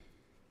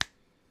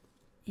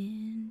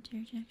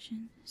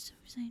Interjection, so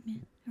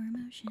excitement or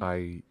emotion.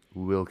 I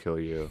will kill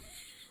you.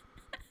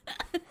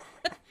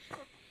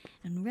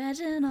 And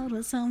Reginald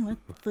was home with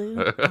the flu.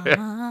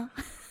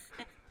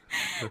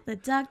 The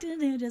doctor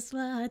knew just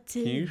what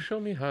to. Can you show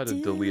me how to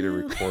do. delete a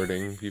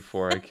recording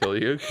before I kill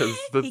you? Because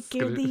that's He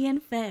cured the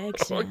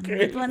infection.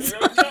 Okay. With one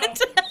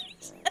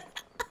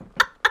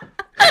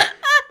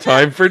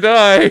time for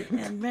die.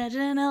 And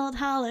Reginald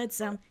hollered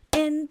some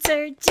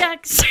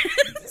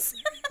interjections.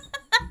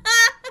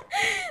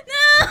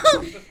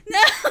 No!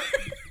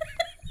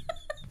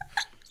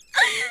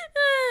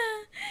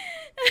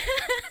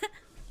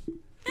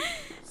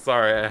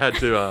 Sorry, I had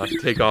to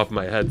take off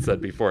my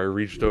headset before I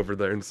reached over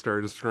there and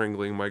started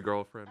strangling my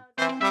girlfriend.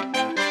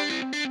 Reginald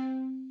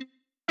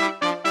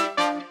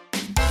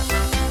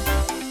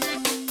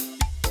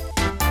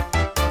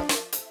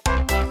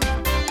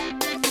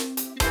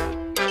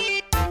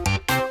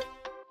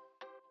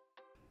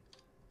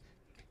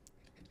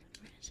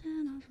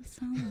was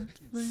home with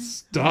the flu.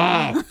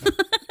 Stop!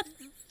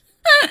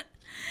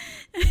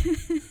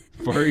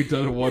 I've already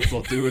done it once,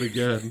 I'll do it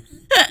again.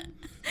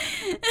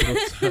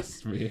 Don't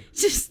test me.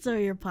 Just throw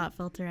your pop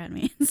filter at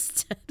me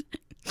instead.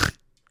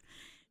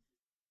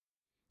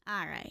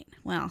 Alright,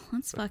 well,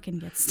 let's fucking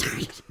get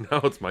started.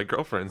 Now it's my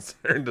girlfriend's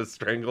turn to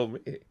strangle me.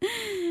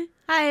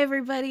 Hi,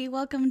 everybody.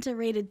 Welcome to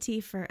Rated T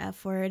for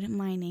F Word.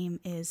 My name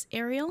is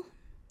Ariel.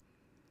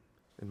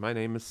 And my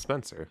name is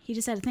Spencer. He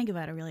just had to think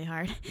about it really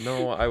hard.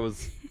 No, I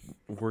was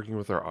working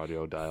with our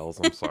audio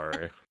dials. I'm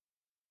sorry.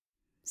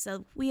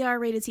 So we are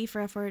Rated T for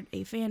F Word,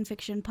 a fan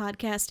fiction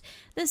podcast.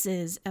 This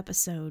is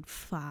episode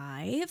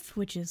 5,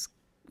 which is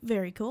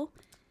very cool.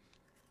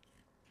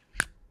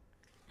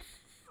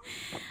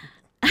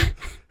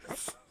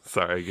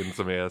 Sorry, getting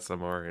some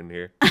ASMR in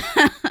here.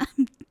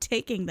 I'm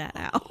taking that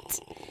out.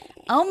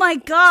 Oh my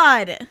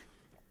god!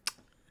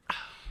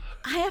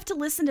 I have to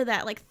listen to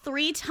that like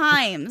 3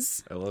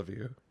 times. I love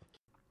you.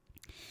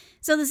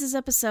 So this is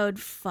episode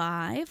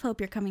 5.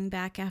 Hope you're coming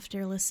back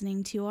after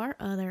listening to our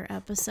other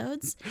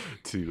episodes.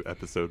 To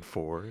episode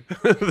 4.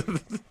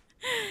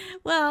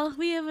 Well,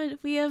 we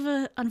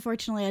have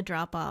unfortunately a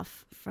drop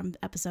off from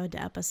episode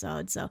to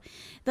episode. So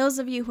those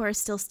of you who are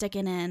still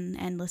sticking in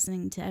and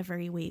listening to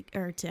every week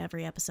or to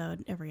every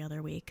episode every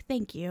other week,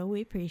 thank you.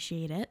 We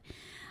appreciate it.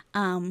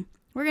 We're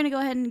going to go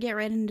ahead and get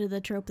right into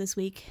the trope this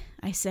week.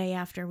 I say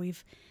after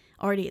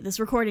this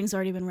recording's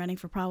already been running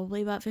for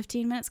probably about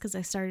 15 minutes because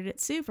I started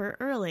it super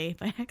early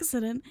by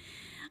accident.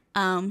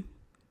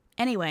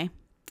 Anyway,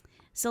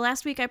 so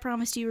last week I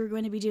promised you we were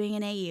going to be doing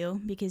an AU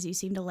because you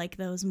seem to like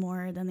those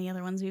more than the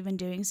other ones we've been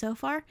doing so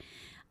far.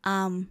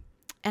 And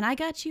I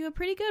got you a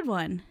pretty good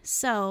one.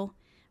 So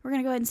we're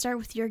going to go ahead and start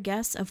with your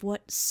guess of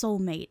what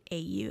soulmate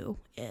AU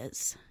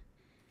is.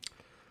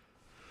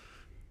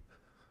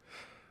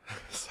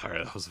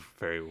 Sorry, that was a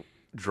very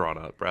drawn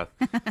out breath.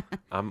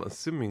 I'm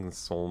assuming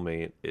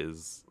soulmate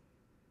is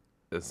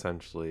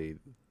essentially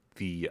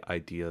the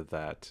idea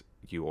that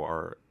you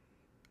are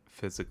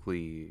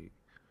physically,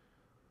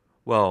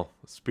 well,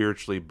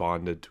 spiritually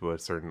bonded to a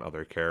certain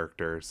other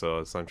character. So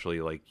essentially,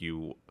 like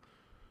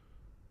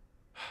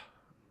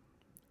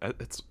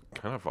it's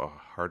kind of a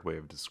hard way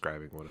of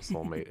describing what a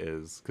soulmate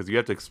is, because you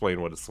have to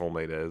explain what a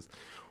soulmate is,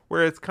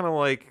 where it's kind of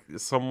like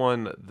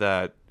someone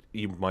that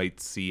you might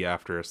see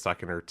after a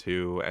second or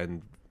two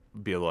and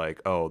be like,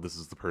 oh, this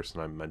is the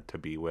person I'm meant to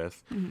be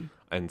with. Mm-hmm.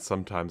 And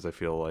sometimes I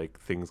feel like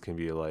things can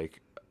be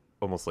like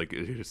almost like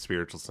in a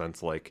spiritual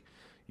sense, like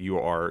you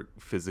are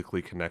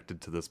physically connected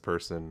to this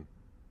person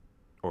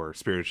or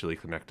spiritually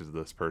connected to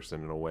this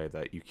person in a way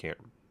that you can't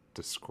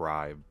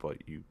describe, but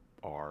you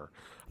are.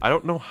 I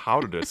don't know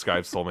how to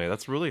describe soulmate.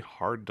 That's really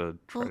hard to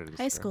try to describe.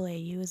 High school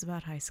AU is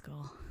about high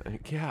school.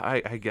 Yeah,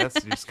 I guess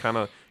you just kind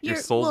of your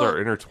souls are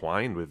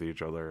intertwined with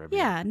each other. I mean.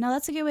 Yeah, no,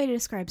 that's a good way to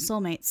describe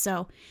soulmate.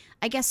 So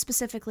I guess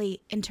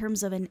specifically in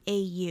terms of an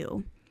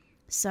AU,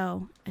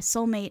 so a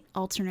soulmate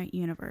alternate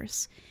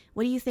universe,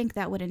 what do you think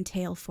that would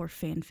entail for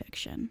fan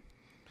fiction?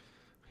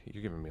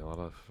 You're giving me a lot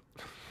of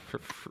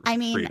I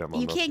mean, freedom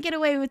you can't get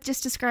away with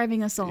just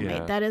describing a soulmate.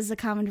 Yeah. That is a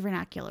common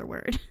vernacular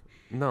word.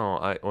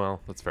 No, well,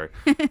 that's fair.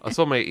 A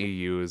soulmate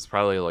AU is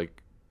probably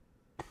like,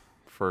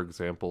 for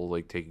example,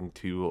 like taking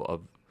two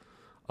of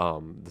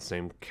the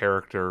same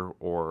character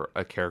or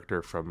a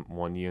character from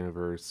one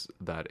universe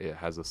that it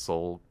has a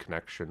soul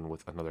connection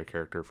with another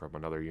character from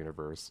another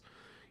universe,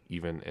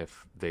 even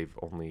if they've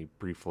only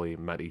briefly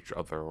met each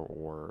other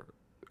or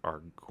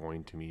are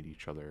going to meet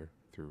each other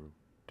through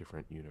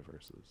different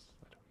universes.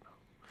 I don't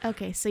know.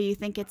 Okay, so you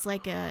think it's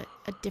like an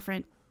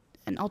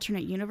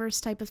alternate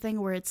universe type of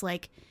thing where it's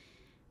like,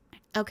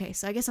 okay,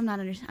 so I guess I'm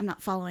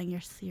not following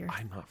your.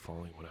 I'm not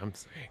following what I'm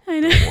saying.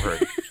 I know. Don't worry.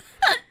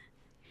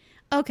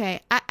 Okay,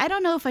 I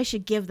don't know if I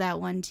should give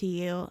that one to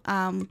you.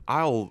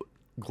 I'll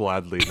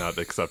gladly not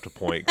accept a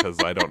point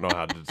because I don't know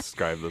how to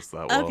describe this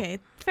that well. Okay,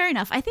 fair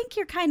enough. I think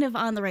you're kind of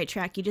on the right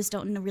track. You just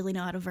don't really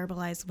know how to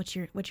verbalize what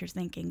you're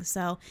thinking.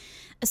 So,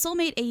 a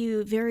soulmate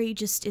AU, very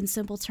just in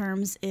simple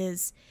terms,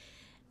 is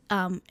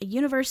a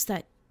universe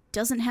that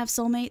doesn't have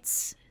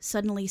soulmates,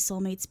 suddenly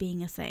soulmates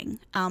being a thing.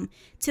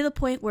 To the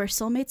point where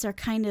soulmates are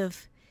kind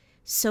of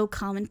so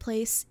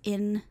commonplace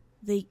in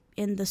the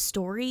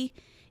story,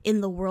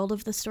 in the world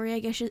of the story, I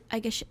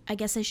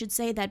guess I should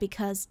say that,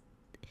 because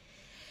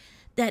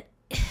that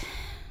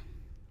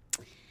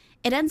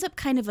it ends up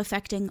kind of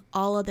affecting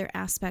all other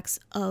aspects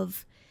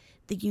of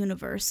the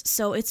universe.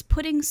 So it's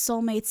putting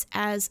soulmates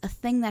as a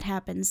thing that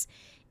happens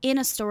in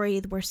a story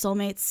where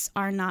soulmates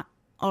are not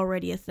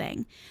already a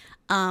thing.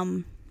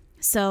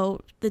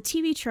 So the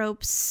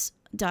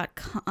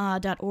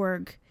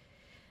tvtropes.org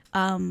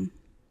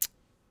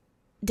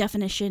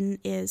definition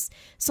is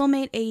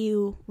soulmate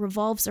AU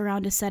revolves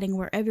around a setting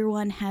where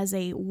everyone has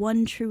a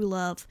one true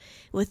love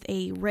with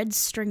a red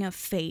string of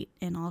fate,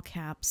 in all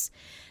caps,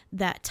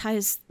 that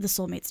ties the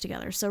soulmates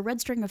together. So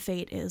red string of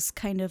fate is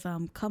kind of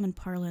common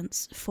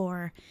parlance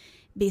for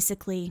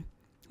basically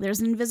there's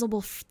an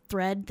invisible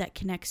thread that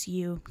connects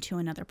you to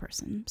another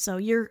person. So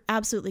you're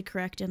absolutely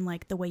correct in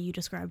like the way you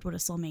described what a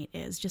soulmate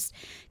is, just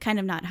kind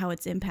of not how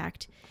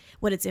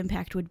what its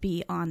impact would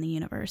be on the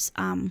universe.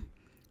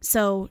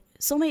 So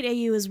Soulmate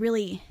AU is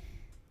really,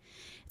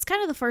 it's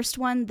kind of the first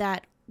one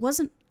that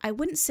I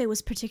wouldn't say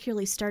was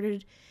particularly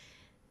started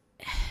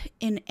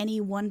in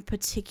any one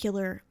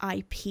particular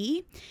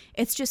IP.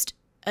 It's just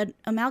an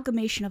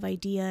amalgamation of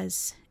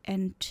ideas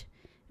and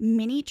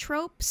mini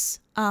tropes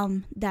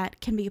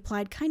that can be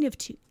applied kind of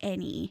to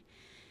any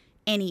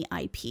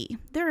IP.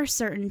 There are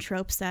certain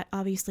tropes that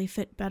obviously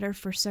fit better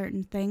for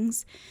certain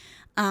things.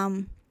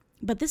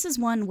 But this is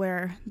one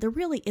where there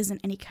really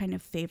isn't any kind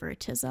of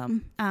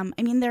favoritism. I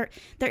mean, there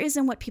is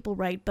in what people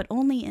write, but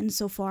only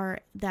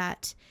insofar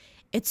that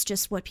it's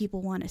just what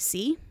people want to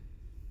see.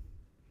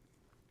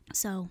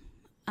 So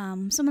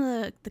some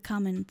of the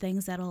common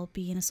things that'll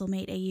be in a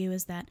soulmate AU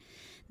is that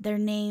their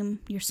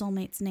name, your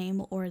soulmate's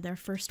name, or their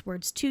first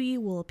words to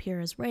you will appear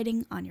as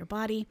writing on your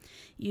body,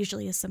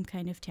 usually as some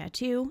kind of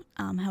tattoo.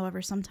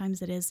 However,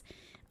 sometimes it is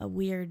a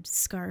weird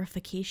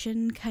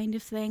scarification kind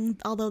of thing,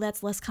 although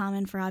that's less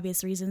common for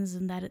obvious reasons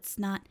in that it's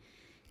not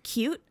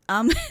cute.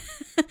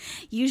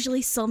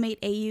 Usually soulmate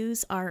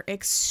AUs are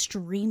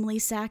extremely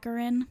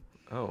saccharine.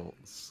 Oh,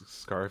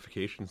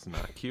 scarification's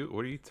not cute?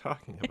 What are you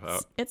talking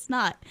about? It's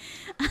not.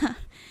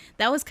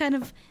 That was kind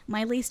of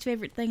my least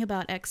favorite thing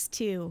about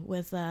X2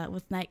 with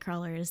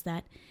Nightcrawler, is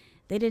that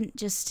they didn't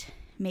just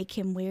make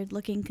him weird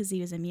looking because he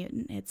was a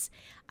mutant.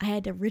 I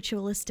had to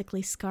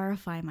ritualistically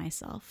scarify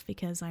myself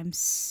because I'm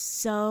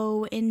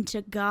so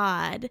into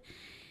God.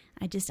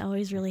 I just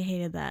always really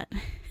hated that.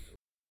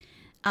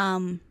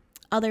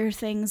 Other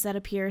things that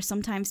appear,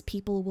 sometimes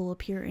people will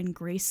appear in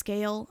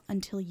grayscale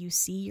until you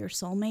see your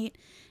soulmate,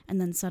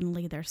 and then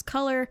suddenly there's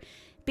color.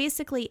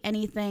 Basically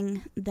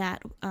anything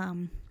that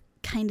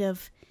kind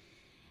of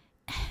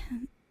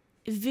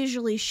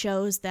visually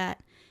shows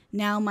that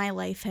now my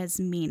life has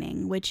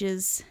meaning, which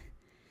is,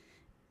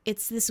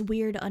 it's this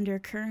weird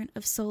undercurrent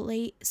of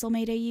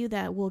soulmate AU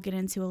that we'll get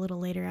into a little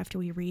later after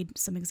we read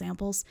some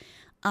examples,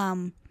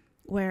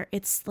 where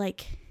it's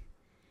like,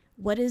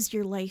 what does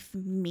your life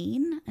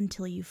mean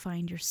until you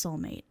find your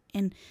soulmate?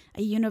 In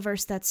a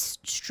universe that's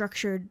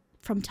structured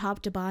from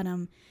top to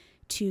bottom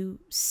to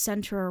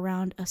center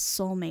around a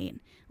soulmate,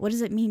 what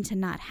does it mean to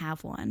not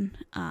have one?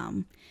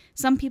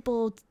 Some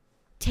people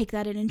take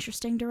that in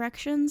interesting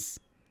directions,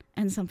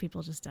 and some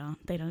people just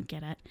don't. They don't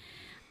get it.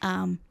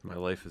 My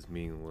life is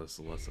meaningless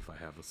unless if I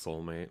have a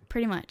soulmate.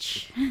 Pretty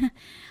much.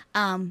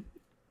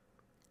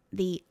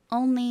 The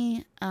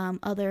only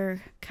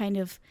other kind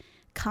of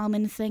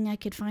common thing I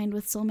could find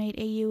with soulmate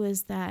AU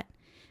is that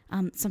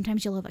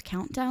sometimes you'll have a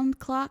countdown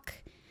clock,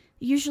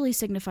 usually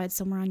signified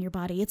somewhere on your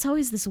body. It's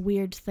always this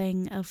weird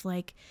thing of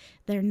like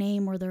their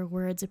name or their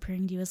words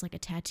appearing to you as like a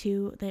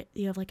tattoo, that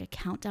you have like a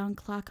countdown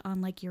clock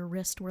on like your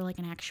wrist where like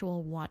an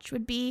actual watch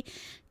would be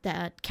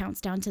that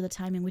counts down to the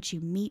time in which you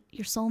meet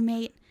your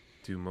soulmate.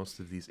 Do most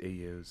of these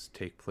AUs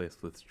take place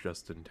with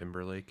Justin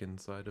Timberlake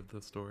inside of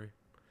the story?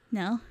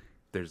 No.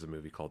 There's a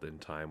movie called In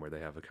Time where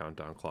they have a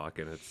countdown clock,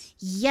 and it's...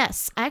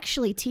 Yes,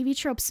 actually, TV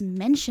Tropes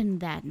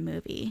mentioned that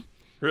movie.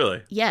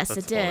 Really? Yes,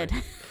 it did.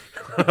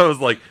 I was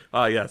like,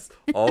 yes,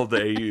 all of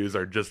the AUs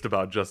are just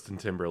about Justin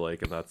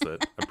Timberlake, and that's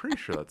it. I'm pretty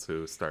sure that's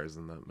who stars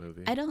in that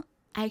movie.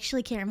 I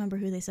actually can't remember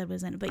who they said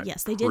was in it, but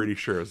yes, they did. Pretty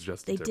sure it was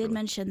Justin Timberlake. They did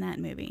mention that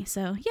movie.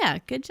 So, yeah,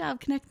 good job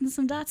connecting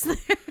some dots there.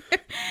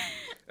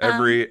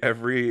 Every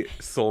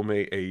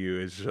soulmate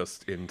AU is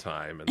just In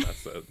Time, and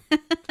that's it.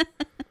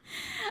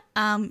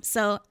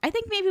 So I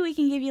think maybe we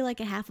can give you like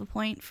a half a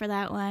point for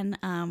that one.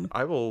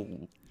 I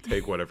will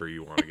take whatever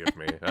you want to give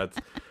me.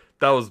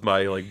 That was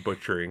my like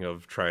butchering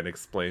of trying to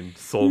explain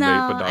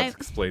soulmate, but not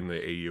explain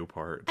the AU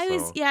part.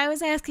 I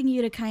was asking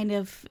you to kind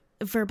of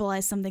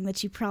verbalize something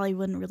that you probably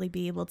wouldn't really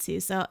be able to.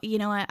 So you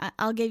know what?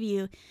 I'll give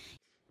you.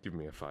 Give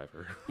me a $5.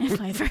 A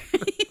 $5.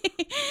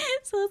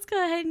 So let's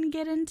go ahead and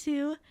get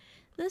into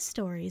the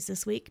stories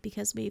this week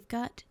because we've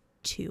got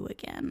 2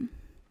 again.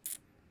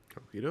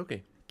 Okie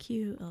dokie.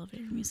 Cue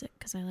elevator music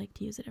because I like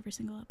to use it every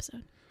single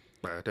episode.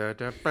 That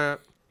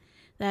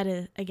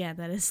is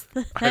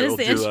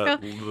the intro.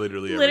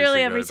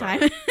 Literally every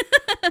time.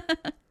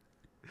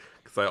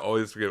 Because I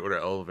always forget what our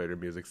elevator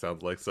music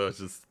sounds like, so it's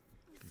just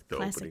the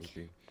Classic. opening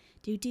theme.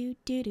 Do do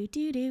do do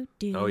do do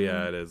do. Oh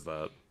yeah, it is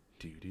that.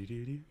 Do do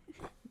do do.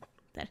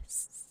 That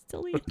is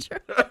still the intro.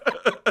 I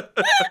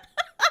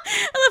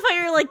love how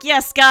you're like,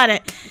 yes, got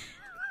it.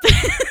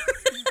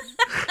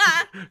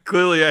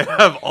 Clearly, I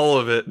have all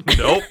of it.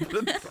 Nope.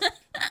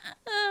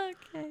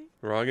 Okay.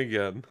 Wrong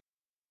again.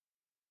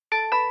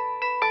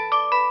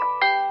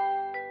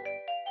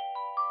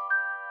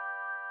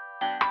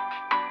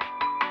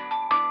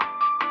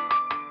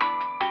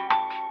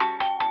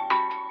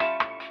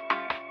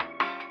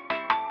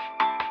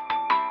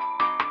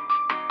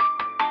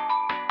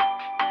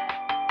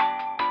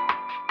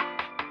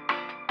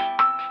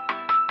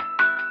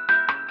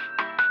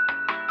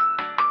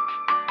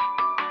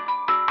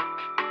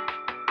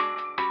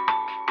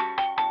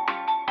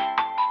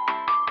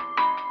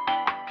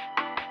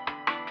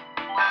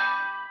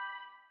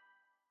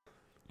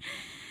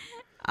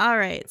 All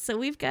right, so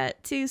we've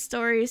got 2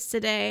 stories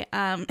today.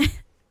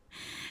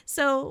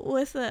 So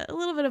with a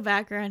little bit of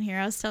background here,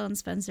 I was telling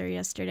Spencer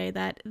yesterday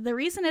that the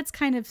reason it's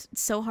kind of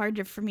so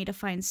hard for me to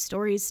find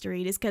stories to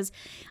read is because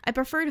I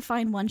prefer to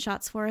find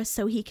one-shots for us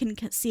so he can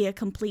see a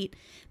complete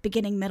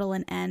beginning, middle,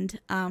 and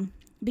end.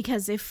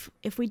 Because if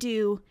we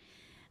do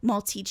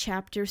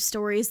multi-chapter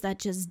stories that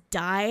just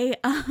die,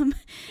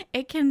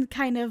 it can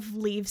kind of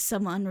leave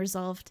some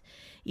unresolved,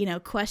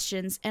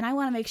 questions. And I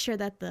want to make sure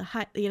that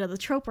the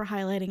trope we're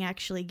highlighting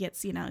actually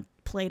gets,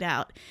 played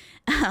out,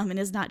 and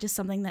is not just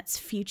something that's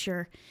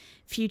future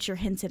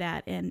hinted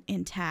at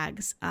in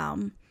tags.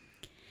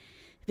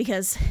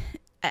 Because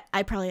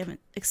I probably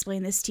haven't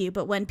explained this to you,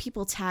 but when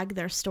people tag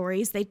their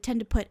stories, they tend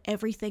to put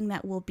everything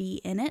that will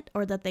be in it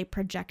or that they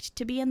project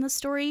to be in the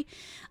story,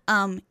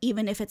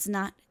 even if it's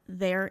not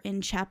there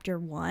in chapter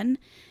 1.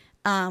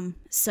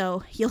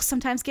 So you'll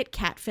sometimes get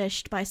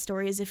catfished by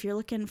stories if you're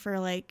looking for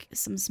like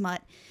some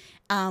smut,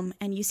 and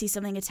you see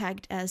something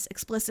tagged as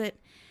explicit,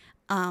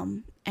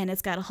 and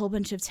it's got a whole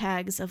bunch of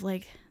tags of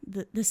like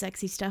the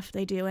sexy stuff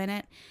they do in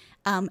it.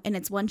 And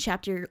it's 1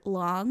 chapter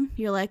long.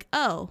 You're like,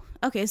 oh,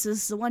 okay, so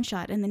this is a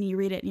one-shot. And then you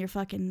read it and you're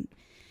fucking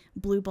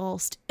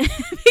blue-ballsed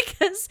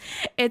because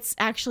it's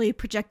actually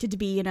projected to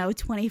be,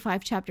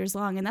 25 chapters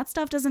long. And that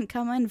stuff doesn't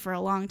come in for a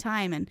long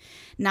time. And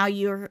now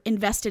you're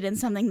invested in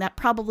something that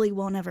probably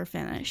won't ever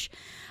finish.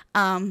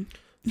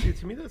 See,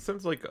 to me, that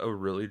sounds like a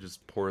really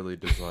just poorly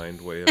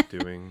designed way of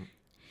doing.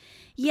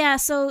 Yeah,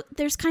 so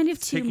there's kind of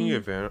taking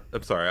advantage.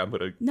 I'm sorry, I'm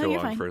gonna go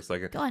on for a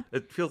second. Go on.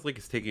 It feels like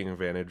it's taking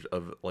advantage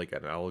of like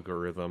an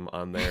algorithm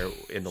on there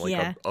in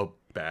like a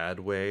bad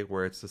way,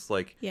 where it's just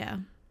like, yeah,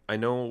 I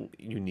know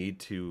you need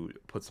to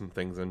put some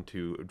things in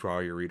to draw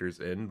your readers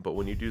in, but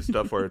when you do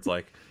stuff where it's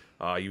like,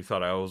 you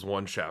thought I was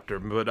 1 chapter,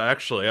 but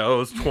actually I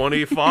was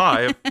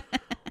 25.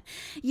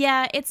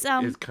 Yeah, it's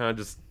kind of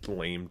just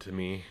lame to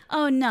me.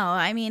 Oh no,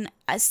 I mean,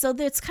 so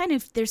there's kind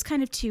of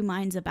 2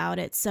 minds about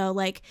it. So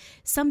like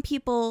some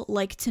people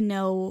like to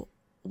know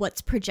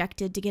what's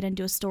projected to get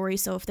into a story.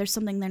 So if there's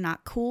something they're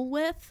not cool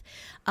with,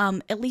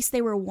 at least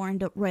they were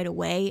warned right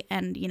away,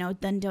 and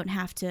then don't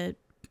have to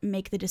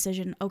make the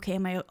decision, okay,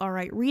 am I all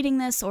right reading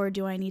this, or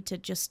do I need to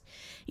just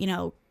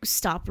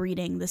stop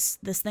reading this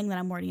thing that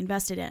I'm already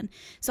invested in?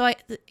 So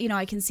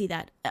I can see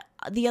that.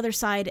 The other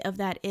side of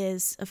that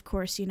is, of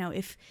course,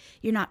 if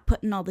you're not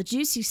putting all the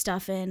juicy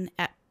stuff in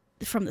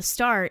from the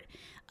start,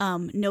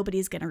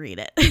 nobody's gonna read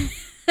it.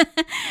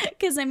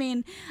 Because I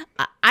mean,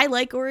 I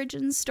like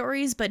origin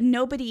stories, but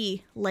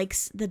nobody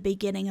likes the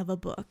beginning of a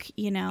book,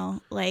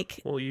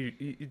 like. Well, you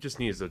just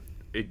needs a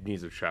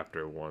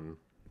chapter 1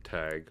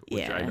 tag,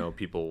 which I know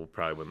people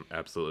probably wouldn't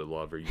absolutely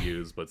love or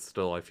use, but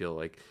still I feel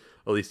like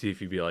at least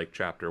if you'd be like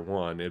chapter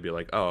 1, it'd be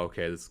like, oh,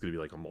 okay, this is gonna be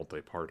like a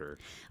multi-parter.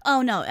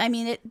 Oh no, I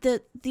mean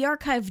the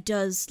archive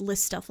does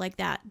list stuff like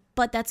that,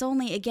 but that's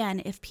only,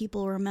 again, if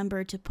people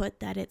remember to put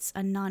that it's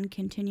a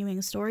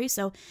non-continuing story.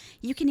 So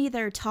you can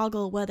either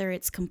toggle whether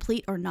it's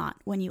complete or not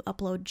when you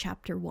upload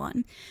chapter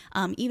 1.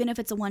 Even if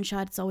it's a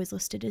one-shot, it's always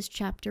listed as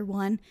chapter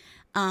 1.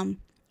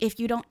 If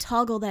you don't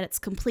toggle that it's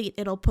complete,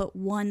 it'll put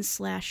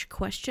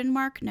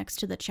 1/?mark next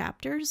to the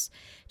chapters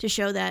to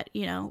show that,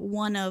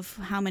 one of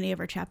how many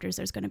ever chapters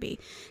there's going to be.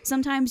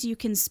 Sometimes you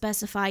can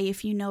specify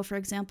if for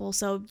example,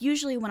 so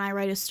usually when I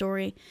write a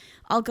story,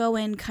 I'll go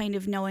in kind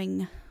of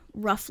knowing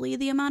roughly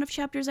the amount of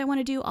chapters I want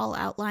to do. I'll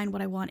outline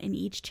what I want in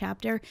each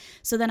chapter,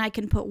 so then I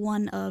can put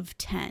 1 of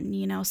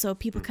 10, so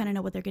people kind of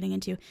know what they're getting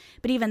into.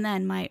 But even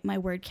then, my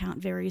word count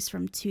varies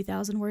from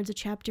 2,000 words a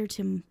chapter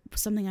to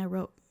something I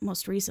wrote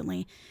most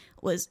recently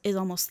is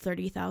almost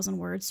 30,000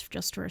 words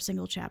just for a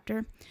single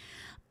chapter.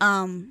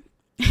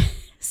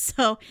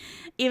 So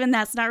even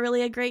that's not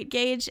really a great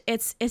gauge.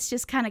 It's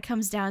just kind of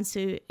comes down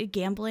to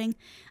gambling,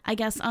 I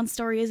guess, on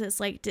stories. It's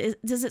like,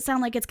 does it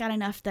sound like it's got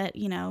enough that,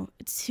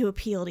 to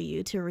appeal to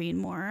you to read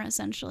more,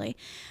 essentially?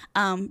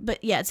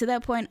 But yeah, to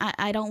that point,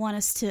 I don't want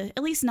us to,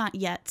 at least not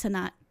yet, to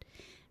not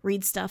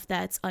read stuff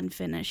that's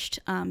unfinished,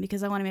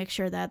 because I want to make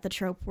sure that the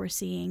trope we're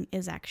seeing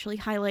is actually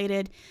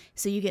highlighted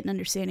so you get an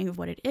understanding of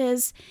what it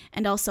is.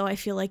 And also, I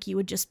feel like you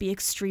would just be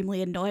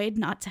extremely annoyed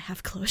not to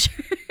have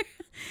closure.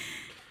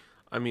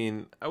 I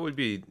mean, I would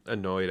be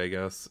annoyed, I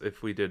guess,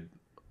 if we did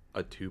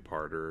a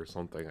two-parter or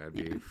something. I'd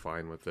be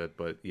fine with it.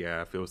 But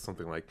yeah, if it was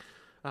something like,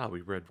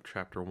 we read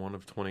chapter 1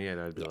 of 28,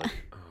 I'd be like,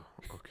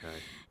 oh, okay.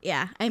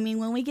 Yeah, I mean,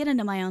 when we get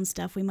into my own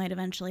stuff, we might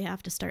eventually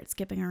have to start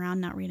skipping around,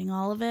 not reading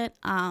all of it,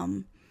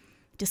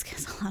 just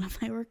because a lot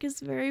of my work is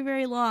very,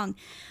 very long.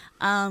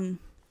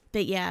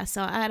 But yeah,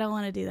 so I don't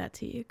want to do that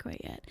to you quite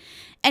yet.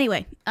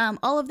 Anyway,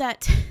 all of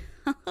that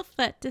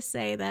to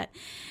say that...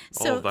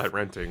 all of that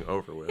renting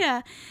over with.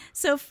 Yeah,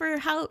 so for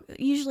how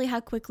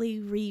quickly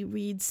we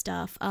read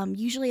stuff,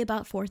 usually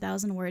about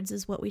 4,000 words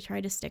is what we try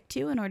to stick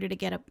to in order to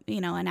get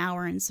an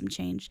hour and some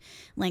change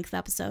length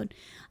episode.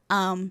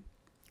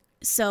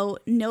 So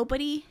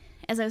nobody,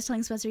 as I was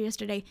telling Spencer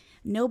yesterday,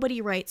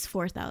 nobody writes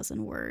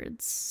 4,000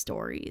 words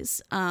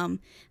stories.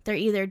 They're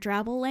either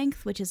Drabble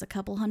length, which is a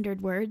couple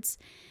hundred words,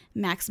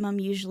 maximum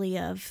usually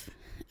of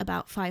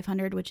about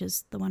 500, which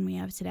is the one we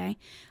have today,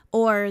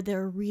 or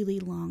they're really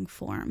long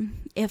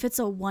form. If it's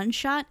a one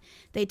shot,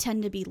 they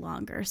tend to be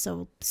longer,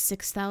 so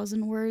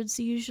 6,000 words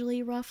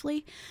usually,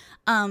 roughly.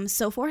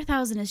 So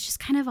 4,000 is just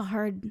kind of a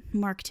hard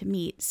mark to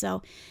meet.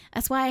 So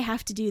that's why I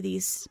have to do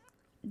these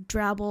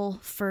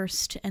Drabble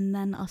first and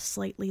then a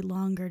slightly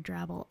longer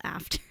Drabble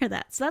after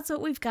that. So that's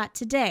what we've got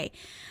today.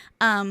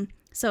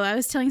 So I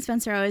was telling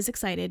Spencer I was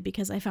excited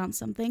because I found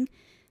something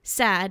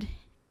sad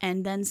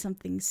and then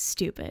something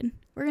stupid.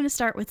 We're going to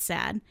start with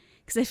sad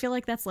because I feel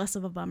like that's less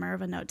of a bummer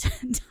of a note to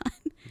end on.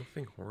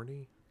 Nothing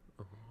horny?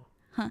 Oh.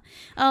 Huh.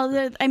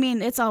 Oh, I mean,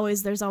 there's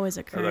always an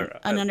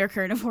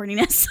undercurrent of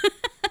horniness.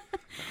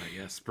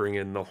 Yes, bring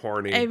in the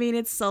horny. I mean,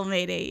 it's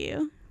Soulmate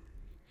AU.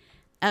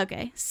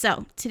 Okay,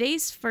 so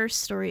today's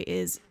first story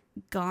is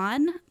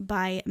Gone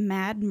by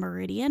Mad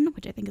Meridian,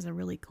 which I think is a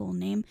really cool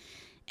name.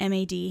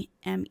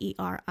 MADMERIDIAN.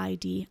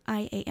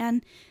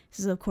 This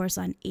is, of course,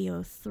 on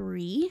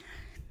AO3.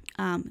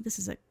 This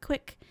is a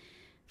quick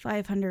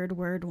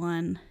 500-word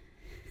one.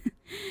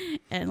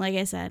 And like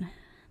I said,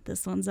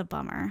 this one's a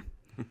bummer.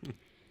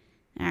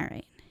 All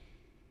right.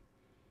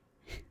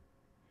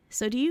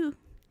 So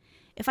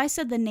if I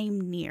said the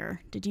name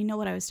Nier, would you know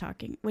what I was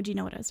talking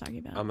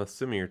about? I'm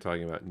assuming you're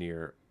talking about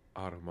Nier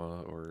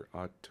Automata or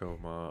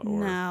Automa or...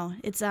 No,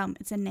 it's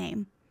a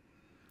name.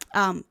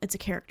 It's a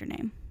character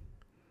name.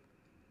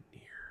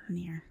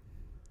 Nier.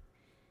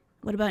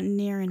 What about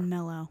Nier and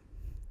Mellow?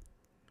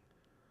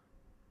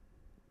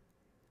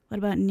 What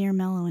about Nier,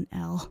 Mellow, and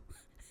L?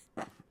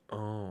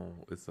 Oh,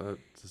 is that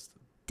just...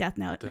 Death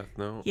Note. Death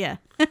Note? Yeah.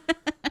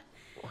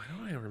 Why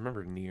don't I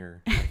remember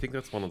Nier? I think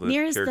that's one of the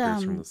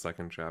characters from the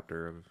second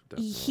chapter of Death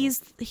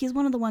Note. He's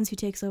one of the ones who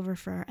takes over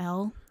for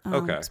L.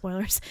 Okay.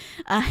 Spoilers.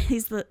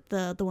 He's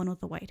the one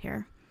with the white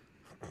hair.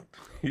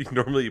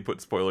 Normally you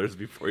put spoilers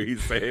before you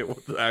say it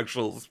with the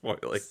actual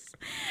spoiling.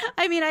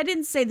 I mean, I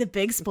didn't say the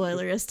big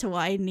spoiler as to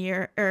why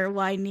Nier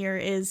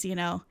is,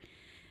 an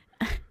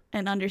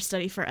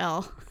understudy for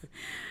L.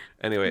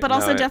 Anyway, but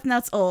also Death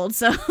Note's old,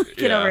 so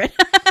get over it.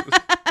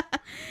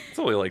 It's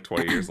only like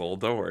 20 years old.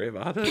 Don't worry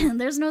about it.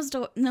 There's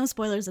no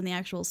spoilers in the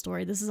actual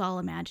story. This is all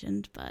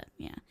imagined, but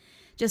yeah.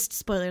 Just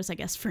spoilers, I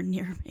guess, for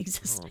Nier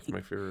existing. Oh, it's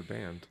my favorite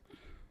band.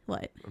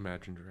 What?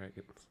 Imagine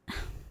Dragons.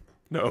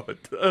 No,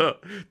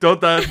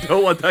 don't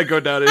let that go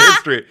down in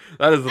history.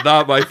 That is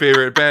not my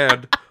favorite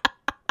band.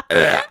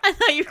 I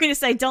thought you were going to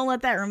say, don't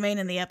let that remain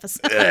in the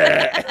episode.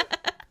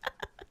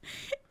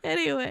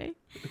 Anyway.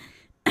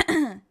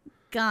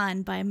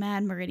 Gone by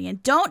Mad Meridian.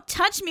 Don't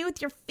touch me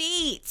with your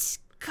feet.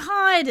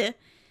 God.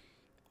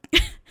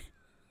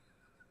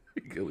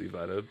 You can leave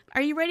that in.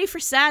 Are you ready for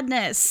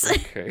sadness?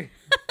 Okay.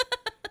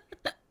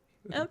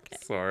 Okay.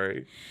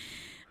 Sorry.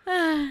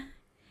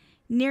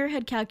 Nier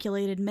had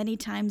calculated many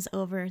times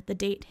over the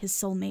date his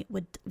soulmate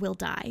will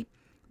die.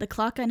 The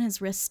clock on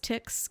his wrist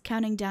ticks,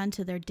 counting down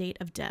to their date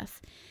of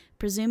death.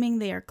 Presuming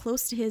they are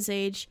close to his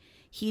age,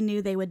 he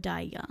knew they would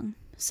die young.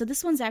 So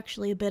this one's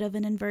actually a bit of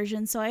an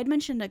inversion. So I had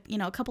mentioned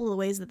a couple of the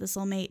ways that the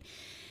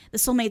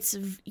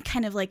soulmates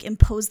kind of like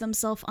impose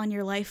themselves on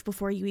your life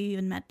before you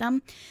even met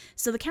them.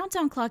 So the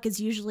countdown clock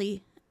is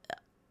usually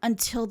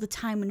until the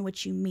time in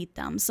which you meet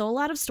them. So a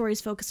lot of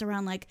stories focus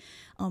around like,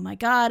 oh my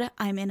God,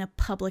 I'm in a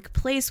public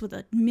place with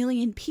 1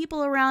 million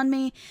people around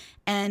me,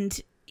 and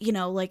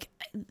like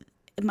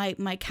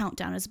my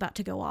countdown is about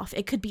to go off.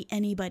 It could be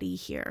anybody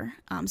here.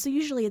 So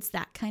usually it's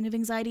that kind of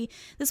anxiety.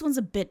 This one's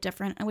a bit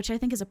different, which I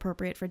think is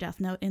appropriate for Death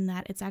Note in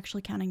that it's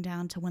actually counting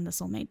down to when the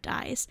soulmate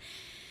dies,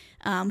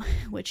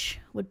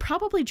 which would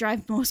probably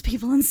drive most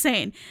people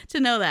insane to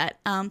know that.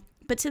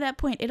 But to that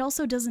point, it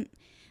also doesn't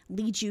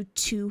lead you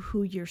to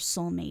who your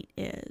soulmate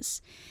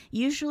is.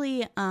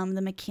 Usually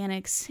the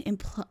mechanics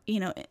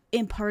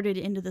imparted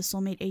into the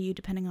soulmate AU,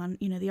 depending on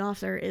the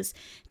author, is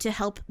to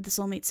help the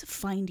soulmates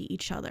find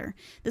each other.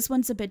 This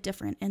one's a bit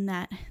different in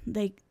that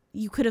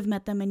you could have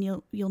met them and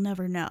you'll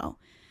never know.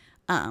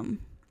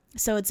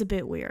 So it's a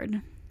bit weird.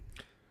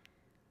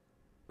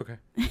 Okay.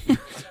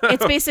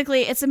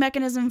 It's a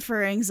mechanism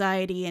for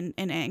anxiety and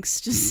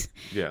angst, just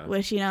yeah.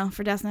 Which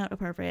for Death Note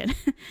appropriate.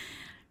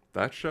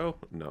 That show?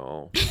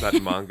 No.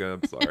 That manga?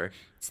 I'm sorry.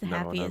 It's the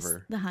No,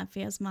 never.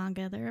 happiest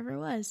manga there ever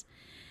was.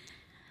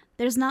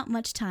 There's not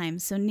much time,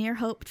 so Nier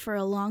hoped for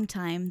a long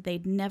time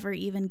they'd never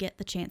even get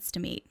the chance to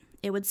meet.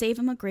 It would save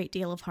him a great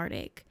deal of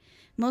heartache.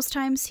 Most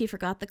times he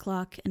forgot the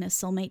clock and his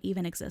soulmate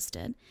even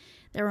existed.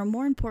 There were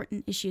more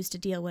important issues to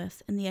deal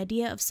with, and the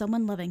idea of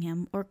someone loving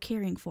him or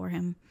caring for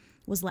him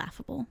was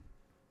laughable.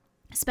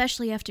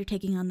 Especially after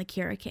taking on the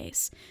Kira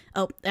case.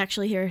 Oh,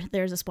 actually,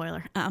 there's a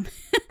spoiler.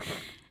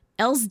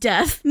 Elle's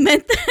death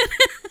meant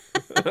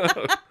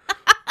that...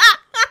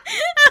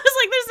 I was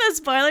like, there's no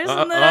spoilers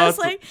in this. I was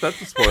like,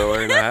 that's a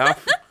spoiler and a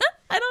half.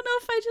 I don't know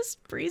if I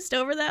just breezed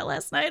over that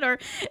last night or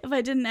if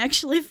I didn't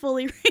actually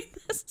fully read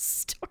this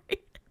story.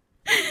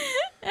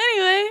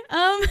 Anyway,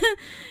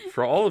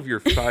 For all of your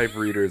 5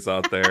 readers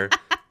out there,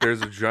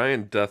 there's a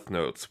giant Death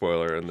Note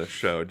spoiler in this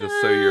show, just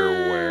so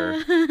you're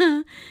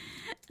aware.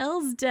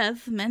 Elle's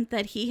death meant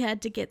that he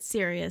had to get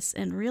serious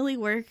and really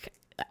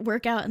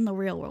work out in the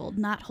real world,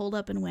 not hold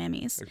up in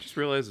whammies. I just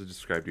realized I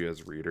described you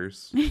as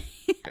readers.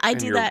 I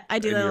do that all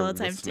the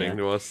time listening too.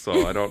 to us,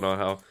 so I don't know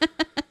how.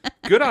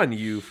 Good on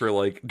you for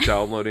like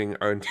downloading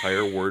our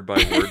entire word by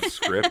word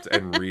script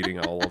and reading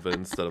all of it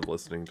instead of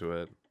listening to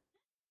it.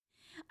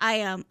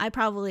 I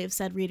probably have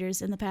said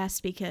readers in the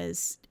past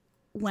because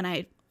when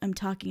I am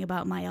talking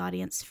about my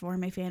audience for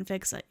my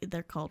fanfics,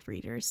 they're called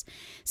readers.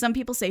 Some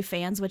people say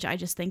fans, which I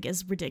just think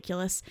is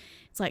ridiculous.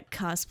 It's like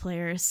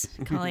cosplayers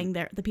calling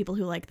the people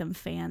who like them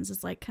fans.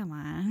 It's like, come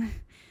on,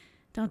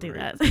 don't do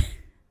that.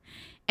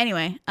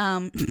 Anyway,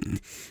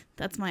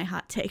 that's my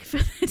hot take for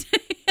the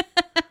day.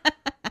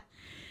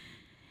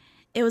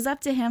 It was up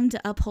to him to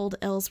uphold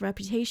Elle's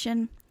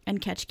reputation and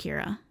catch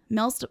Kira.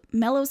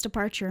 Mellow's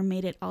departure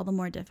made it all the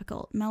more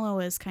difficult. Mellow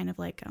is kind of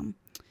like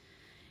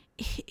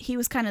he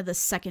was kind of the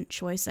second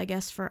choice, I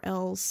guess, for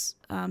Elle's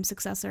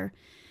successor.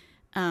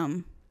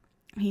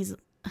 He's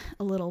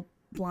a little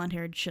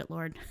blonde-haired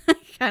shitlord.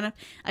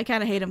 I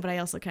kind of hate him, but I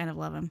also kind of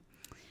love him.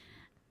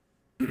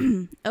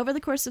 Over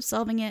the course of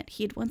solving it,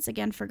 he'd once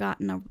again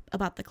forgotten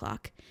about the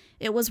clock.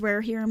 It was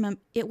rare he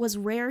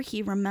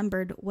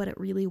remembered what it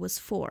really was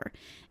for.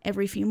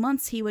 Every few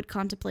months, he would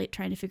contemplate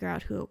trying to figure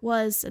out who it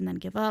was and then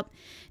give up,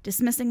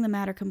 dismissing the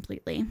matter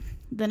completely.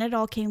 Then it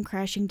all came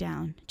crashing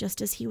down,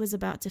 just as he was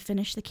about to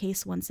finish the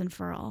case once and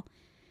for all.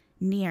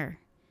 Nier.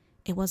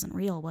 It wasn't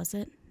real, was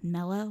it?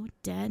 Mellow?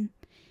 Dead?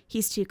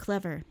 He's too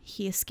clever.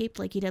 He escaped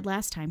like he did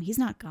last time. He's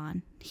not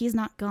gone. He's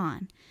not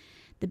gone.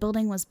 The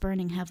building was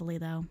burning heavily,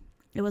 though.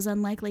 It was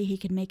unlikely he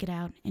could make it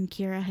out, and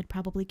Kira had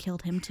probably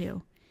killed him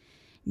too.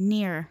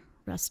 Nier,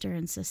 Ruster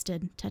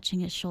insisted, touching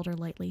his shoulder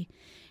lightly.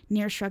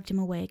 Nier shrugged him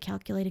away,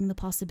 calculating the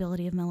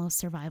possibility of Mellow's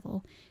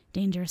survival.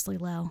 Dangerously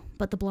low,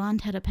 but the blonde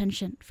had a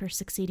penchant for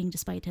succeeding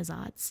despite his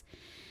odds.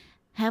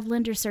 Have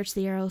Linder search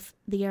the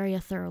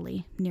area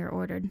thoroughly, Nier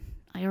ordered.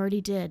 I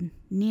already did.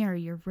 Nier,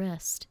 your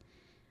wrist.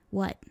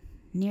 What?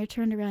 Nier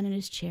turned around in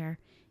his chair,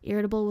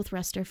 irritable with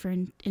Ruster for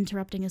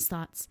interrupting his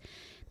thoughts.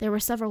 There were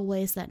several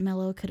ways that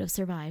Mellow could have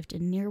survived,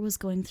 and Nier was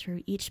going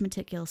through each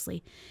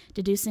meticulously,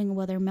 deducing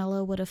whether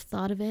Mellow would have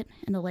thought of it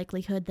and the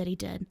likelihood that he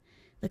did.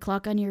 The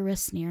clock on your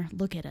wrist, Nier.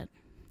 Look at it.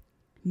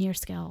 Nier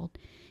scowled.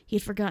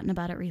 He'd forgotten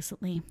about it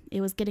recently. It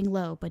was getting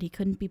low, but he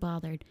couldn't be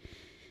bothered.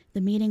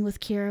 The meeting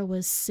with Kira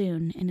was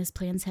soon, and his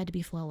plans had to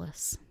be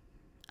flawless.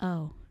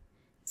 Oh.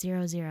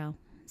 000000.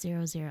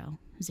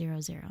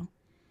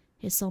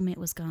 His soulmate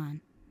was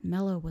gone.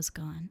 Mellow was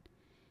gone.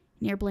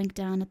 Nier blinked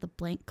down at the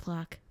blank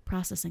clock,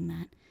 processing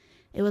that.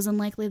 It was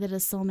unlikely that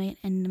his soulmate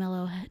and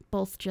Mellow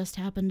both just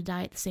happened to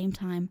die at the same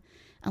time,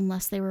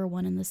 unless they were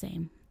one and the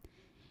same.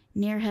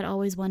 Nier had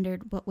always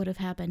wondered what would have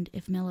happened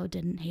if Mellow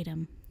didn't hate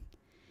him.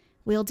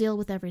 We'll deal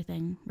with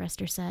everything,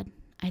 Ruster said.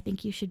 I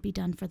think you should be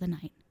done for the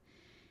night.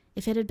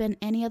 If it had been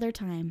any other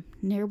time,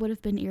 Nier would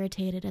have been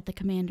irritated at the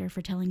commander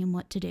for telling him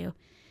what to do,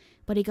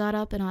 but he got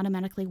up and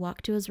automatically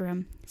walked to his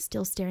room,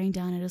 still staring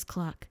down at his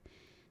clock.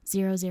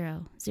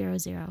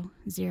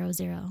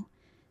 000000.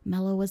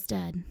 Mellow was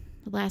dead.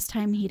 The last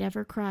time he'd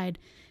ever cried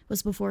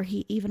was before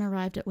he even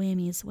arrived at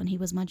Whammy's when he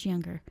was much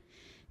younger.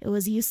 It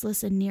was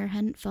useless, and Nier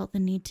hadn't felt the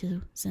need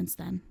to since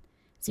then.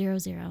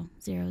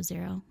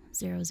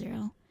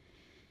 000000.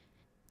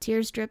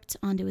 Tears dripped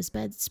onto his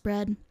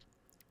bedspread.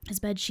 His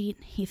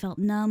bedsheet. He felt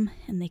numb,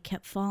 and they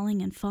kept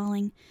falling and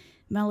falling.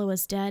 Mellow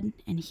was dead,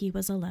 and he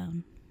was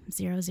alone.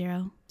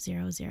 000000.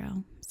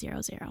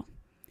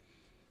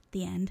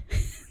 The end.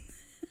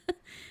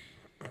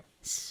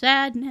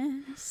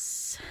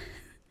 Sadness.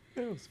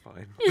 It was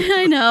fine.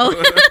 I know.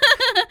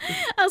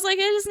 I was like,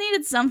 I just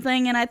needed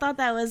something, and I thought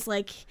that was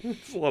like...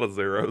 It's a lot of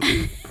zeros.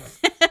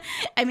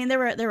 I mean, there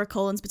were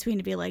colons between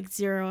to be like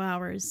 0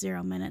 hours,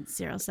 0 minutes,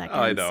 0 seconds.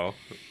 I know.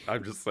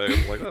 I'm just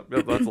saying, like,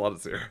 that's a lot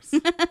of zeros.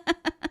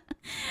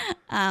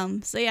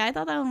 So yeah, I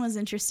thought that one was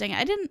interesting.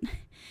 I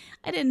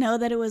didn't know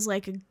that it was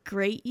like a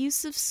great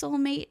use of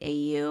soulmate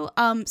AU.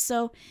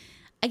 So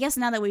I guess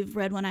now that we've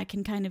read one, I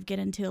can kind of get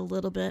into a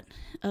little bit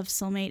of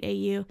soulmate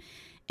AU,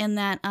 in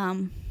that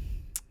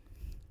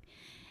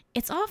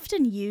it's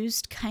often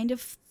used kind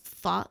of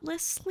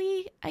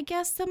thoughtlessly, I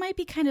guess. That might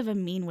be kind of a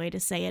mean way to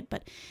say it,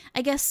 but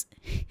I guess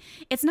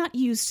it's not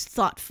used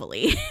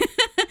thoughtfully.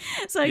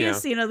 So I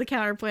guess, the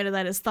counterpoint of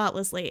that is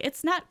thoughtlessly.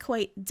 It's not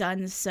quite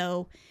done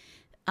so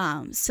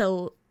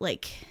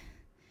like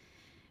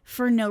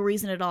for no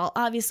reason at all.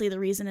 Obviously, the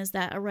reason is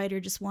that a writer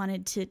just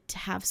wanted to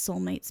have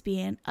soulmates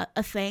be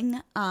a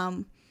thing.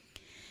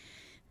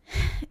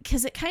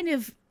 Because it kind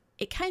of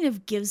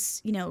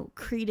gives,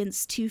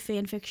 credence to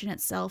fan fiction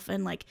itself.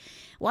 And like,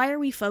 why are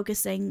we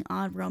focusing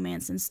on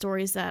romance in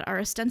stories that are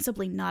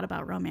ostensibly not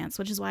about romance?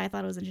 Which is why I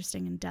thought it was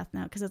interesting in Death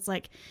Note, because it's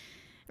like,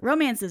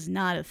 romance is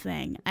not a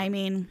thing. I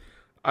mean,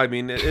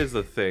 it is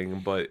a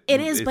thing, but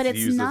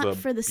it's not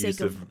for the sake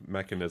of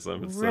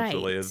mechanism. It's not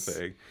really a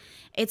thing.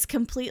 It's a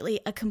completely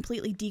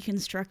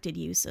deconstructed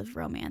use of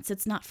romance.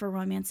 It's not for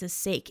romance's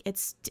sake.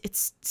 It's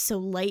so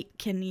Light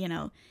can,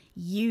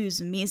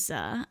 use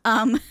Misa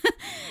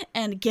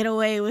and get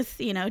away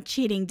with,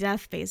 cheating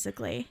death,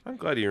 basically. I'm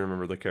glad you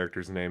remember the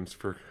characters' names.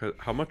 For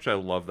how much I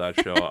love that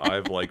show.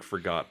 I've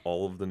forgot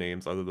all of the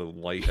names other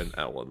than Light and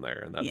L in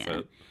there, and that's it.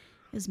 It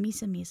was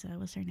Misa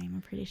was her name,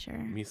 I'm pretty sure.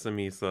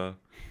 Misa,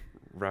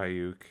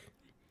 Ryuk,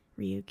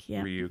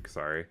 yeah. Ryuk,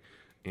 sorry.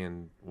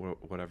 And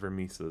whatever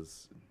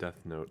Misa's Death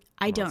Note.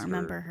 I don't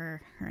remember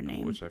her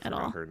name which I at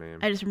all. Her name.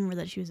 I just remember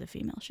that she was a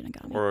female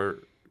Shinigami.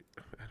 Or,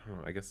 I don't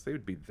know, I guess they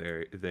would be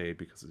they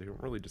because they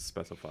don't really just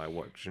specify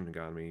what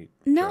Shinigami.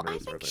 No, I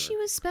think she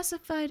was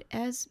specified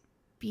as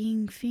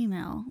being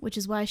female, which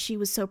is why she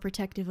was so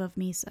protective of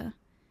Misa.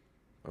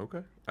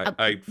 Okay.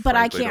 But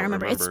I can't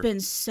remember. It's been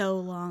so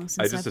long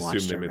since I've watched it. I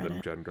just assumed they made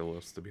them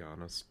genderless, to be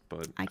honest.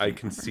 But I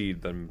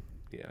concede them,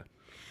 yeah.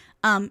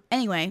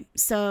 Anyway,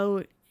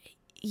 so...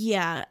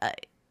 Yeah,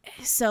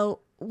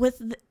 so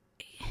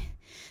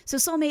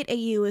Soulmate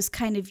AU is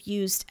kind of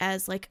used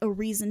as like a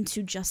reason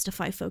to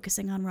justify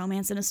focusing on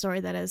romance in a story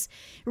that has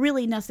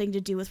really nothing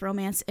to do with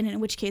romance, and in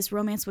which case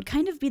romance would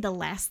kind of be the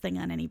last thing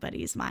on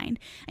anybody's mind.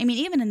 I mean,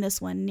 even in this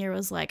one,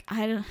 Nero's like,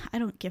 I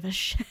don't give a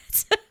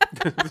shit.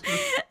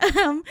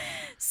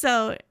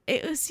 So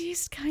it was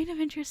used kind of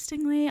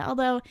interestingly,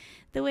 although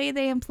the way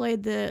they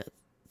employed the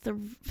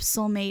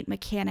soulmate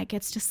mechanic,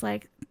 it's just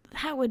like,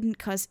 that wouldn't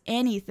cause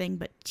anything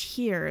but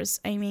tears.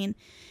 I mean,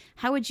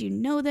 how would you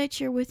know that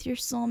you're with your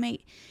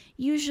soulmate?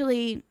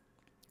 Usually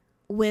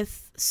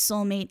with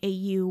Soulmate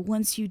AU,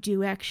 once you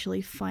do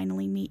actually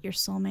finally meet your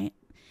soulmate,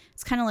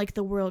 it's kind of like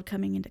the world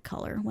coming into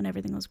color when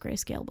everything was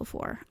grayscale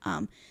before.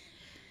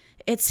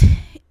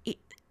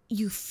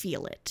 You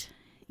feel it,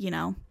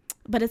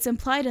 But it's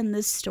implied in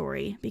this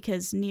story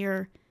because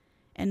Nier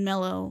and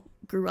Mello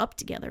grew up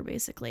together,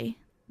 basically.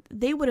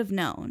 They would have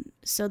known.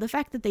 So the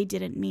fact that they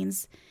didn't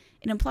means...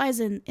 It implies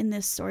in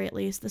this story, at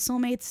least, the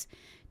soulmates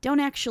don't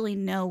actually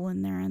know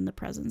when they're in the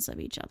presence of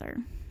each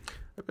other.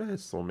 I bet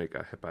his soulmate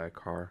got hit by a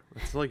car.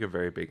 It's like a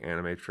very big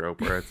anime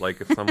trope where it's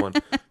like if someone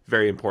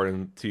very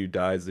important to you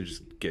dies, they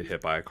just get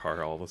hit by a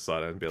car all of a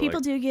sudden. People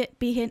do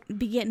be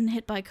getting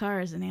hit by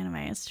cars in anime.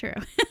 It's true.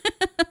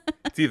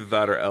 It's either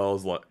that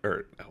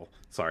or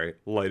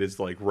Light is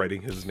like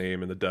writing his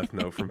name in the Death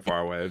Note from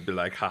far away. It'd be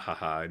like, ha ha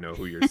ha, I know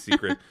who your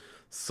secret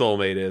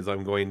soulmate is.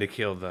 I'm going to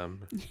kill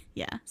them.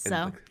 Yeah, so.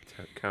 And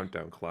the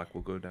countdown clock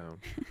will go down.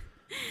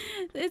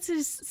 It's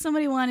just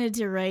somebody wanted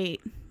to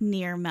write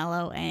Nier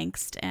mellow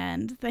angst,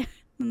 and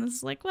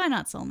it's like, why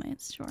not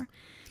soulmates? Sure.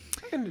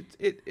 And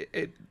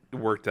it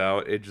worked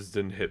out. It just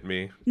didn't hit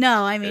me.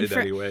 No, I mean,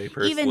 anyway,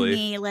 personally. Even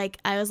me, like,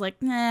 I was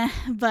like, nah,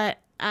 but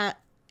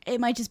it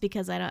might just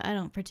because I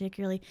don't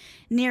particularly.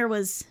 Nier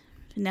was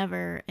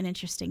never an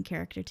interesting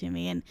character to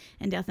me, and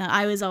Death Note,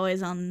 I was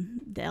always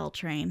on the L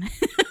train.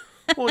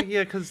 Well,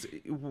 yeah, because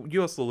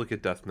you also look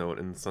at Death Note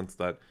in the sense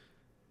that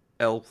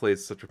L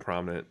plays such a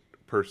prominent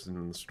person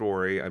in the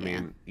story. I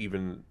mean,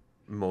 even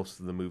most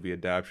of the movie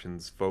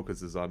adaptations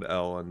focuses on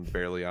L and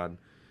barely on,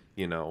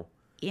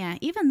 Yeah,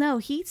 even though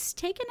he's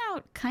taken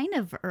out kind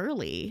of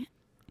early.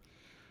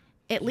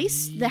 At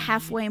least the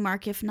halfway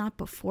mark, if not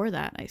before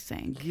that, I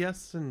think.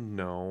 Yes and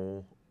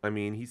no. I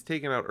mean, he's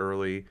taken out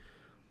early,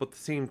 but at the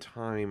same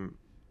time...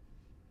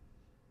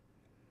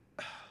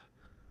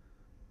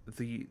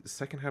 The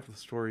second half of the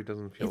story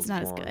doesn't feel it's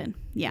not long. As good.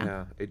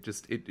 Yeah. It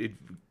just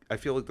I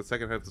feel like the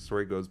second half of the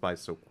story goes by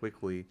so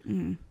quickly.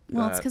 Mm.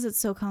 Well, it's because it's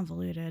so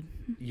convoluted.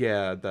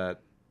 Yeah, that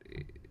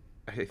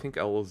I think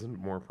L isn't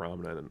more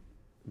prominent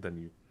than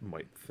you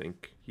might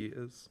think he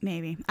is.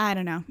 Maybe. I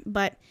don't know.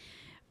 But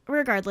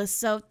regardless,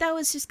 so that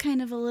was just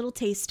kind of a little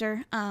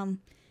taster.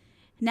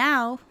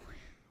 Now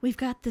we've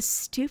got the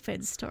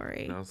stupid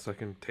story. Now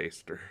second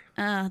taster.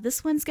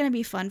 This one's going to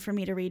be fun for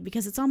me to read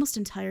because it's almost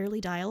entirely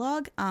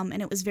dialogue,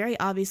 and it was very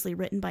obviously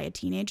written by a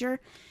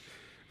teenager.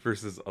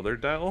 Versus other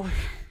dialogue?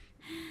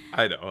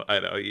 I know.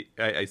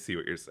 I see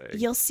what you're saying.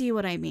 You'll see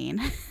what I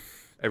mean.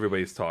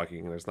 Everybody's talking,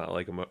 and there's not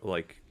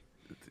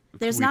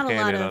there's not a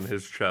lot on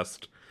his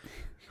chest.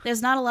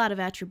 There's not a lot of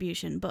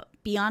attribution, but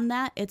beyond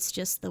that, it's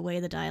just the way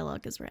the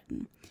dialogue is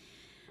written.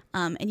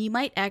 And you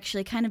might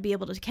actually kind of be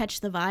able to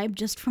catch the vibe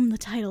just from the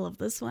title of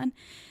this one.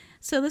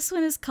 So this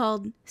one is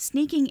called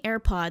Sneaking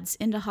AirPods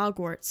into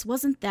Hogwarts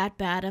Wasn't That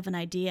Bad of an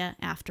Idea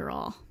After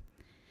All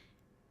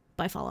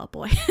by Fall Out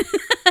Boy.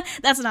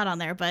 That's not on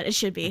there, but it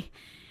should be.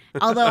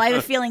 Although I have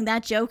a feeling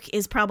that joke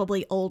is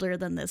probably older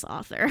than this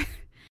author.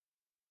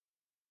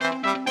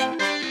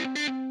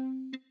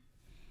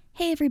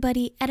 Hey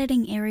everybody,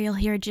 Editing Ariel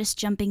here, just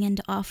jumping in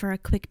to offer a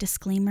quick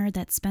disclaimer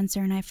that Spencer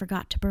and I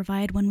forgot to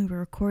provide when we were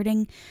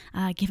recording,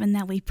 given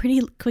that we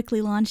pretty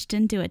quickly launched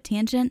into a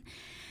tangent.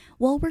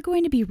 While we're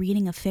going to be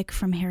reading a fic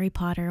from Harry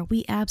Potter,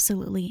 we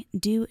absolutely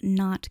do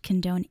not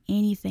condone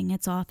anything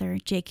its author,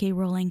 J.K.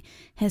 Rowling,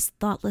 has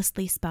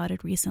thoughtlessly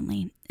spouted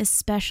recently,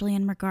 especially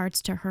in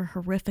regards to her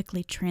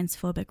horrifically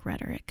transphobic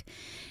rhetoric.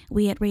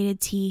 We at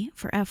Rated T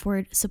for F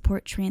Word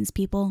support trans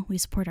people. We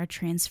support our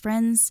trans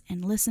friends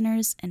and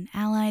listeners and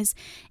allies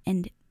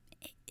and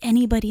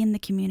anybody in the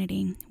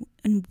community.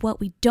 And what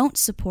we don't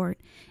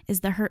support is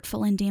the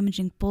hurtful and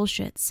damaging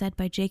bullshit said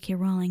by J.K.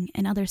 Rowling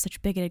and other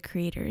such bigoted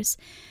creators.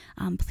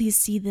 Please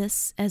see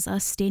this as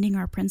us stating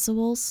our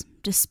principles,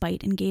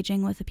 despite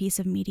engaging with a piece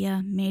of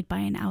media made by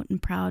an out and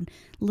proud,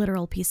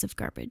 literal piece of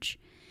garbage.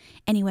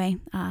 Anyway,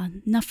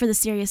 enough for the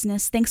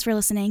seriousness. Thanks for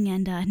listening,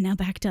 and now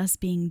back to us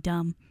being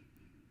dumb.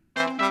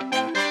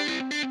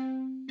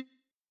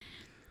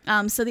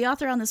 So the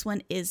author on this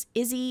one is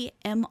Izzy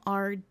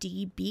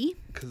MRDB.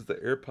 Because the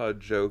AirPod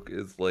joke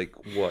is like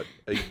what,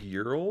 a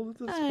year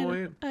old at this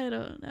point? I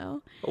don't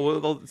know. Oh,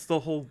 well, it's the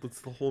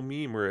whole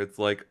meme where it's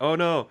like, oh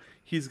no,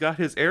 he's got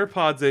his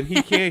AirPods in,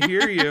 he can't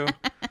hear you.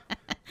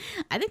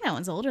 I think that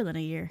one's older than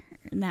a year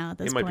now at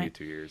this point. It might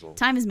be 2 years old.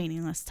 Time is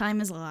meaningless.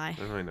 Time is a lie.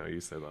 Oh, I know,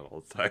 you say that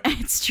all the time.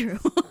 It's true.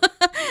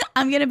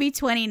 I'm going to be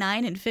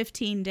 29 in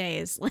 15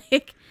 days.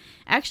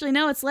 Actually,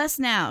 no, it's less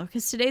now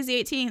because today's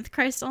the 18th.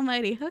 Christ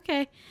almighty.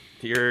 Okay.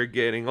 You're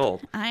getting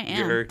old. I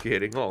am. You're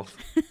getting old.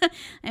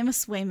 I'm a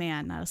sway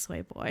man, not a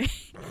sway boy.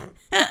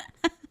 That's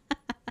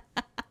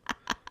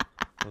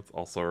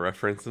also a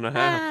reference and a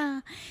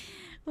half.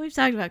 We've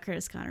talked about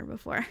Curtis Connor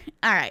before.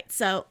 All right,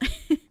 so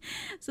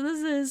this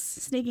is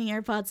Sneaking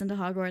AirPods into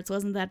Hogwarts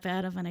Wasn't That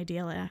Bad of an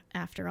Idea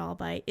After All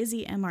by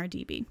Izzy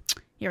MRDB.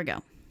 Here we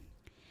go.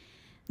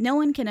 No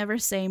one can ever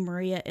say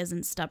Maria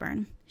isn't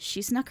stubborn.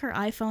 She snuck her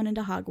iPhone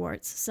into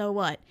Hogwarts, so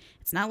what?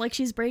 It's not like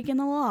she's breaking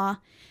the law.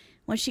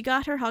 When she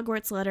got her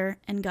Hogwarts letter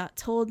and got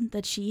told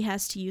that she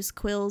has to use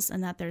quills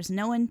and that there's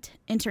no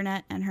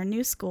internet at her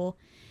new school,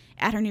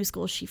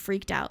 she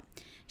freaked out.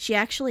 She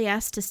actually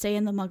asked to stay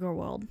in the Muggle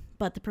world,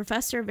 but the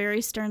professor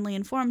very sternly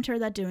informed her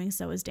that doing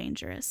so is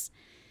dangerous.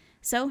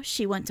 So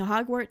she went to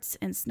Hogwarts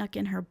and snuck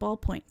in her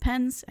ballpoint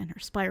pens and her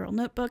spiral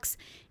notebooks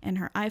and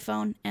her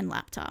iPhone and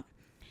laptop.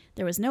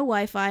 There was no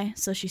Wi-Fi,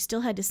 so she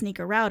still had to sneak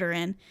a router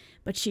in,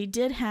 but she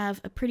did have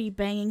a pretty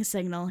banging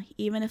signal,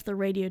 even if the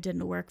radio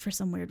didn't work for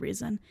some weird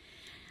reason.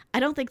 I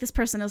don't think this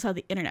person knows how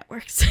the internet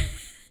works.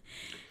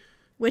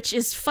 Which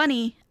is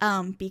funny,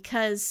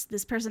 because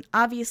this person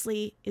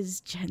obviously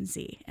is Gen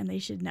Z, and they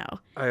should know.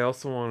 I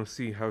also want to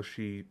see how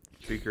she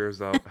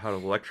figures out how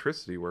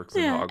electricity works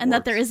in Hogwarts. And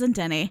that there isn't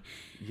any.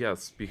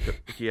 Yes, because...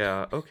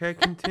 Yeah, okay,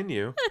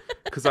 continue.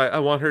 Because I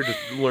want her to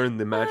learn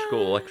the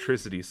magical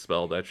electricity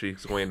spell that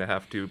she's going to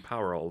have to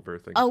power all of her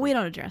things. Oh, we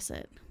don't address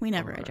it. We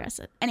never address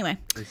it. Anyway.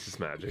 It's just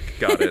magic.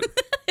 Got it.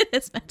 It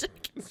is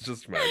magic. It's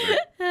just magic.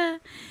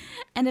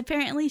 And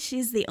apparently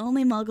she's the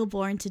only Muggle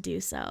born to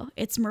do so.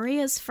 It's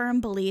Maria's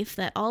firm belief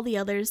that all the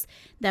others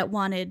that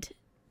wanted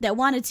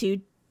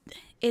to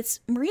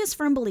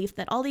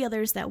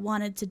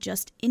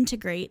just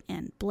integrate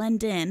and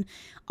blend in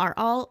are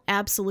all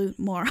absolute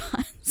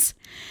morons.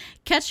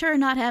 Catch her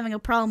not having a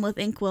problem with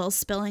inkwells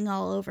spilling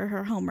all over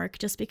her homework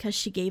just because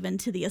she gave in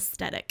to the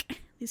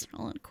aesthetic. These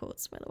are all in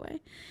quotes, by the way.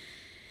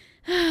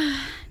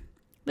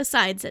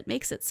 Besides, it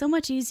makes it so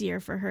much easier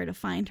for her to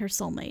find her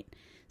soulmate.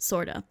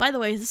 Sorta. By the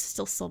way, this is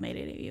still Soulmate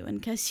 8 of you,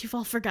 in case you've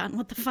all forgotten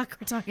what the fuck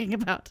we're talking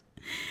about.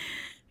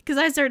 Because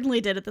I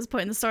certainly did at this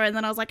point in the story, and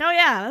then I was like, oh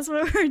yeah, that's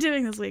what we're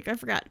doing this week. I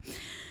forgot.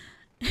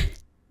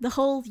 The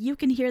whole you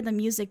can hear the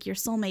music your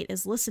soulmate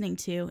is listening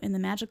to in the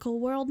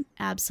magical world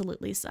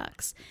absolutely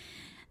sucks.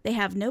 They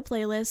have no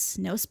playlists,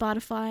 no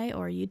Spotify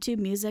or YouTube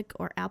Music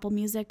or Apple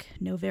Music,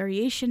 no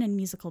variation in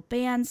musical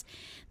bands.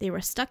 They were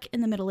stuck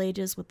in the Middle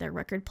Ages with their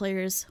record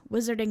players,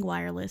 wizarding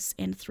wireless,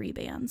 and 3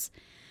 bands.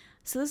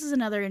 So this is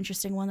another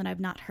interesting one that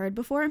I've not heard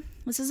before.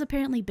 This is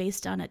apparently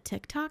based on a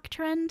TikTok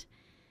trend.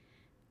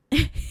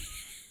 I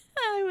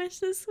wish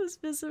this was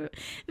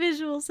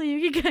visual so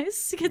you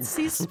guys could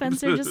see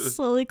Spencer just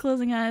slowly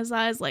closing his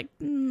eyes like,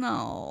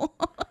 no.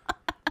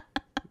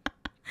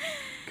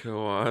 Go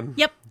on.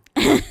 Yep.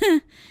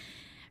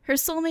 Her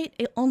soulmate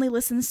only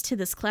listens to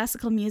this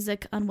classical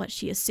music on what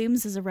she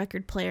assumes is a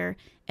record player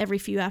every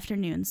few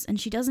afternoons, and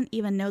she doesn't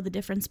even know the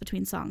difference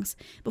between songs.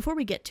 Before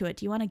we get to it,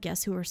 do you want to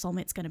guess who her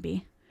soulmate's going to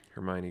be?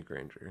 Hermione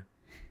Granger.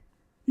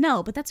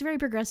 No, but that's very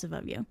progressive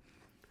of you.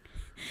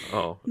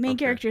 Oh, Main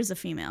character is a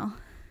female.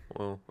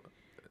 Well,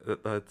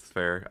 that's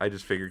fair. I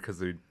just figured because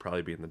they'd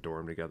probably be in the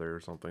dorm together or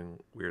something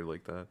weird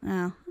like that.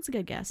 Oh, that's a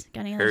good guess.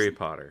 Got any Harry others?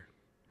 Potter.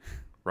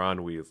 Ron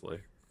Weasley.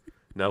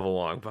 Neville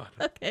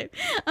Longbottom. Okay,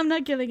 I'm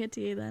not giving it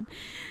to you then.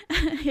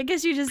 I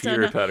guess you just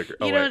Peter don't know. Pettigrew.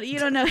 Oh, You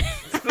don't know.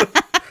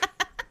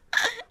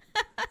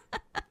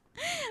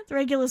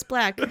 Regulus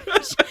Black,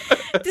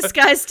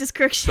 disguised as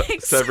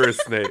Crookshanks. Severus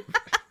Snape.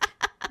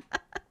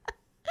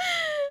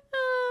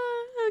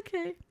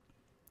 Okay.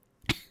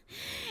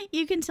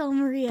 You can tell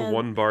Maria. The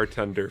one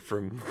bartender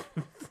from.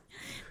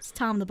 It's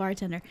Tom the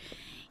bartender.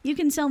 You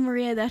can tell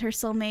Maria that her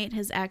soulmate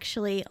has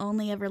actually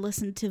only ever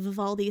listened to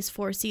Vivaldi's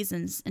Four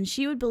Seasons, and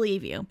she would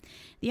believe you.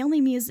 The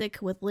only music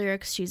with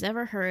lyrics she's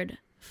ever heard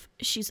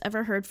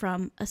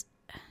from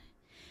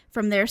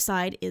their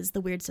side is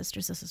The Weird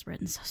Sisters. This is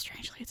written so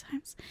strangely at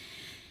times.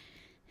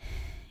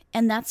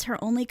 And that's her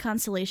only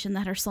consolation,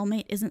 that her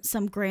soulmate isn't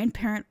some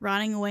grandparent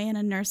rotting away in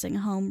a nursing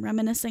home,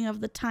 reminiscing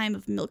of the time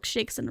of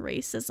milkshakes and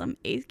racism,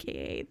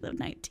 aka the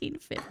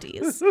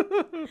 1950s.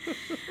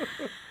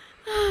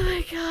 Oh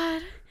my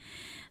god.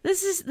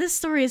 This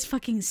story is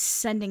fucking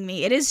sending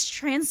me. It is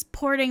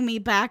transporting me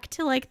back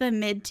to like the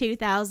mid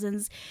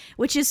 2000s,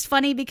 which is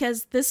funny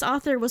because this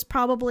author was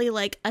probably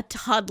like a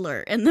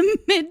toddler in the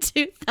mid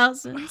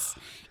 2000s,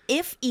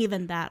 if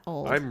even that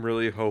old. I'm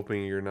really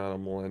hoping you're not a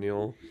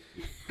millennial,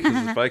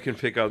 because if I can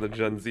pick on the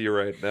Gen Z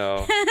right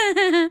now,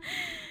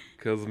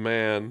 because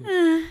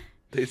man,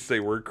 they say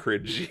we're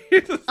cringy.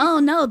 Oh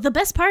no, the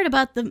best part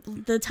about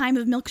the time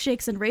of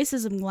milkshakes and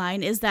racism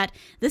line is that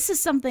this is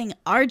something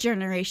our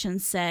generation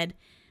said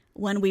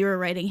when we were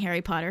writing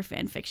Harry Potter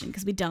fan fiction,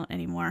 because we don't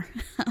anymore.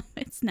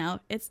 It's now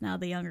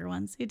the younger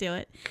ones who do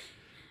it.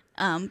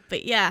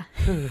 But yeah.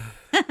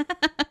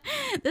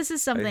 This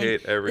is something. I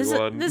hate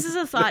everyone. This is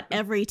a thought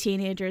every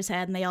teenager's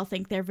had, and they all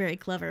think they're very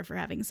clever for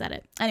having said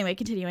it. Anyway,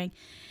 continuing.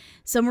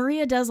 So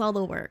Maria does all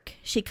the work.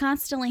 She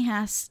constantly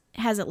has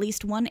at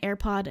least one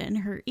AirPod in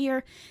her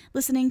ear,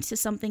 listening to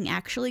something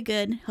actually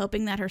good,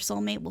 hoping that her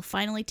soulmate will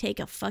finally take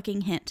a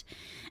fucking hint.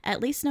 At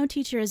least no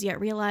teacher has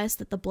yet realized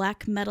that the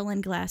black metal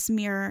and glass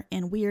mirror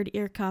and weird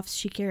ear cuffs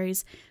she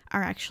carries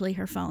are actually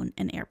her phone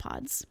and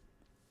AirPods.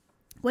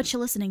 "What's she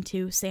listening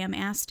to?" Sam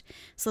asked,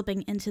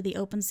 slipping into the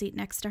open seat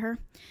next to her.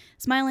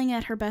 Smiling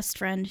at her best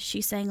friend, she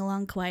sang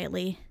along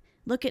quietly.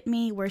 "Look at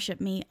me, worship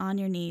me, on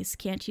your knees.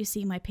 Can't you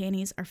see my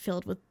panties are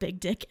filled with big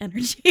dick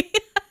energy?"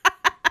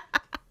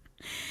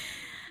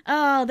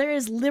 Oh, there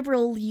is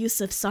liberal use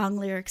of song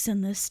lyrics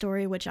in this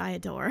story, which I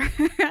adore.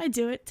 I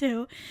do it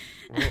too.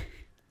 Well,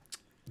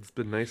 it's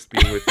been nice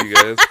being with you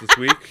guys this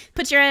week.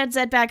 Put your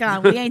headset back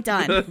on. We ain't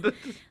done.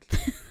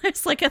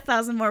 There's like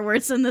 1,000 more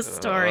words in this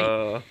story.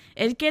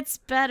 It gets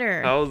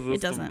better. How is this?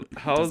 It doesn't.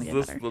 How is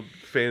this the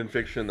fan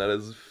fiction that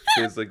is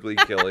physically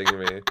killing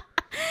me?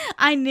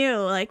 I knew,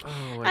 like,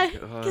 oh my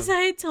god, because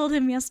I told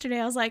him yesterday.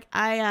 I was like,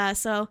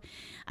 so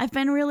I've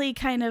been really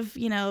kind of,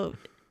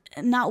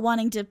 not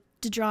wanting to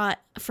draw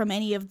from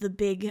any of the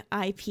big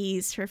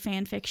IPs for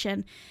fan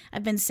fiction.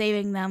 I've been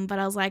saving them, but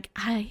I was like,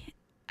 I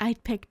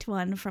picked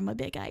one from a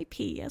big IP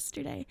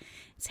yesterday.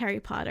 It's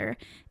Harry Potter,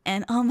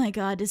 and oh my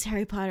god, does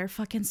Harry Potter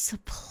fucking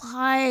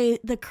supply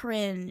the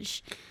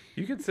cringe?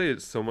 You can say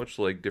it's so much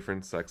like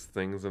different sex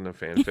things in a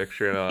fan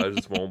fiction, and I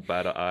just won't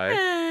bat an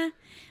eye.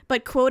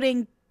 But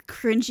quoting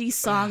cringy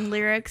song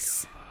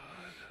lyrics,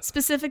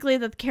 specifically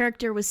that the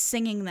character was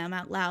singing them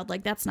out loud,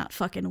 like that's not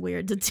fucking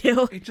weird to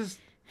do. It just,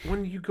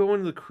 when you go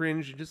into the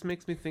cringe, it just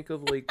makes me think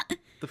of like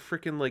the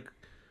freaking like,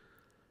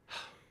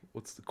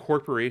 what's the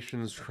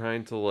corporations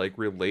trying to like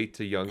relate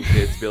to young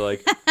kids, be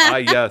like,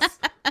 yes,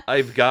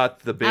 I've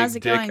got the big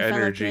dick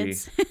energy.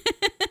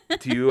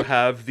 Do you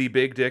have the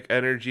big dick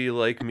energy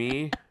like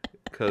me?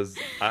 Because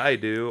I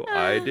do.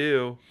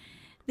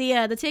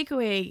 The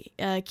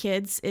takeaway,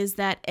 kids, is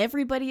that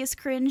everybody is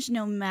cringe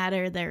no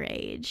matter their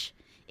age.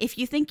 If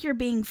you think you're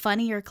being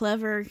funny or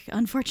clever,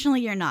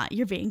 unfortunately you're not.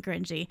 You're being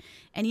cringy.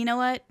 And you know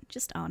what?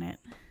 Just own it.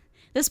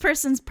 This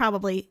person's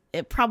probably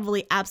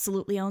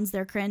absolutely owns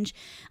their cringe.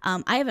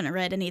 I haven't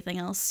read anything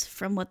else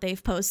from what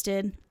they've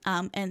posted.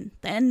 And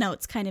the end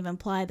notes kind of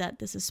imply that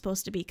this is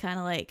supposed to be kind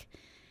of like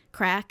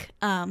crack.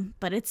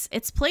 But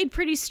it's played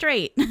pretty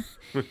straight.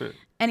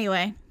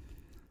 Anyway.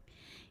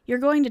 "You're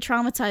going to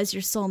traumatize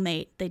your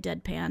soulmate," they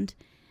deadpanned.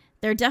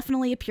 "They're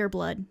definitely a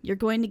pureblood. You're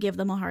going to give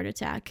them a heart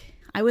attack.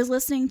 I was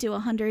listening to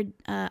 100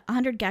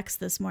 Gex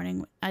this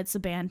morning." It's a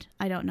band.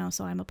 I don't know,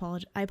 so I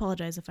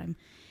apologize if I'm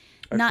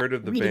not heard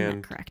of the reading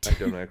band. that correct. I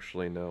don't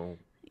actually know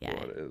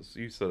what it is.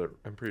 You said it.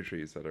 I'm pretty sure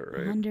you said it right.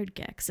 100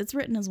 Gex. It's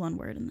written as one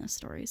word in this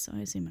story, so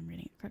I assume I'm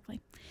reading it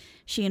correctly.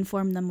 She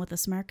informed them with a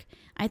smirk.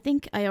 "I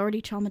think I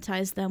already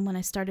traumatized them when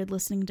I started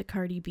listening to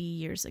Cardi B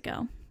years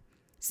ago."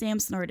 Sam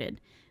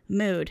snorted.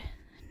 "Mood."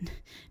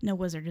 No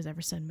wizard has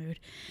ever said mood.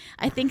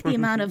 "I think the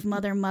amount of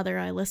Mother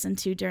I listened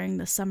to during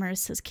the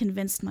summers has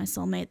convinced my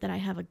soulmate that I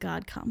have a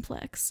god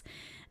complex."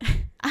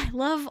 I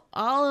love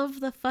all of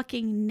the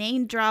fucking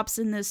name drops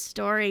in this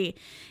story.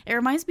 It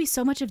reminds me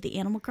so much of the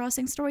Animal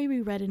Crossing story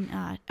we read in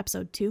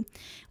episode 2,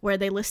 where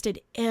they listed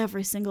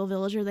every single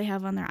villager they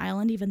have on their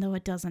island, even though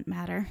it doesn't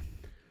matter.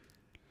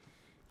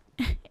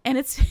 And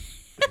it's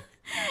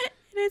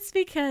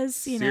because,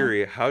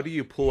 Siri, how do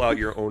you pull out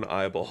your own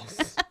eyeballs?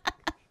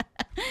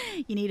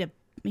 You need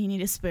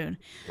need a spoon.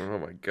 Oh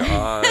my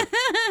god.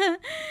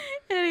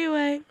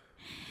 Anyway,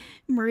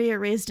 Maria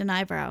raised an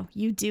eyebrow.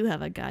 You do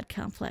have a god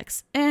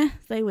complex.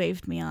 They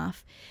waved me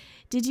off.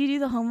 Did you do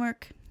the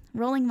homework?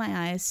 Rolling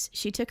my eyes,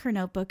 she took her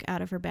notebook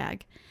out of her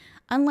bag.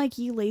 Unlike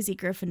you lazy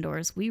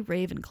Gryffindors, we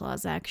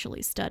Ravenclaws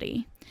actually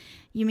study.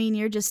 You mean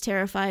you're just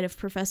terrified of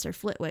Professor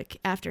Flitwick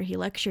after he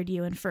lectured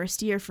you in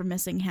first year for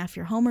missing half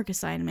your homework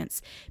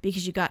assignments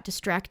because you got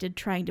distracted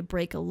trying to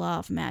break a law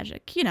of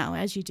magic. You know,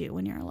 as you do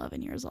when you're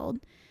 11 years old.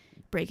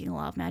 Breaking a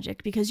law of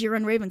magic because you're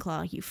in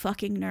Ravenclaw, you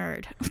fucking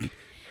nerd.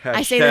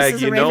 I say this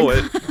as a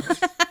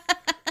Ravenclaw.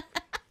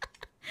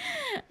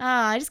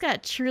 I just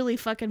got truly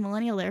fucking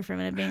millennial there for a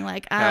minute being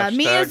like,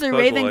 me as a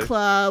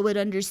Ravenclaw would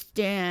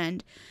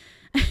understand.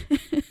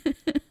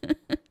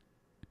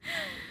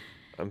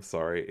 I'm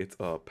sorry, it's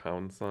a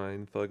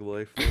 £, thug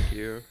life, thank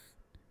you.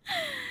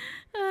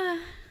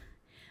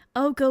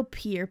 Oh, go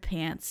pee your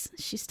pants.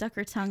 She stuck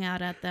her tongue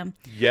out at them.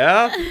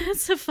 Yeah?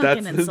 That's a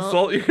fucking That's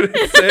insult. an insult you're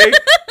gonna say?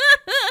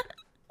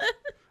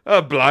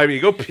 Oh, blimey,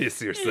 go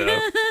piss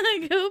yourself.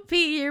 Go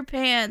pee your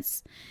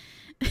pants.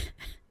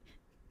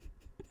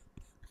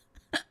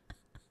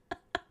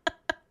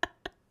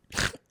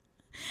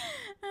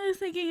 I'm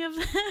thinking of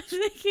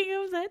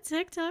that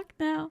TikTok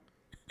now.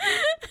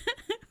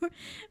 Where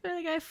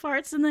the guy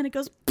farts and then it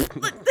goes.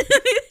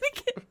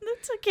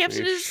 That's a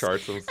caption. He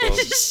sharts himself.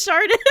 Just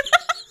sharted.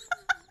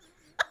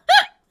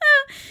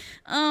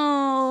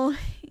 Oh,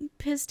 he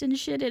pissed and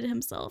shitted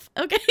himself.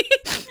 Okay.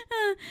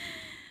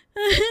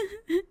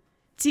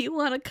 Do you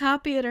want to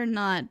copy it or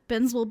not?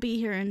 Benz will be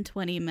here in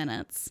 20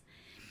 minutes.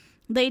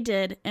 They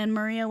did, and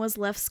Maria was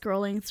left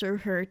scrolling through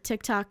her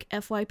TikTok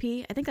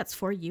FYP. I think that's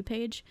For You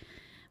page.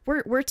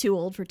 We're too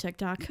old for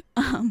TikTok.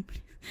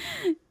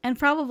 And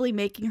probably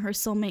making her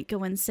soulmate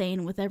go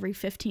insane with every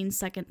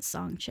 15-second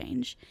song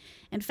change.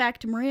 In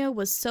fact, Maria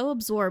was so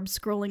absorbed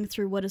scrolling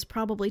through what is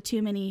probably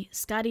too many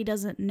Scotty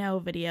Doesn't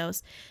Know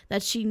videos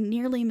that she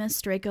nearly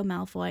missed Draco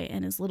Malfoy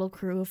and his little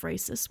crew of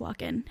racists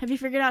walk in. Have you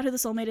figured out who the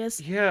soulmate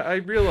is? Yeah, I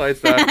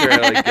realized after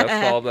I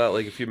guessed all that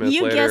a few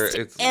minutes later. You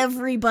guessed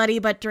everybody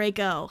but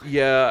Draco.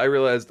 Yeah, I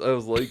realized I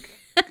was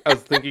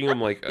thinking,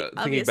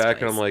 thinking back,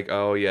 choice. and I'm like,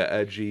 oh yeah,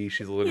 edgy.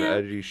 She's a little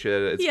edgy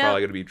shit. It's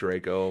probably gonna be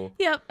Draco.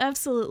 Yep,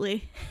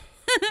 absolutely.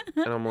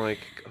 And I'm like,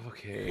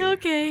 okay.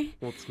 Okay.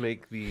 Let's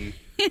make the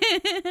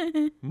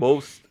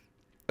most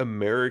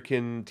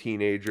American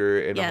teenager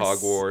in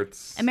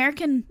Hogwarts.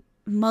 American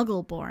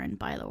Muggle-born,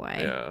 by the way.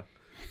 Yeah.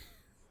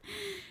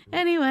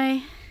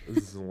 Anyway.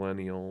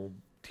 Zillennial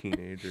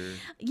teenager.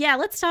 Yeah,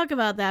 let's talk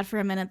about that for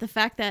a minute. The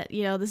fact that,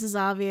 this is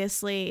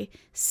obviously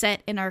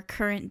set in our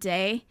current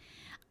day.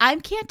 I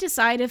can't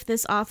decide if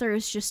this author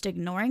is just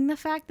ignoring the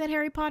fact that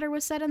Harry Potter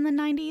was set in the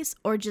 90s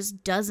or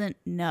just doesn't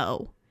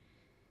know.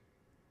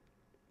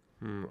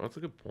 That's a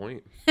good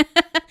point.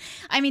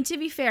 I mean, to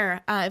be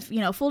fair,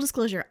 full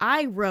disclosure,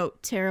 I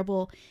wrote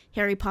terrible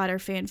Harry Potter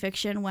fan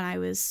fiction when I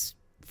was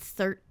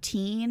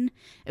 13.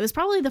 It was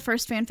probably the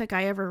first fanfic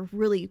I ever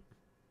really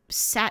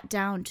sat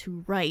down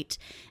to write.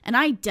 And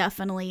I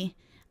definitely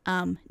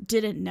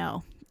didn't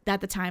know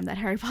at the time that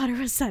Harry Potter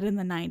was set in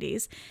the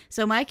 90s.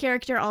 So my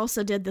character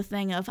also did the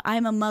thing of,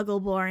 I'm a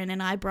Muggle born,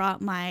 and I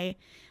brought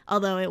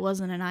although it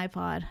wasn't an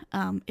iPod,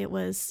 it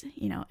was,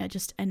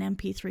 just an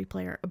MP3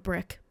 player, a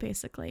brick,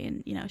 basically,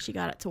 and, she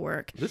got it to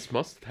work. This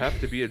must have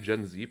to be a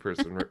Gen Z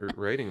person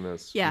writing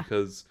this. Yeah.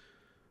 Because,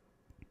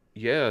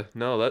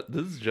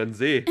 this is Gen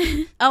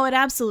Z. Oh, it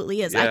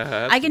absolutely is.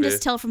 Yeah, I can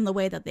just tell from the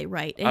way that they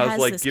write. It I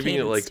was has giving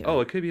it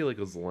it could be a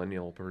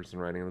Zillennial person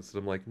writing this.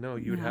 I'm like, no,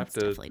 you'd have it's to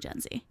definitely Gen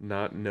Z.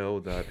 not know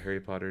that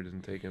Harry Potter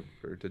didn't take place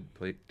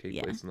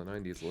in the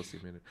 90s unless you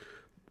made it.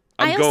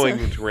 I'm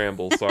going to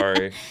ramble,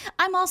 sorry.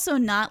 I'm also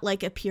not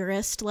a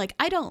purist.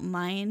 I don't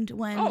mind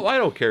when... Oh, I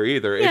don't care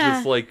either. Yeah.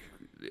 It's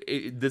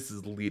just this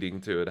is leading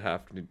to it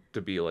having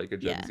to be a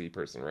Gen Z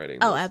person writing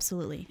this. Oh,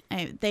 absolutely.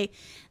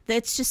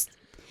 It's just...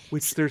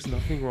 Which there's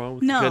nothing wrong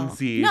with Gen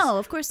Zs. No,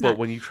 of course not. But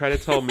when you try to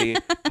tell me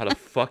how to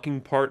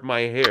fucking part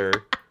my hair,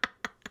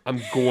 I'm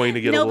going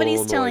to get a little annoyed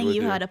Nobody's telling with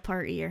you how to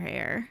part your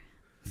hair.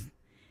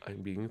 I'm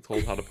being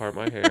told how to part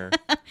my hair.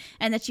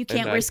 And that you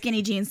can't wear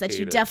skinny jeans that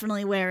you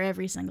definitely wear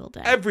every single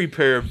day. Every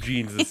pair of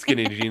jeans is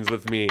skinny jeans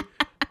with me.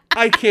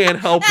 I can't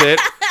help it.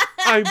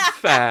 I'm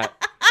fat.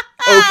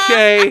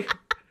 Okay?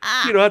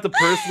 You don't have to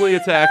personally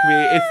attack me.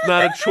 It's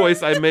not a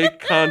choice I make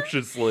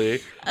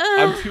consciously.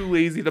 I'm too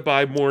lazy to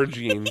buy more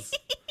jeans.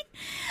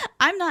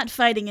 I'm not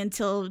fighting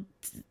until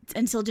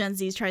Gen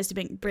Z tries to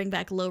bring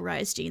back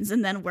low-rise jeans,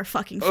 and then we're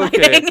fucking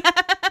fighting. Okay.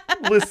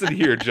 Listen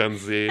here, Gen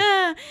Z.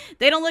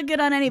 They don't look good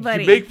on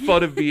anybody. You make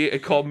fun of me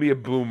and call me a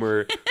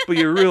boomer, but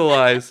you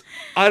realize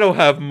I don't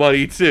have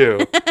money, too.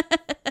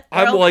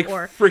 I'm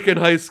freaking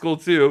high school,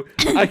 too.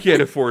 I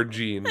can't afford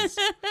jeans.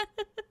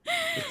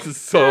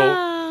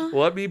 So,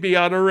 let me be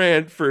on a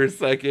rant for a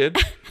second,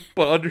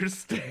 but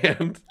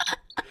understand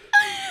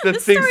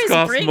that things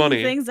cost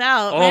money. Things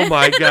out, oh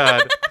my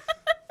god.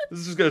 This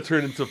is just going to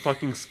turn into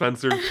fucking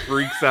Spencer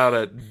freaks out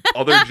at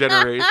other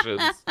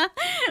generations.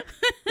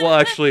 Well,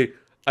 actually,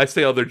 I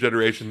say other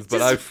generations, but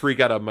Just- I freak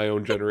out on my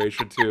own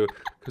generation too,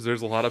 because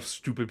there's a lot of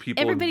stupid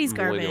people. Everybody's and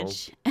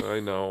garbage. millennials. I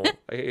know.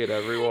 I hate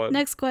everyone.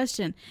 Next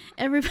question.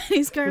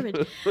 Everybody's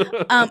garbage.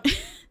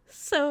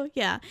 So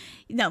yeah,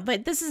 no,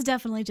 but this is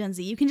definitely Gen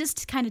Z. You can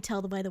just kind of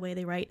tell by the way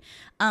they write.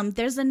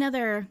 There's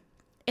another.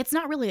 It's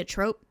not really a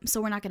trope,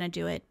 so we're not going to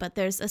do it. But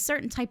there's a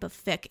certain type of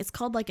fic. It's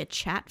called like a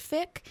chat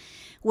fic,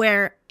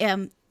 where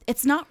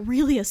it's not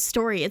really a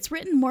story. It's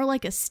written more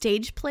like a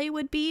stage play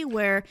would be,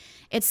 where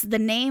it's the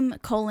name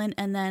colon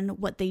and then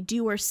what they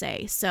do or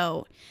say.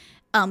 So,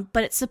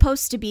 but it's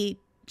supposed to be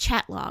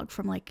chat log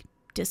from like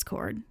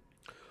Discord.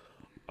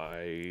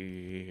 I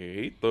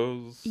hate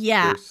those.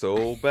 Yeah. They're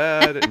so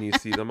bad, and you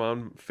see them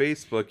on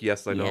Facebook.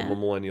 Yes, I know Yeah. I'm a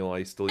millennial.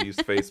 I still use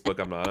Facebook.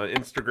 I'm not on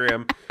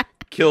Instagram.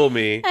 Kill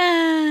me.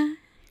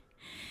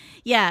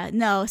 Yeah,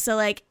 no. So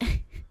like,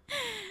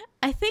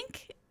 I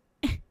think,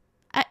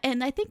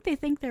 I think they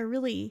think they're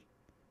really.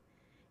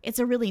 It's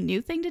a really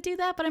new thing to do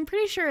that, but I'm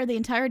pretty sure the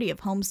entirety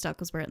of Homestuck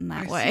was written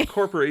that I way. see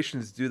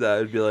corporations do that.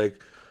 It'd be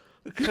like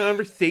a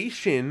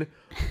conversation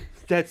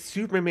that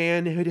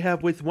Superman would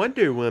have with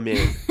Wonder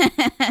Woman.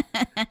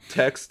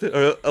 Text,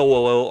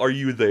 LOL, are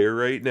you there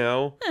right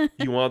now?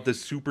 You want the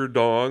super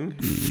dong?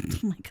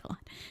 Oh my god.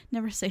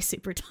 Never say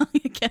super tongue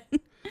again.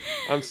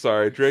 I'm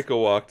sorry,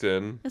 Draco walked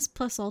in. That's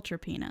plus ultra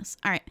penis.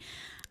 All right.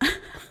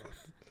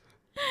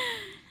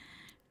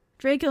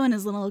 Draco and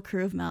his little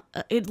crew of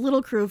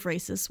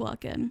racists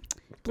walk in.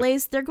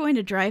 Blaze, they're going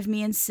to drive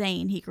me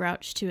insane, he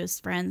grouched to his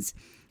friends.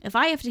 If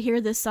I have to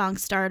hear this song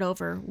start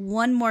over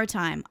one more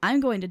time, I'm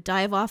going to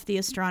dive off the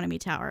astronomy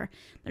tower.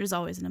 There's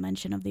always a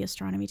mention of the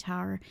astronomy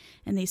tower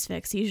in these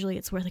fics. Usually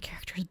it's where the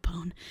characters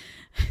bone.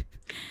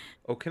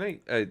 Oh, can I?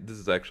 This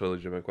is actually a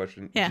legitimate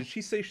question. Yeah. Did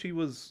she say she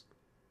was?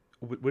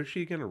 Was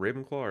she again a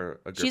Ravenclaw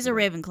or a Gryffindor? She's a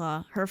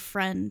Ravenclaw. Her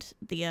friend,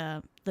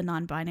 the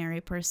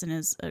non-binary person,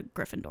 is a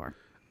Gryffindor.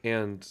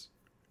 And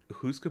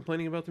who's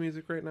complaining about the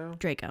music right now?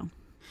 Draco.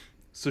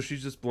 So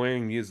she's just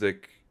blaring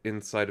music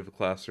inside of a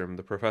classroom.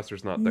 The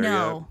professor's not there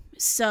No.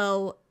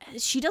 So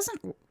she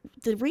doesn't.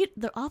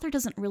 The author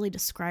doesn't really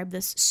describe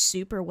this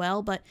super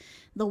well, but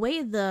the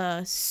way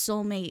the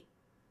soulmate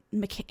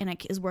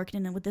mechanic is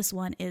working in with this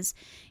one is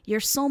your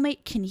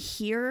soulmate can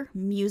hear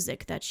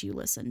music that you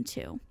listen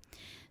to.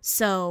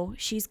 So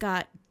she's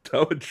got.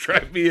 That would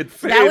drive me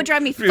insane. That would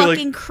drive me Be like,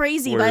 fucking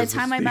crazy. "Where By the is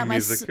time this I met theme my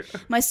music?"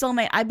 my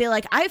soulmate, I'd be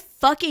like, I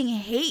fucking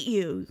hate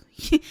you.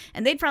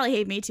 And they'd probably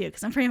hate me too,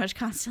 because I'm pretty much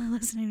constantly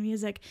listening to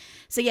music.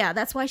 So yeah,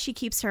 that's why she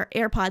keeps her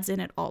AirPods in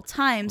at all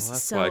times. Well,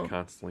 that's so why I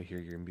constantly hear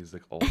your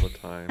music all the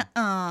time.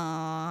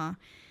 Aww.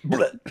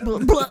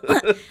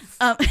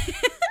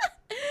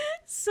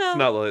 So It's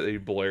not like you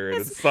blare it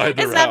inside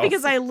the it's house. not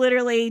because I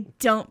literally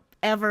don't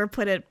ever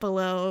put it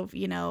below,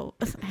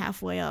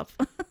 halfway up.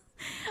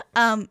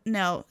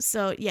 No.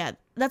 So yeah,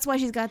 that's why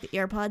she's got the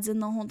AirPods in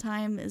the whole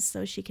time, is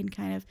so she can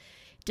kind of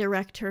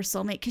direct her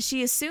soulmate, because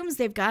she assumes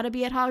they've got to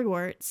be at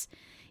Hogwarts,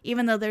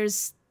 even though there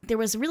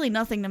was really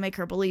nothing to make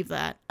her believe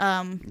that.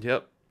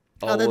 Yep.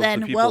 Other All than, of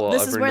the people well, I'll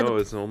this is ever where know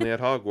the- is only at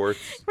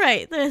Hogwarts.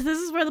 Right. This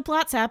is where the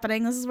plot's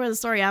happening. This is where the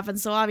story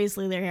happens. So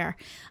obviously they're here.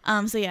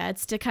 So yeah,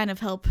 it's to kind of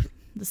help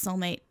the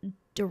soulmate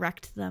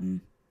direct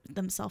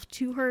themselves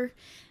to her,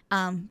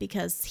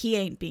 because he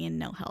ain't being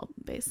no help,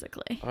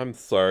 basically. I'm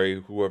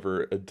sorry,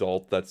 whoever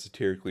adult that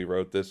satirically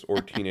wrote this, or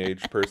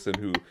teenage person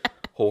who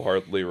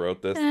wholeheartedly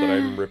wrote this, that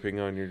I'm ripping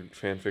on your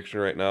fan fiction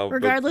right now. but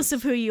Regardless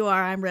of who you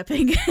are, I'm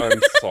ripping.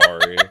 I'm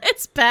sorry.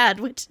 It's bad,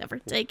 whichever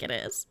take it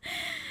is.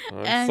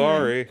 I'm Anyway.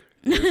 sorry.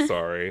 You're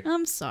sorry.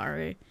 I'm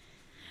sorry.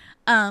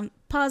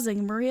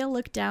 Pausing, Maria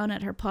looked down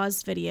at her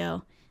paused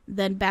video,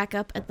 then back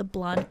up at the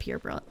blonde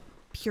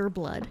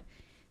pureblood.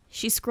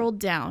 She scrolled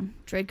down.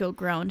 Draco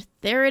groaned.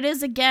 There it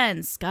is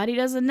again. Scotty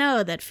doesn't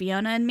know that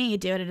Fiona and me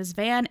do it in his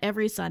van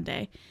every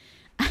Sunday.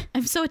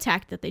 I'm so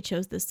attacked that they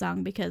chose this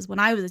song, because when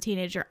I was a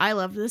teenager, I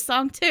loved this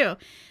song too.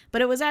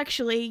 But it was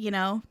actually,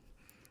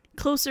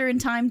 closer in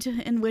time to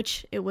in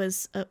which it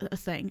was a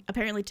thing.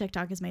 Apparently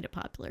TikTok has made it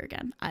popular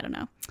again. I don't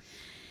know.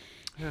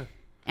 Yeah.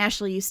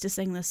 Ashley used to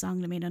sing this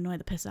song to me to annoy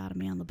the piss out of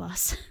me on the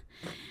bus.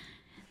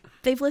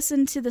 They've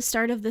listened to the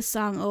start of this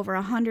song over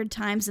 100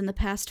 times in the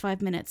past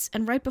 5 minutes,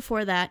 and right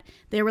before that,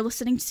 they were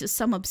listening to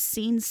some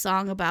obscene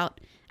song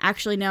about,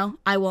 actually no,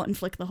 I won't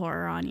inflict the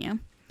horror on you.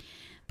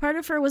 Part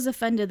of her was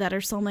offended that her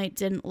soulmate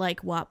didn't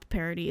like WAP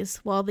parodies,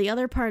 while the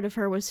other part of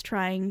her was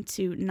trying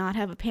to not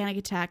have a panic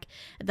attack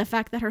at the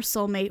fact that her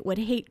soulmate would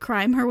hate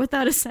crime her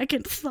without a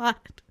second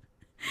thought.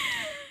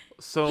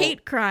 So,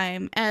 Hate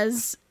crime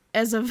as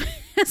a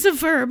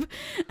verb.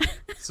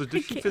 so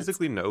did she can't.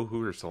 physically know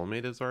who her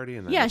soulmate is already?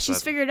 And then Yeah, is she's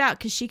that- figured out,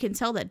 because she can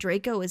tell that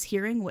Draco is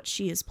hearing what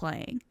she is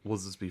playing.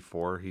 Was this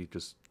before he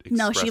just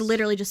No, she expressed-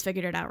 literally just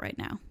figured it out right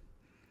now.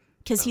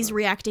 Because he's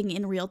reacting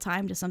in real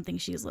time to something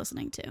she's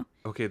listening to.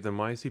 Okay, then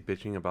why is he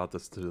bitching about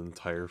this to the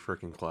entire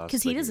freaking class?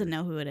 Because he that doesn't you're-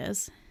 know who it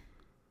is.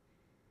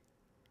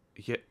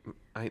 Yeah,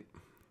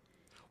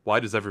 Why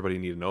does everybody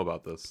need to know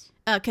about this?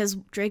 Because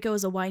Draco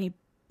is a whiny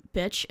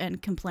bitch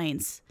and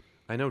complains.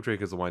 I know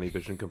Drake is a whiny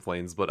bitch and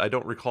complains, but I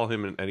don't recall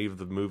him in any of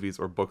the movies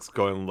or books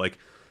going like,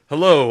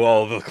 "Hello,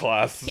 all the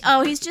class."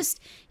 Oh,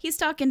 he's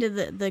talking to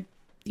the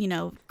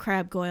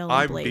Crab Goyle and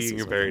I'm Blaze.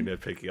 being very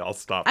nitpicky. I'll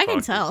stop. I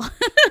can tell.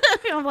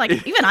 I'm like,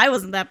 even I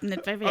wasn't that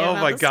nitpicky. Oh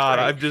about my this god,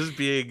 story. I'm just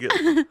being.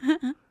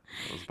 I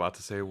was about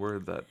to say a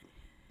word that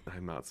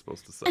I'm not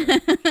supposed to say.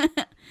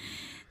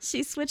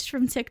 She switched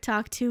from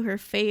TikTok to her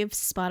fave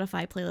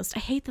Spotify playlist. I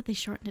hate that they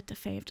shortened it to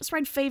fave. Just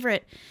write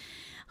favorite.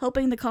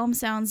 Hoping the calm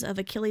sounds of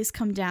Achilles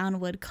Come Down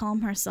would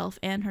calm herself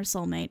and her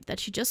soulmate that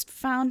she just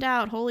found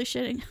out. Holy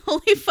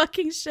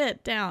fucking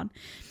shit, down.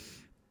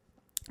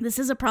 This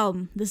is a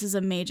problem. This is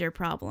a major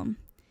problem.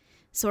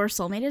 So her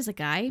soulmate is a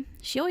guy.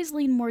 She always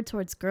leaned more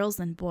towards girls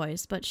than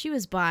boys, but she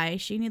was bi.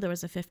 She knew there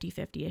was a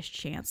 50-50-ish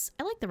chance.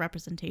 I like the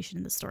representation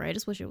in the story. I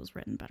just wish it was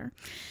written better.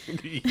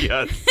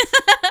 Yes.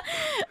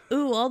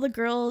 Ooh, all the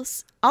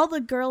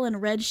girl in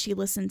red she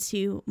listened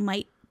to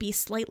might be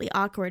slightly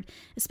awkward,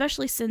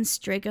 especially since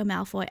Draco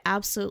Malfoy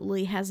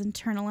absolutely has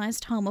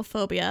internalized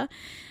homophobia.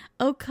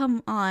 Oh,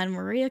 come on.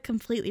 Maria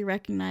completely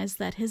recognized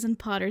that his and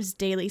Potter's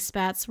daily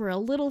spats were a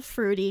little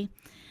fruity.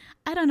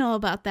 I don't know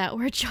about that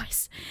word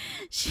choice.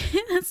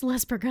 That's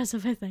less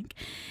progressive, I think.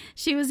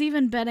 She was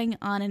even betting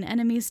on an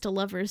enemies to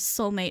lovers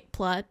soulmate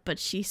plot, but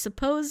she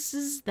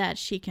supposes that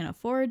she can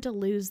afford to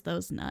lose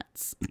those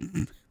nuts.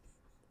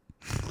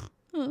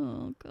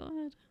 Oh,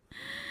 God.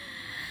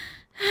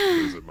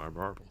 These are my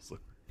marbles.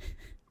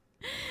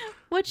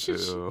 What should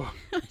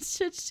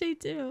she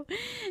do?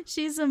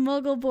 She's a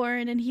Muggle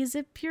born and he's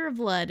a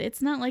pureblood.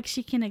 It's not like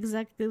she can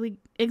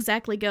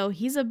exactly go,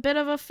 he's a bit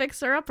of a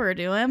fixer-upper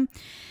to him.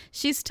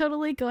 She's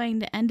totally going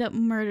to end up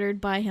murdered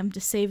by him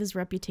to save his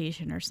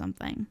reputation or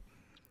something.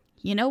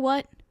 You know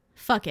what?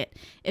 Fuck it.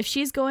 If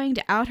she's going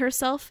to out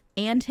herself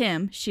and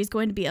him, she's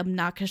going to be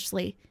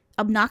obnoxiously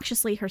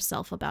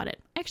herself about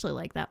it. I actually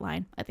like that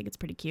line. I think it's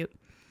pretty cute.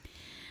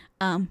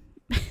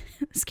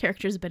 This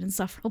character's been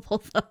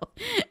insufferable, though,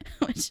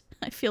 which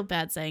I feel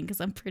bad saying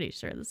because I'm pretty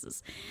sure this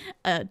is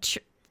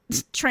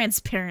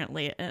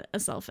transparently a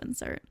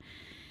self-insert.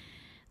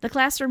 The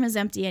classroom is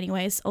empty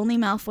anyways, only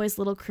Malfoy's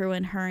little crew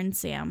and her and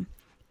Sam.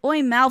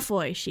 Oi,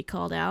 Malfoy, she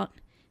called out.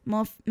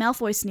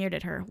 Malfoy sneered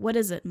at her. What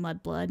is it,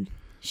 mudblood?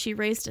 She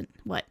raised an...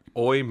 What?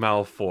 Oi,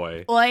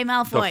 Malfoy. Oi,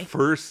 Malfoy. The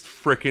first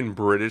frickin'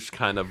 British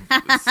kind of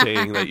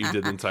saying that you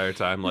did the entire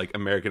time, like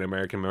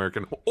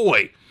American.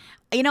 Oi!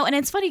 You know, and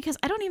it's funny because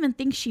I don't even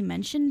think she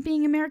mentioned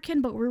being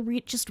American, but we're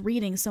just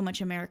reading so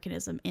much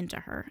Americanism into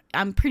her.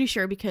 I'm pretty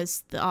sure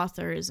because the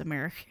author is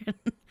American.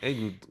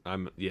 And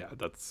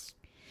that's...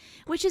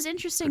 Which is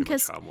interesting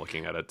because I'm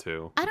looking at it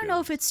too. I don't know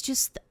if it's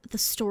just the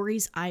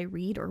stories I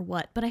read or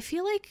what, but I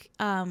feel like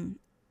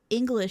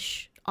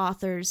English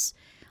authors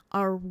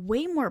are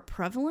way more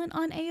prevalent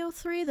on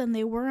AO3 than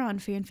they were on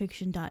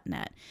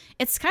fanfiction.net.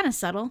 It's kind of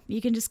subtle.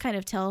 You can just kind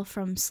of tell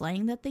from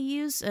slang that they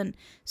use and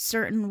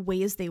certain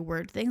ways they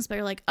word things, but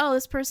you're like, oh,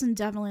 this person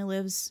definitely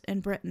lives in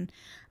Britain.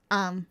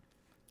 But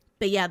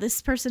yeah,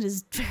 this person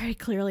is very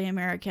clearly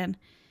American.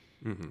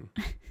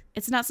 Mm-hmm.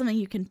 It's not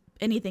something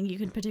anything you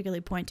can particularly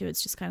point to.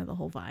 It's just kind of the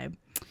whole vibe.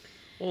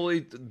 Well,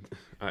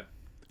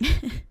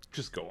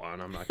 just go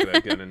on. I'm not going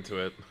to get into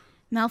it.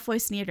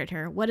 Malfoy sneered at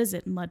her. What is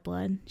it,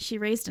 mudblood? She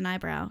raised an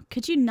eyebrow.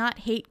 Could you not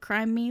hate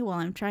crime me while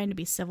I'm trying to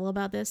be civil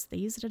about this? They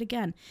used it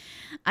again.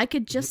 I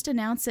could just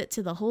announce it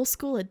to the whole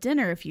school at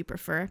dinner if you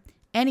prefer.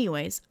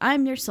 Anyways,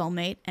 I'm your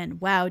soulmate, and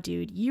wow,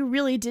 dude, you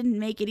really didn't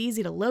make it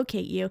easy to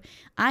locate you.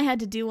 I had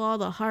to do all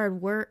the hard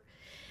work.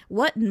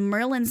 What in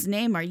Merlin's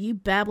name are you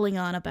babbling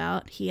on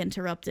about? He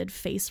interrupted,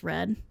 face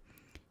red. And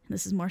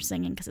this is more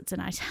singing because it's in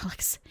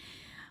italics.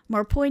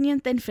 More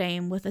poignant than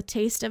fame, with a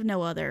taste of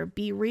no other.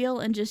 Be real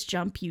and just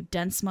jump, you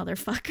dense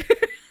motherfucker.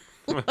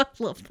 I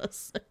love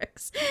those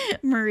lyrics.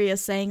 Maria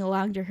sang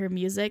along to her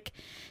music.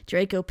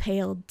 Draco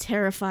paled,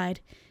 terrified.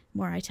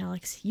 More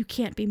italics. You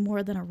can't be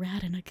more than a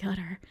rat in a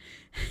gutter.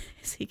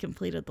 As he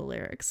completed the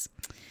lyrics.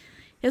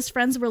 His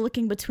friends were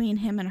looking between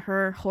him and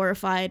her,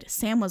 horrified.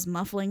 Sam was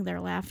muffling their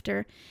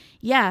laughter.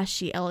 Yeah,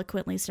 she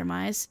eloquently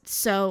surmised.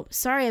 So,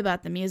 sorry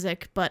about the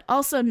music, but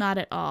also not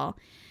at all.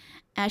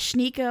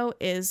 Ashniko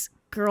is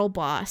girl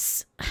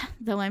boss,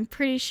 though I'm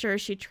pretty sure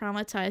she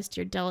traumatized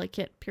your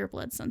delicate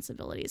pureblood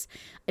sensibilities.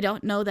 I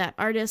don't know that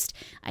artist.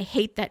 I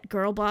hate that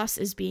girl boss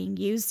is being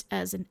used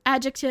as an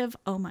adjective.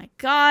 Oh my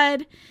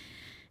god.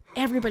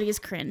 Everybody is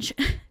cringe.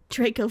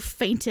 Draco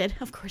fainted.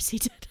 Of course he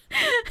did.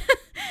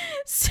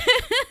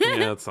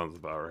 Yeah, that sounds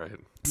about right.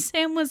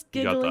 Sam was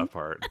giggling. You got that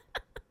part.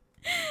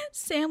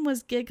 Sam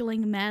was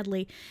giggling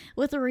madly.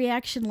 With a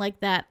reaction like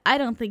that, I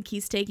don't think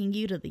he's taking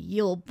you to the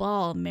Yule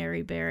Ball,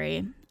 Mary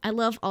Berry. I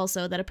love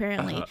also that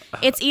apparently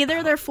it's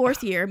either their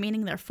fourth year,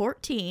 meaning they're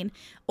 14,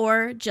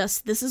 or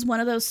just this is one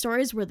of those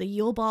stories where the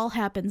Yule Ball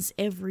happens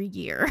every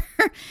year,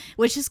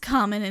 which is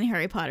common in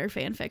Harry Potter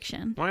fan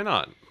fiction. Why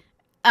not?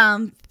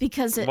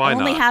 Because it Why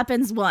only not?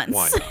 happens once.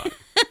 Why not?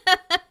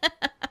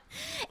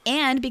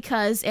 And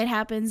because it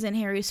happens in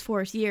Harry's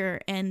fourth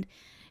year, and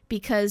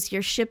because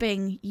you're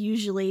shipping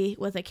usually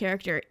with a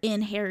character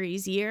in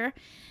Harry's year,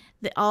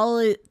 the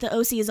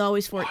OC is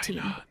always 14.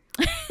 Why not?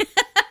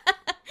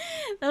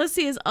 knows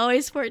he is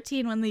always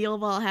 14 when the Yule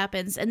Ball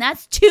happens, and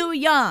that's too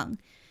young.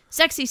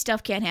 Sexy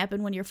stuff can't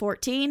happen when you're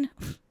 14.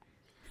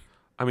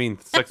 I mean,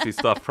 sexy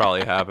stuff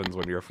probably happens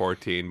when you're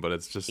 14, but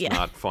it's just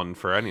not fun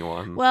for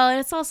anyone. Well,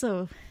 it's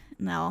also...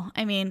 No,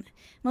 I mean,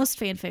 most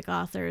fanfic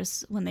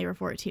authors, when they were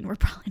 14, were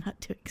probably not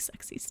doing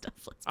sexy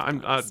stuff.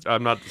 I'm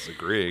not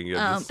disagreeing.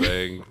 I'm just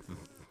saying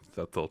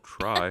that they'll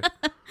try.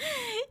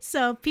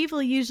 So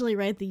people usually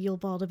write the Yule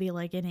Ball to be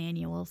like an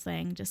annual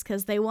thing just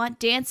because they want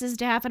dances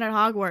to happen at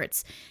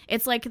Hogwarts.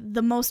 It's like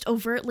the most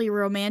overtly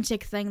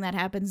romantic thing that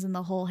happens in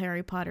the whole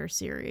Harry Potter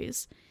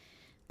series.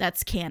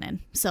 That's canon.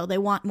 So they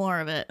want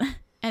more of it.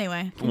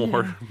 Anyway.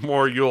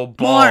 More Yule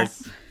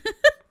Balls.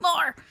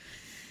 More.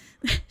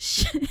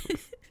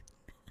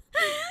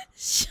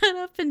 Shut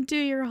up and do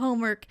your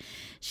homework.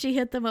 She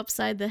hit them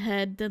upside the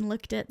head, then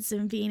looked at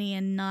Zamvini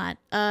and not.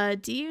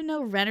 Do you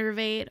know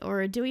Renervate,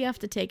 or do we have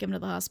to take him to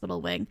the hospital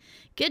wing?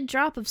 Good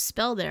drop of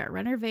spell there.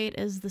 Renervate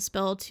is the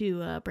spell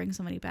to bring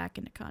somebody back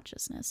into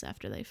consciousness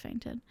after they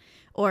fainted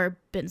or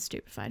been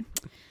stupefied.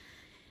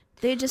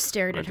 They just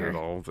stared at her. I did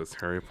all of this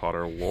Harry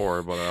Potter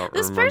lore, but I don't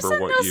this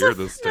remember what year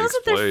this takes knows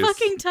what place. They're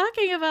fucking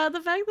talking about.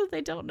 The fact that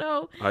they don't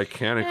know. I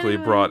mechanically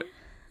brought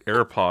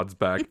AirPods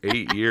back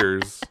 8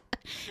 years.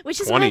 Which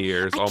is 20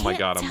 years. Oh my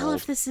God, I'm I'm old.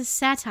 old. If this is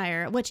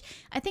satire, which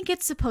I think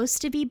it's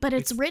supposed to be, but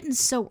it's written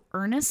so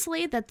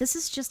earnestly that this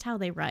is just how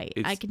they write.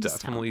 It's I can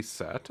just definitely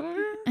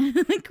satire?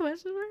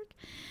 Question mark?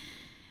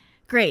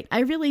 Great. I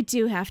really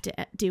do have to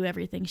do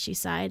everything she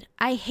sighed.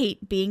 I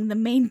hate being the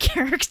main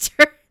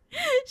character.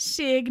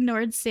 She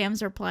ignored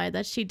Sam's reply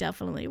that she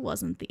definitely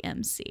wasn't the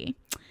MC.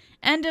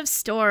 End of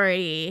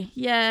story.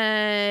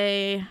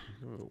 Yay.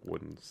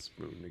 Wooden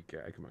spoon to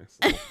gag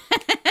myself.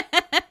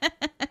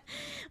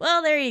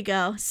 Well, there you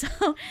go.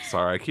 So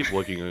sorry, I keep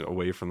looking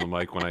away from the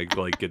mic when I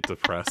get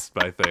depressed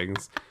by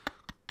things.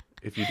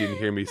 If you didn't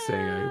hear me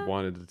saying I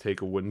wanted to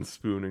take a wooden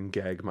spoon and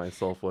gag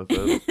myself with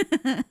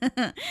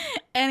it.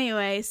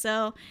 Anyway,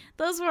 so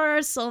those were our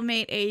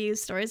soulmate AU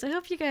stories. I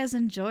hope you guys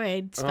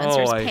enjoyed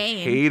Spencer's I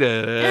pain.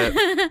 hated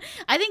it.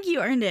 I think you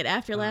earned it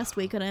after last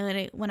week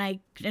when I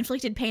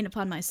inflicted pain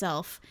upon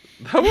myself.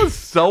 That was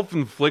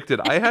self-inflicted.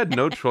 I had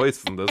no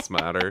choice in this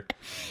matter.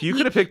 You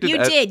could have picked it.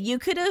 You did. You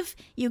could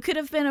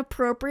have been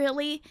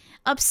appropriately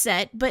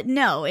upset, but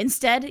no.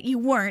 Instead, you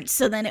weren't.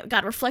 So then it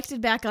got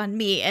reflected back on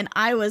me, and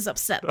I was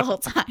upset the whole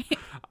time.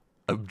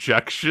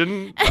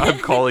 Objection? I'm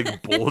calling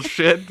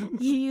bullshit.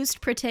 You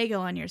used Protego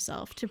on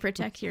yourself to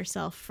protect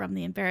yourself from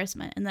the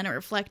embarrassment, and then it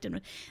reflected.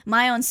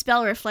 My own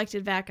spell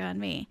reflected back on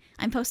me.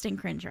 I'm posting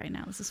cringe right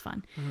now. This is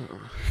fun.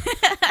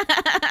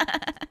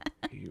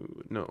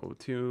 You know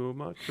too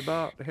much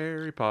about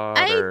Harry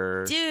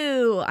Potter. I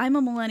do. I'm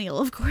a millennial.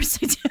 Of course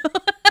I do.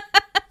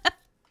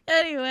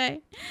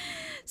 Anyway,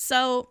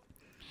 so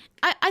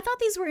I thought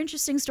these were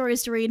interesting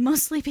stories to read,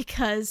 mostly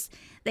because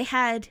they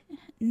had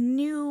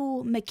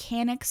new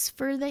mechanics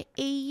for the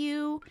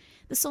AU,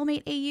 the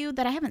Soulmate AU,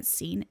 that I haven't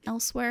seen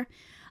elsewhere.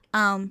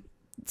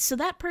 So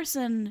that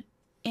person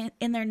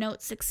in their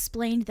notes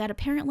explained that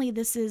apparently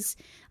this is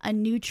a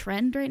new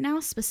trend right now,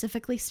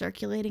 specifically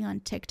circulating on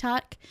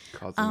TikTok.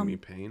 Causing me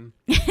pain.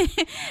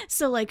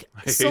 So like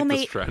I hate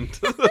this trend.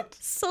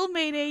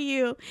 Soulmate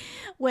AU,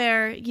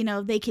 where, you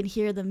know, they can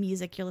hear the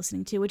music you're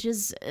listening to, which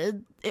is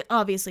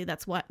obviously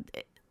that's what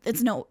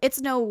it's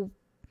no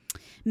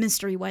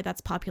mystery why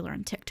that's popular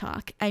on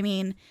TikTok. I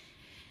mean,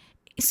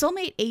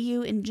 Soulmate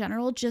AU in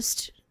general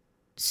just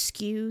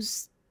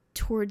skews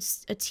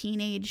towards a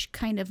teenage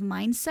kind of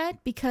mindset,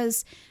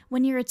 because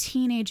when you're a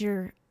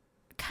teenager,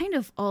 kind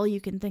of all you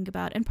can think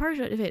about, and part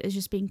of it is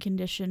just being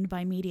conditioned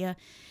by media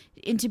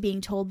into being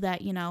told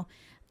that, you know,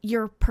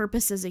 your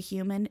purpose as a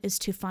human is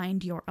to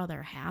find your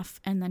other half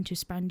and then to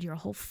spend your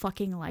whole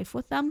fucking life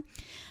with them.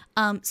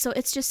 So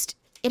it's just,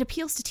 it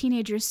appeals to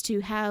teenagers to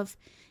have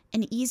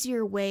an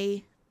easier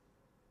way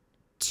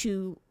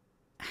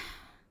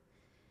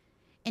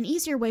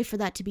for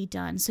that to be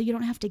done, so you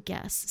don't have to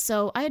guess.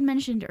 So I had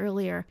mentioned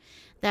earlier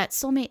that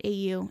Soulmate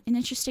AU, an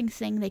interesting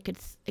thing they could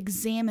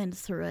examine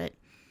through it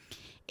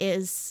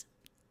is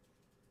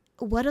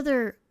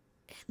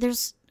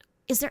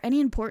is there any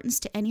importance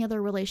to any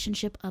other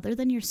relationship other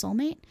than your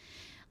soulmate?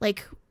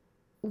 Like,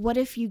 what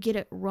if you get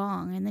it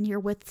wrong and then you're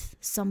with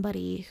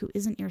somebody who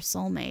isn't your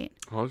soulmate?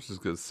 I was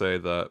just gonna say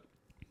that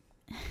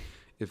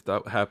if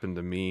that happened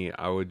to me,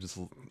 I would just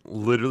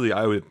literally,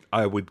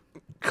 I would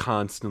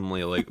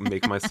constantly like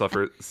make myself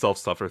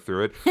suffer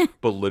through it,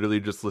 but literally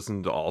just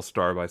listen to All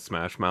Star by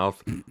Smash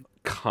Mouth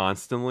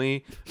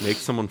constantly, make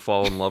someone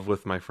fall in love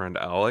with my friend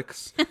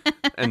Alex,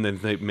 and then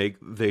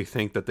they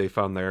think that they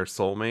found their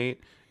soulmate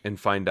and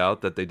find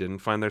out that they didn't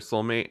find their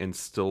soulmate and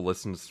still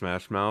listen to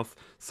Smash Mouth,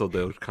 so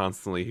they'll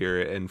constantly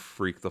hear it and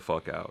freak the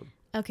fuck out.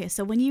 Okay,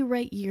 so when you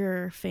write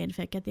your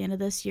fanfic at the end of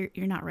this, you're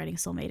not writing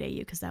Soulmate AU,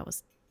 because that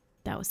was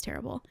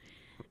terrible.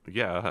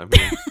 Yeah, I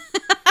mean,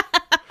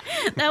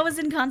 that was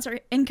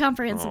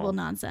incomprehensible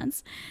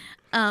nonsense.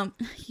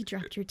 You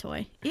dropped your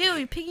toy. Ew,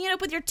 you're picking it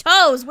up with your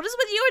toes. What is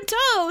with you and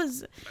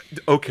toes?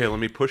 Okay, let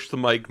me push the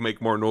mic,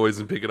 make more noise,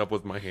 and pick it up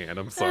with my hand.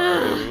 I'm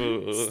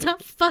sorry.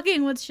 Stop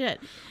fucking with shit.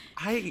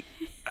 I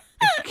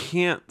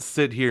can't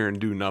sit here and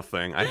do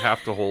nothing. I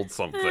have to hold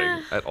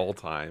something at all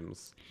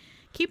times.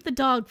 Keep the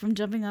dog from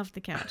jumping off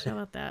the couch. How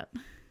about that?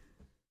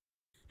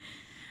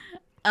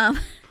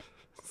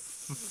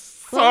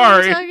 Sorry. What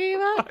were you talking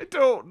about? I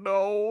don't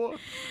know.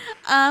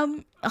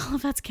 Oh,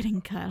 that's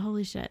getting cut.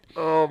 Holy shit.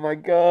 Oh my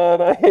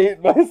god, I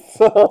hate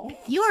myself.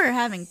 You are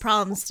having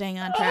problems staying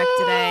on track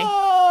today.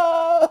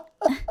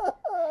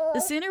 The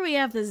sooner we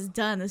have this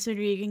done, the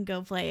sooner you can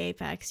go play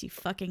Apex, you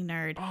fucking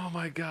nerd. Oh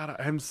my god,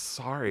 I'm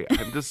sorry.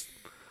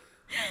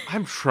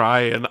 I'm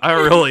trying. I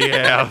really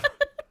am.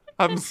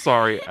 I'm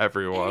sorry,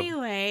 everyone.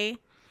 Anyway,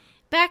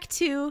 back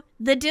to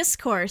the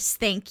discourse.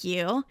 Thank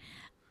you.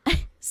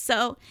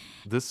 So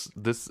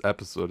this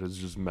episode has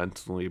just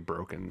mentally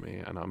broken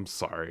me, and I'm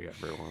sorry,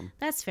 everyone.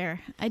 that's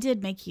fair. I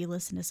did make you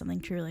listen to something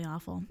truly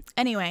awful.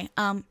 Anyway,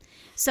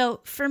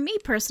 so for me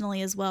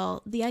personally as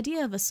well, the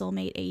idea of a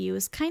soulmate AU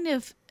is kind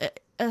of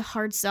a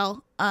hard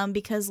sell,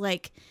 because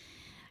like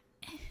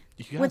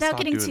You gotta without stop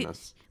getting doing too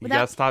this.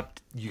 without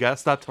You gotta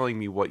stop telling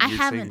me what you're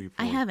saying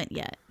before. I haven't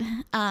yet.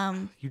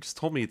 You just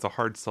told me it's a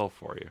hard sell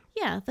for you.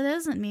 Yeah, that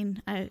doesn't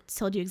mean I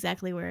told you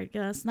exactly where it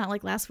goes. It's not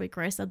like last week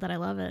where I said that I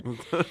love it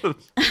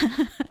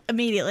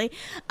immediately.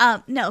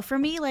 No, for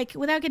me, like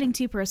without getting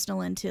too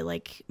personal into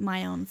like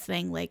my own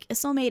thing, like a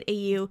soulmate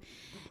AU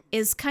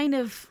is kind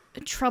of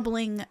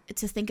troubling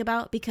to think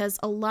about because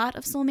a lot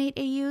of soulmate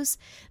AUs,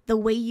 the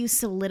way you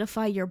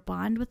solidify your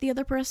bond with the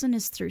other person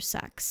is through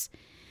sex.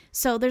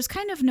 So there's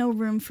kind of no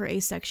room for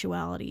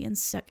asexuality in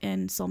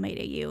soulmate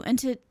AU. And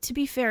to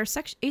be fair,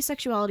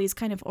 asexuality is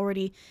kind of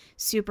already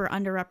super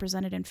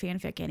underrepresented in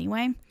fanfic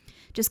anyway,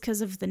 just because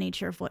of the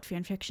nature of what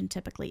fanfiction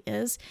typically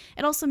is.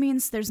 It also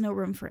means there's no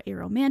room for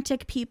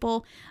aromantic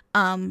people.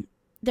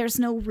 There's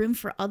no room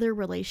for other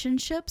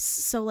relationships.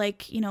 So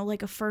like, you know,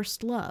 like a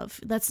first love,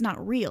 that's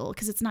not real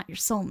because it's not your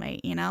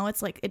soulmate, you know?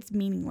 It's like, it's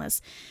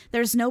meaningless.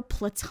 There's no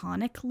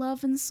platonic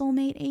love in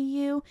soulmate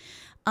AU.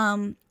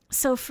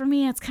 So for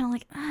me, it's kind of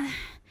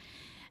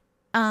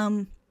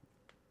like,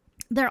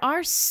 there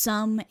are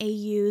some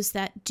AUs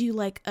that do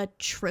like a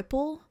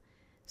triple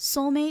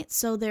soulmate.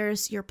 So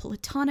there's your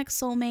platonic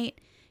soulmate,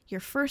 your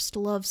first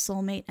love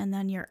soulmate, and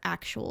then your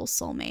actual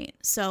soulmate.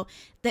 So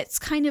that's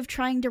kind of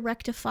trying to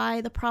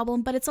rectify the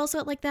problem, but it's also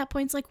at like that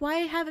point, it's like, why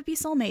have it be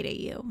soulmate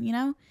AU, you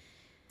know?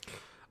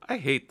 I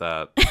hate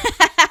that.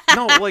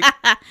 No, like,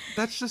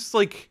 that's just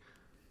like,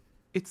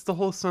 it's the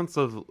whole sense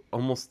of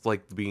almost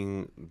like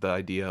being the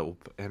idea,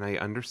 and I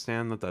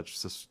understand that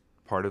that's just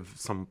part of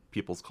some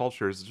people's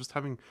cultures, just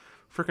having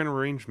freaking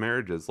arranged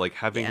marriages, like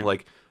having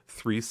like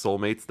 3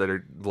 soulmates that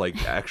are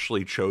like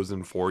actually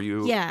chosen for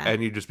you. Yeah.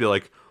 And you just be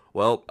like,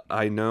 well,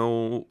 I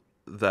know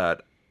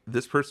that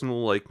this person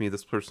will like me,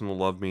 this person will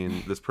love me,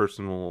 and this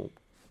person will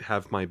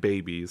have my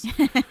babies.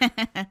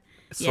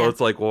 So it's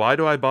like, well, why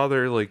do I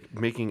bother like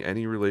making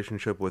any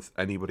relationship with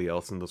anybody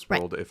else in this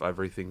world if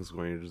everything's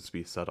going to just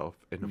be set up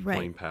in a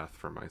plain path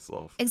for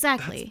myself?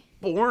 Exactly.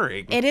 That's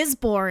boring. It is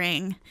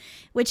boring,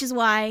 which is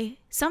why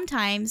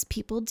sometimes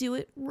people do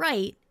it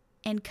right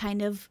and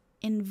kind of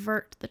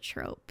invert the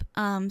trope.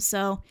 Do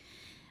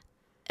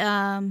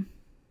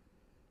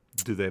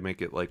they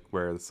make it like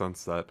where the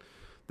sense that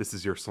this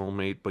is your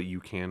soulmate, but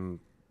you can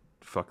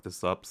fuck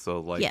this up?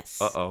 So like,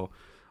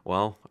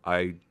 well,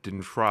 I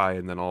didn't try,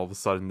 and then all of a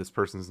sudden this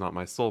person's not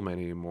my soulmate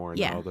anymore,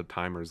 and now the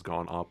timer's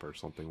gone up or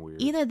something weird.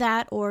 Either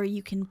that, or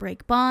you can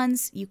break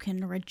bonds, you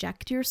can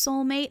reject your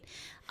soulmate.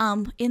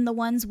 In the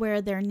ones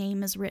where their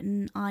name is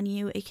written on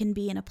you, it can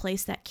be in a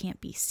place that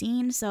can't be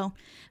seen. So,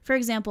 for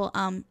example,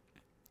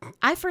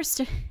 I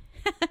first...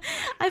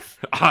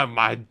 On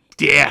my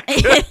dick!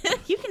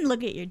 You can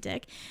look at your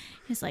dick.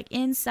 It's like,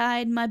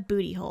 inside my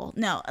booty hole.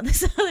 No,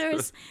 so there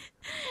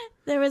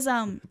was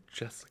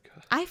Jessica.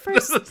 I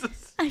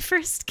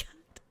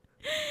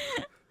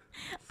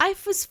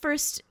was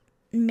first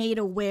made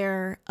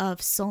aware of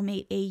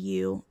soulmate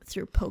AU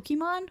through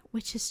Pokemon,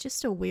 which is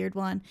just a weird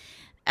one.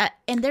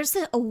 And there's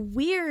a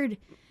weird...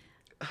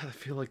 I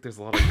feel like there's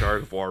a lot of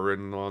Gardevoir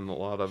written on a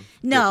lot of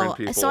different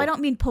people. So I don't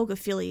mean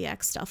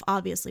Pokephiliac stuff.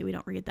 Obviously, we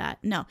don't read that.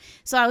 No.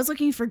 So I was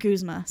looking for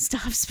Guzma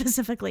stuff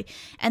specifically.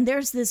 And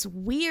there's this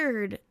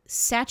weird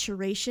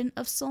saturation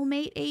of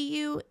soulmate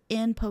AU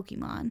in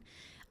Pokemon.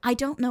 I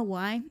don't know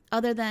why,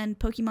 other than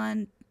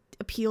Pokemon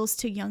appeals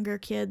to younger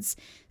kids,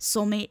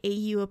 soulmate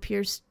AU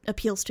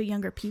appeals to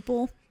younger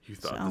people. You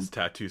thought this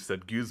tattoo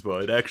said Guzma.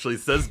 It actually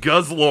says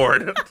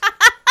Guzzlord.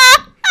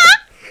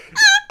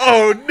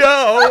 Oh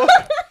no!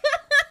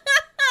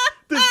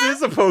 This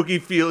is a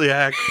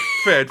Pokephiliac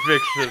fan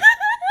fiction.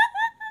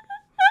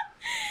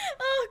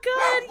 Oh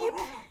god,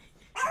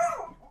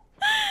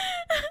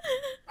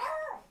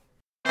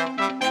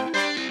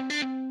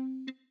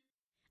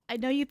 I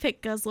know you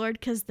picked Guzzlord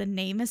because the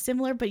name is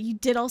similar, but you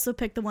did also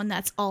pick the one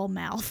that's all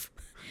mouth.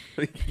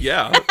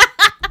 Yeah.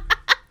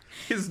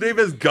 His name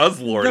is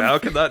Guzzlord. How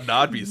can that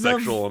not be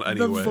sexual in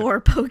any way? The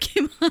vor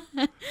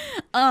Pokemon.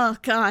 Oh,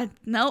 God.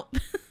 Nope.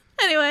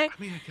 Anyway.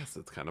 I mean, I guess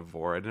it's kind of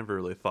vor. I never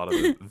really thought of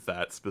it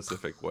that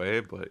specific way,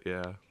 but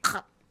yeah.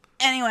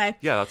 Anyway.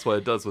 Yeah, that's what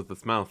it does with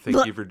its mouth.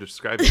 Thank you for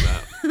describing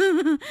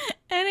that.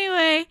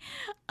 Anyway.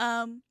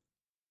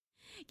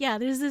 Yeah,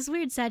 there's this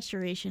weird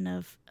saturation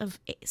of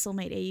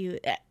Soulmate AU.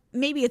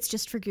 Maybe it's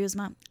just for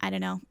Guzma. I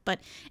don't know. But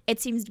it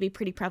seems to be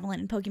pretty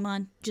prevalent in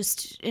Pokemon,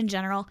 just in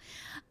general.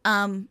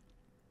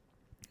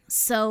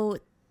 So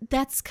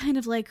that's kind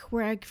of like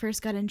where I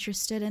first got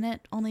interested in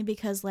it, only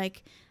because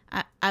like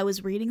I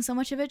was reading so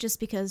much of it just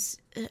because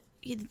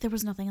there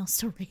was nothing else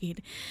to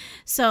read.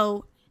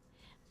 So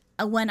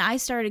when I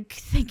started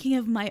thinking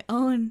of my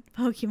own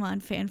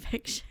Pokemon fan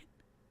fiction,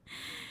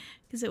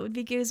 because it would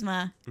be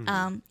Guzma,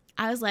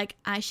 I was like,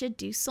 I should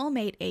do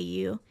Soulmate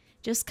AU,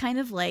 just kind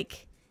of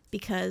like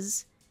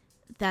because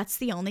that's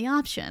the only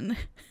option.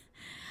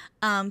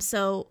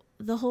 So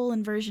the whole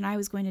inversion I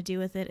was going to do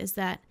with it is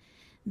that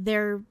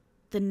the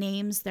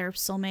names, their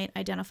soulmate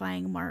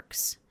identifying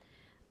marks,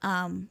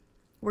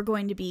 were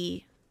going to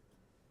be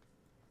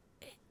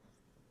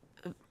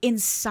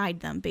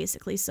inside them,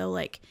 basically. So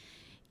like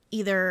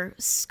either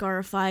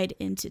scarified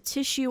into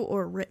tissue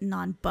or written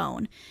on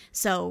bone.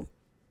 So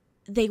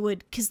they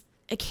would, because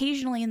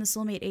occasionally in the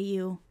Soulmate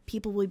AU,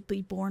 people would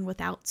be born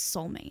without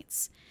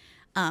soulmates.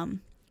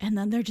 And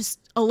then they're just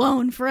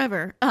alone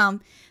forever.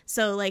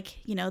 So like,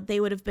 they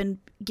would have been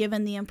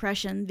given the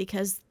impression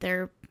because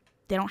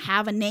they don't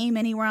have a name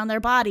anywhere on their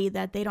body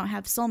that they don't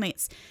have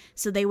soulmates.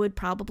 So they would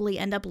probably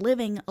end up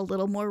living a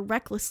little more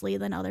recklessly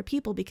than other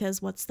people, because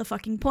what's the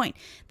fucking point?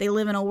 They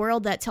live in a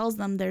world that tells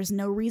them there's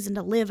no reason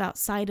to live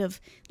outside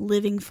of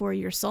living for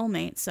your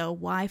soulmate. So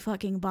why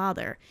fucking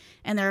bother?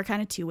 And there are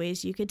kind of two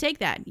ways you could take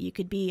that. You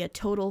could be a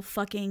total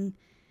fucking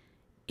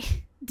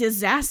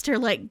disaster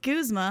like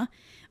Guzma,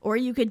 or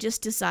you could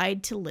just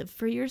decide to live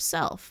for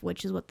yourself,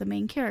 which is what the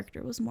main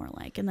character was more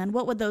like. And then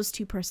what would those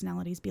two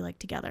personalities be like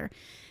together?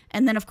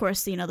 And then, of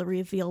course, the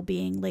reveal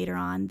being later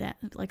on that,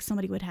 like,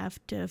 somebody would have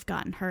to have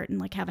gotten hurt and,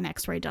 like, have an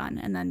x-ray done,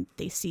 and then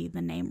they see the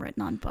name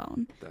written on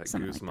bone. That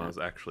Guzma is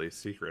actually a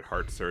secret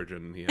heart surgeon,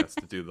 and he has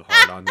to do the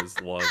heart on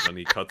his love, and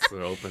he cuts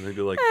it open, and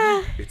be like,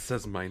 it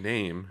says my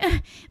name.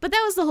 But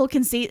that was the whole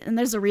conceit, and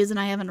there's a reason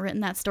I haven't written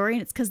that story,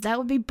 and it's because that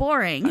would be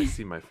boring. I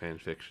see my fan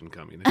fiction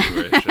coming to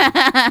fruition,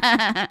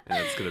 and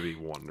it's going to be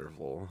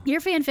wonderful. Your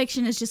fan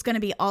fiction is just going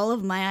to be all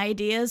of my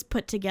ideas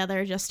put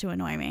together just to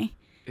annoy me.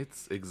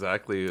 It's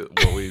exactly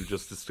what we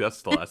just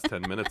discussed the last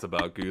 10 minutes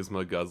about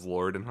Guzma,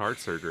 Guzzlord, and heart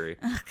surgery.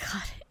 Oh,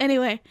 God.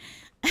 Anyway,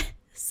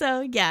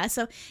 so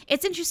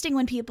it's interesting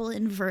when people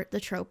invert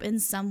the trope in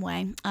some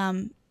way.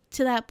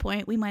 To that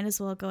point, we might as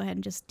well go ahead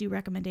and just do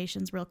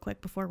recommendations real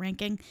quick before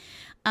ranking.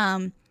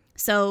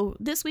 So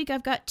this week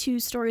I've got 2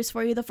 stories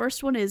for you. The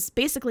first one is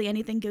basically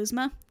anything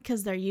Guzma,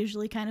 because they're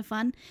usually kind of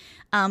fun.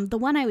 The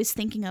one I was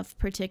thinking of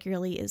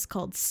particularly is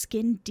called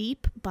Skin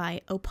Deep by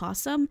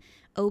Opossum,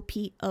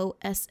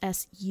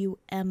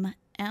 OPOSSUMM,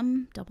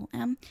 double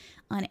M,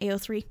 on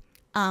AO3.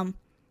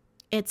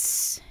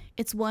 It's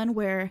one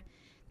where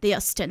they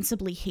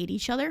ostensibly hate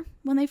each other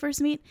when they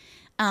first meet,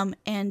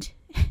 and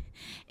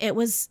it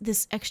was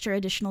this extra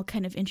additional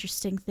kind of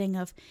interesting thing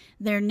of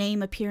their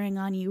name appearing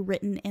on you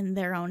written in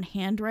their own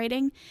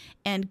handwriting.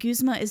 And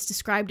Guzma is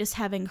described as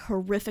having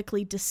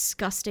horrifically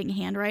disgusting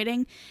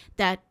handwriting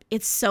that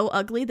it's so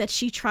ugly that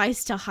she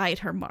tries to hide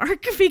her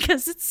mark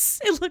because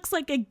it looks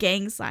like a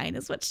gang sign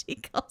is what she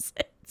calls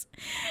it,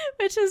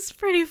 which is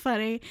pretty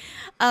funny.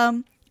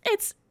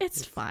 It's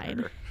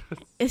fine.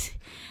 It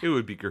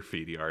would be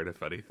graffiti art,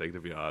 if anything, to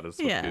be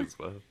honest. Yeah.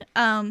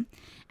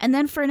 And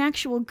then for an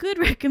actual good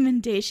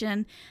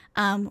recommendation,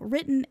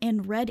 written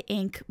in red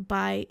ink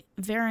by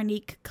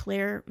Veronique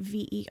Claire,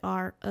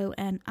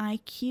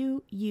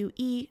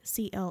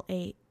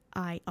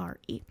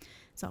 VeroniqueClaire.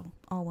 So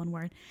all one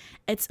word.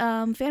 It's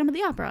Phantom of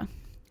the Opera.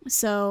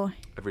 So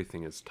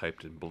everything is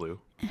typed in blue.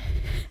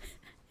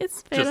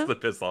 It's just to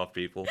piss off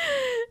people.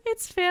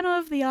 It's Phantom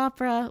of the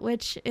Opera,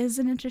 which is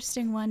an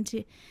interesting one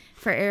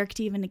for Eric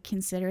to even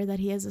consider that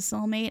he has a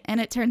soulmate, and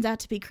it turns out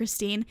to be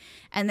Christine,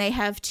 and they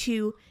have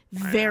 2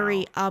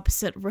 very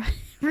opposite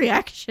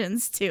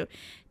reactions to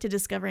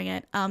discovering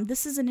it.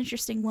 This is an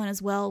interesting one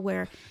as well,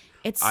 where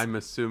I'm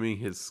assuming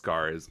his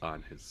scar is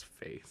on his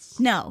face.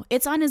 No,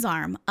 it's on his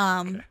arm.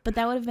 Okay. But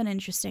that would have been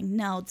interesting.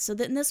 No, so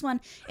in this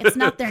one, it's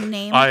not their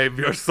name. I am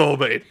your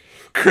soulmate,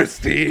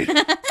 Christine.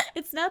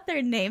 It's not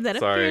their name that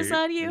appears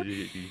on you.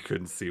 You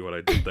couldn't see what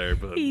I did there,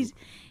 but he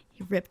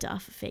ripped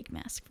off a fake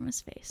mask from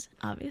his face,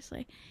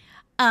 obviously.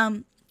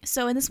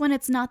 So in this one,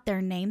 it's not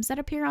their names that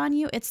appear on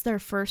you; it's their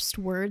first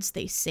words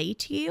they say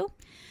to you.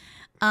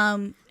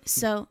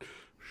 So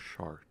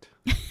shart.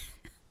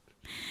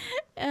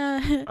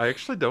 I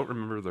actually don't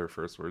remember their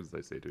first words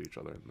they say to each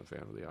other in the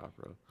Phantom of the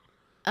Opera.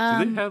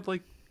 Do they have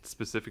like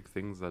specific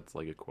things that's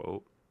like a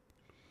quote?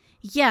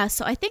 Yeah,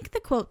 so I think the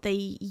quote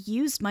they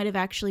used might have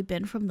actually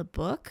been from the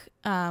book,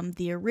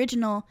 the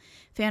original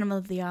Phantom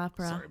of the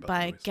Opera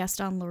by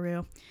Gaston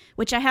Leroux,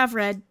 which I have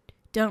read.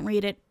 Don't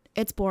read it.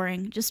 It's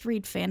boring. Just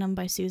read Phantom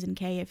by Susan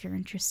Kay if you're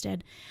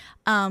interested.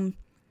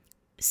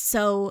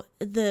 So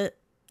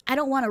I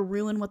don't want to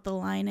ruin what the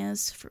line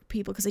is for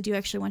people, because I do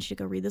actually want you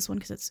to go read this one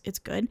because it's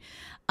good.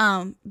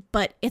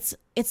 But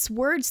it's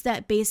words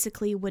that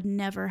basically would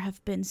never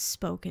have been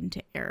spoken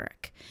to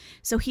Eric.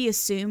 So he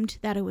assumed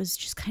that it was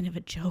just kind of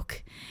a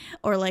joke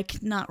or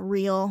like not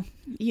real,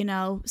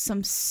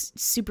 some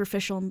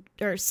superficial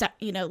or,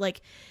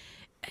 like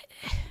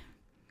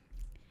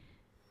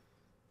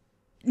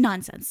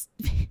nonsense.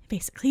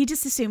 Basically, he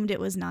just assumed it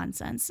was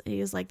nonsense. He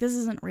was like, this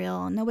isn't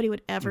real. Nobody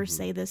would ever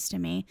say this to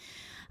me.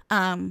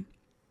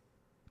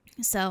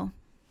 So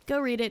go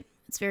read it.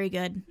 It's very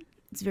good.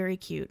 It's very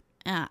cute.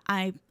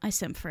 I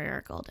simp for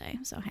Eric all day.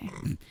 So, hey.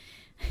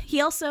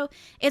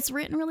 It's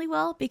written really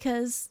well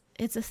because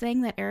it's a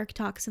thing that Eric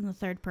talks in the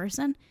third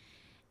person.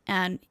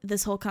 And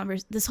this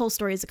whole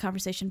story is a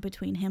conversation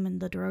between him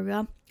and the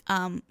Droga.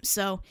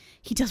 So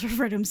he does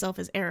refer to himself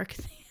as Eric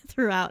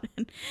throughout.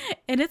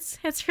 And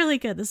it's really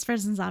good. This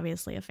person's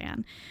obviously a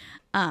fan.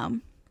 So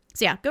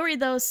yeah, go read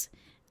those.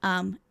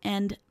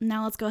 And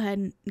now let's go ahead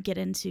and get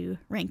into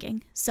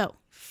ranking. So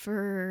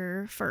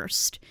for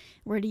first,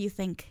 where do you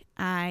think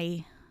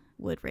I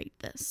would rate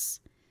this?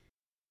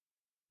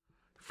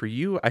 For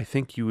you, I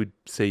think you would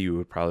say you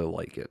would probably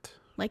like it.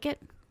 Like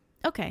it?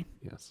 Okay.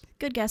 Yes.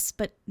 Good guess,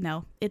 but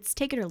no. It's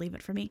take it or leave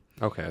it for me.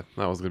 Okay.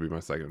 That was going to be my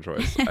second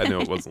choice. I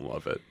know it wasn't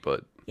love it,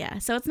 but... Yeah,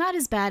 so it's not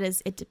as bad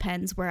as It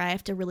Depends, where I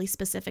have to really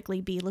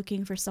specifically be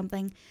looking for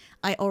something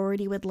I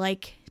already would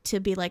like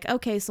to be like,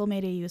 okay,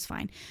 Soulmate AU is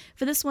fine.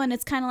 For this one,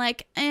 it's kind of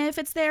like, if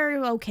it's there,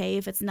 okay.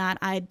 If it's not,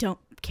 I don't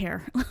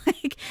care.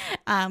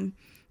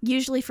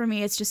 Usually for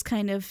me, it's just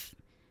kind of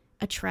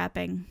a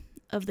trapping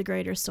of the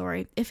greater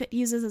story. If it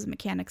uses its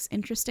mechanics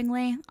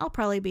interestingly, I'll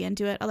probably be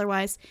into it.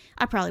 Otherwise,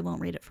 I probably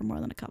won't read it for more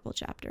than a couple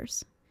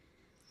chapters.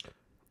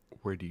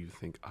 Where do you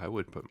think I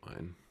would put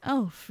mine?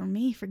 Oh, for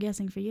me, for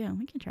guessing for you.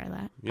 We can try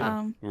that.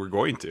 Yeah, we're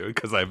going to,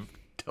 because I'm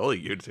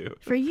telling you to.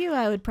 For you,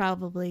 I would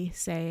probably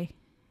say,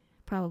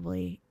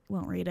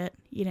 won't read it.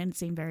 You didn't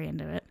seem very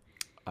into it.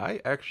 I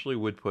actually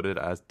would put it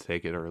as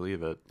take it or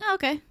leave it. Oh,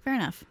 okay, fair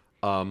enough.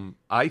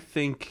 I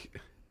think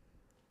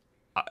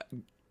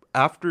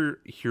after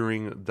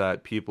hearing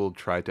that people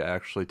tried to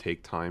actually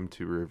take time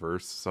to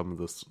reverse some of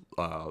the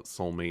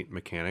soulmate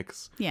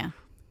mechanics, yeah,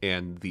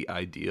 and the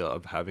idea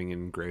of having it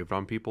engraved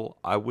on people,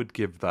 I would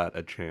give that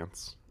a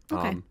chance.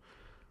 Okay.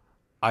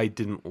 I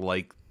didn't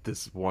like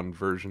this one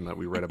version that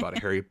we read about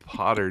Harry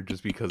Potter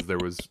just because there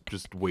was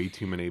just way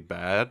too many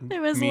bad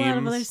There was memes. a lot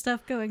of other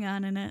stuff going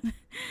on in it.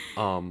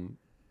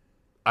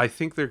 I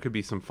think there could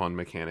be some fun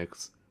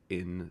mechanics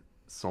in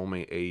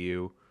Soulmate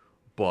AU,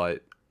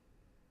 but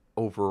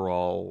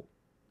overall,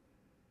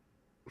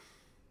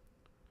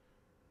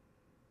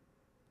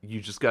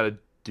 you just gotta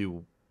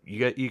do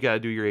you gotta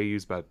do your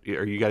AUs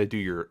or you gotta do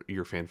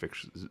your fan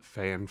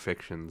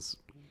fictions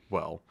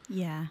well.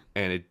 Yeah.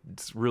 And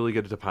it's really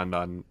gonna depend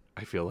on,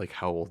 I feel like,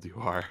 how old you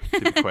are, to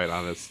be quite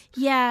honest.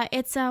 Yeah,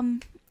 it's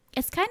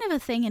kind of a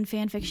thing in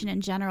fan fiction in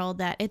general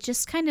that it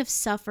just kind of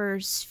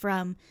suffers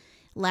from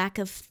lack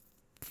of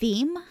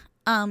theme.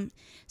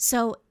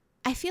 So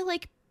I feel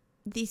like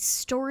these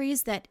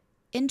stories that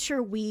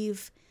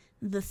interweave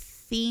the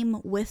theme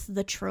with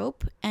the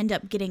trope end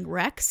up getting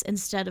wrecks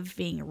instead of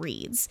being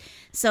reads.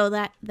 So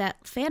that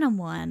Phantom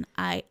one,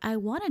 I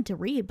wanted to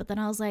read, but then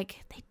I was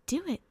like, they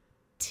do it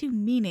too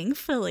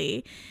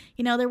meaningfully.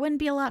 There wouldn't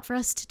be a lot for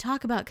us to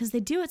talk about because they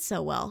do it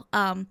so well.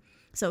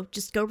 So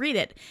just go read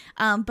it.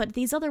 But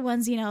these other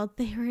ones,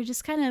 they were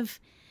just kind of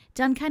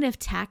done kind of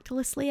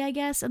tactlessly, I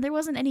guess. And there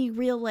wasn't any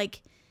real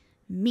like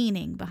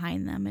meaning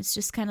behind them. It's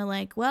just kind of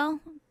like, well,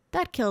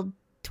 that killed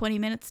 20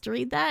 minutes to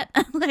read that.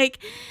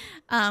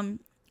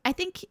 I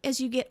think as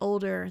you get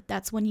older,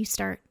 that's when you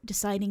start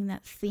deciding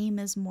that theme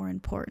is more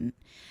important.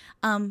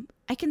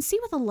 I can see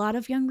with a lot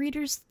of young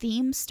readers,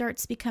 theme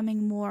starts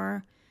becoming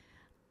more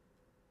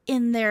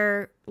in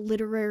their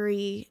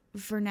literary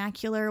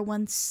vernacular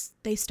once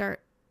they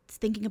start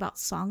thinking about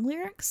song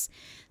lyrics.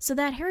 So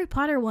that Harry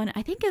Potter one,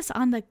 I think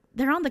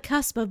they're on the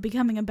cusp of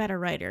becoming a better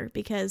writer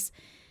because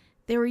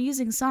they were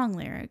using song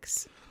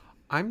lyrics.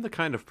 I'm the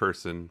kind of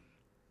person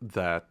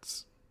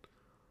that,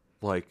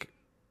 like,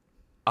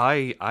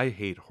 I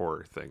hate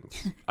horror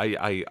things.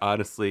 I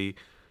honestly,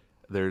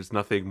 there's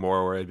nothing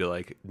more where I'd be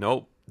like,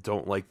 nope,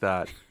 don't like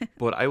that.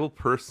 But I will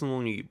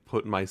personally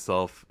put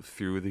myself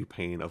through the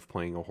pain of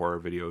playing a horror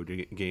video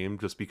game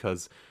just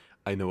because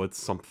I know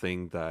it's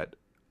something that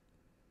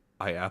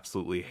I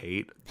absolutely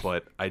hate,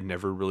 but I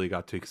never really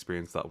got to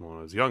experience that when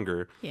I was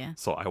younger. Yeah.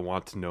 So I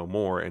want to know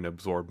more and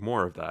absorb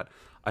more of that.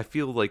 I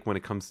feel like when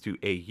it comes to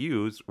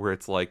AUs, where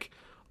it's like,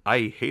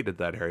 I hated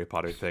that Harry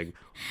Potter thing,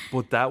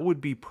 but that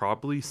would be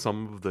probably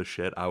some of the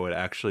shit I would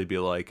actually be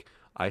like,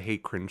 I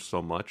hate cringe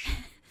so much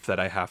that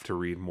I have to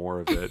read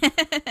more of it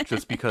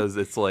just because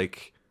it's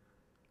like,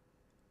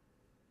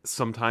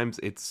 sometimes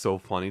it's so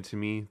funny to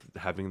me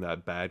having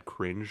that bad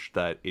cringe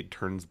that it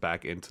turns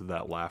back into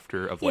that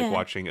laughter of like Yeah.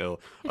 watching a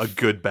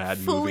good bad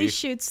Fully movie.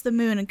 shoots the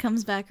moon and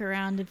comes back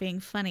around to being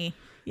funny.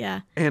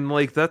 Yeah. And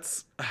like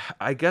that's,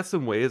 I guess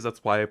in ways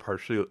that's why I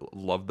partially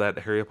loved that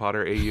Harry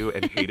Potter AU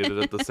and hated it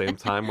at the same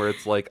time, where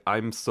it's like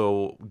I'm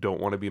so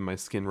don't want to be in my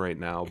skin right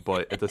now,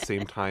 but at the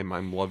same time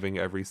I'm loving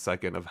every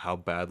second of how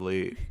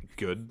badly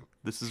good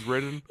this is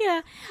written.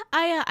 Yeah,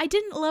 I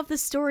didn't love the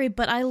story,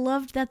 but I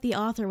loved that the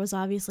author was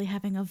obviously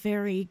having a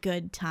very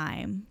good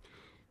time.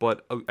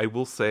 But I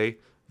will say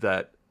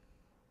that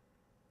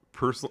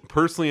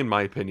personally, in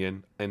my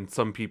opinion, and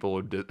some people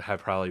would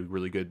have probably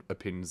really good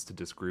opinions to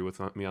disagree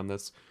with me on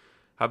this,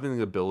 having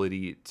the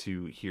ability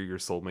to hear your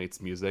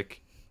soulmate's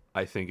music,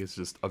 I think is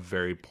just a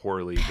very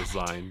poorly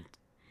designed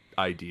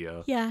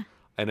idea. Yeah.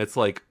 And it's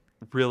like,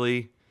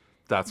 really?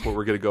 That's what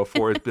we're going to go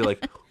for? It'd be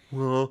like,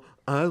 well,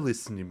 I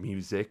listen to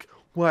music.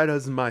 Why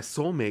doesn't my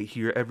soulmate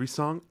hear every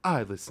song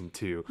I listen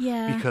to?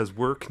 Yeah. Because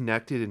we're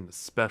connected in a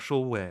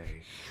special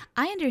way.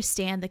 I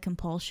understand the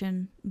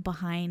compulsion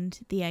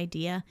behind the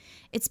idea.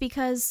 It's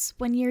because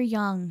when you're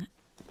young,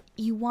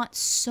 you want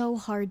so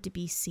hard to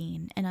be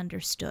seen and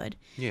understood.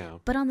 Yeah.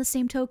 But on the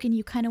same token,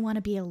 you kind of want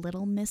to be a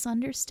little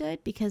misunderstood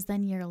because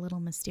then you're a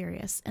little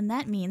mysterious. And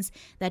that means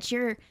that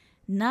you're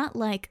not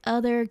like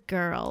other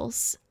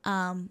girls,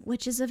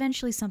 which is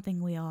eventually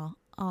something we all,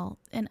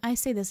 and I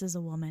say this as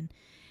a woman,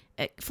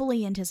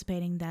 fully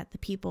anticipating that the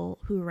people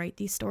who write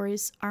these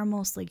stories are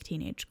mostly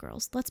teenage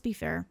girls. Let's be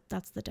fair,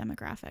 that's the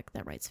demographic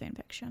that writes fan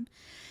fiction.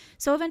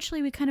 So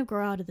eventually we kind of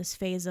grow out of this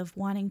phase of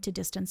wanting to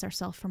distance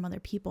ourselves from other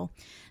people.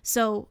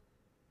 So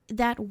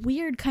that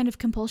weird kind of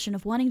compulsion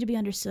of wanting to be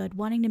understood,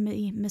 wanting to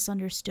be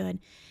misunderstood,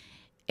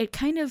 it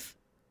kind of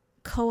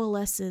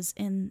coalesces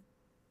in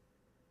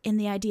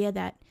the idea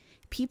that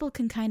people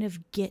can kind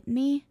of get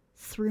me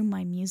through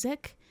my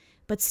music,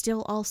 but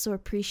still also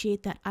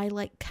appreciate that I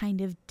like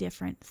kind of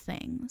different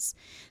things.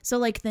 So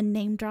like the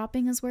name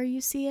dropping is where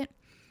you see it.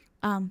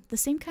 The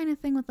same kind of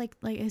thing with like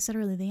I said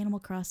earlier, the Animal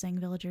Crossing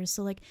villagers.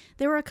 So like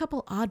there were a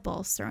couple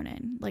oddballs thrown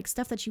in, like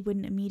stuff that you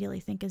wouldn't immediately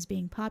think as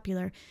being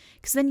popular,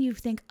 because then you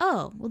think,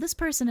 oh, well, this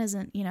person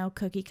isn't,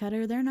 cookie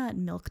cutter. They're not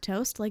milk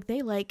toast. Like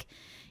they like,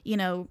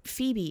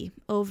 Phoebe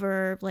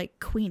over like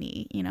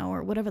Queenie,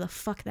 or whatever the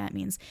fuck that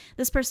means.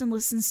 This person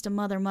listens to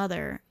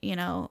Mother,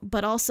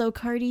 but also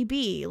Cardi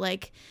B.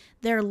 Like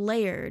they're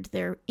layered.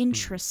 They're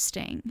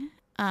interesting.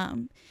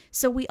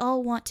 So we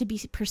all want to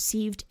be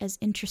perceived as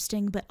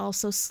interesting, but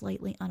also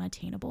slightly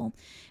unattainable.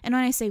 And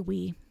when I say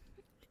we,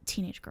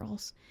 teenage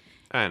girls.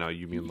 I know,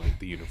 you mean like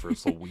the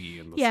universal we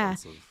in the Yeah.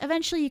 sense of...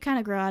 Eventually you kind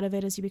of grow out of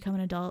it as you become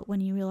an adult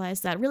when you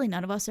realize that really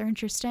none of us are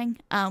interesting.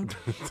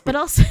 But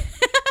also...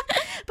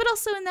 But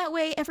also in that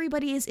way,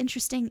 everybody is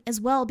interesting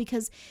as well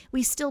because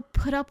we still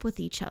put up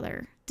with each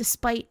other,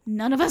 despite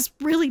none of us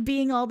really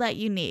being all that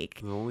unique.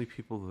 The only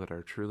people that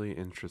are truly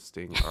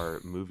interesting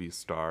are movie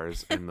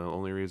stars, and the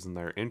only reason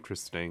they're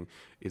interesting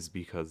is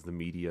because the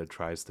media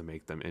tries to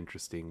make them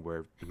interesting,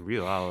 where in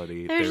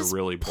reality, they're just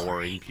really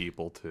boring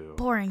people too.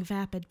 Boring,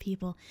 vapid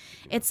people.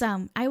 Yeah. It's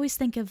I always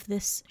think of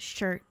this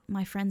shirt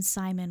my friend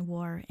Simon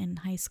wore in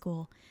high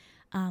school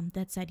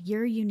that said,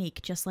 "You're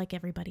unique just like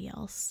everybody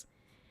else."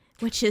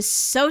 Which is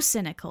so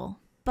cynical.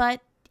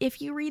 But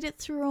if you read it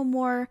through a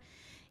more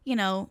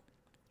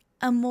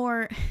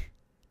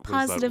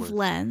positive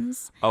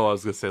lens. Oh, I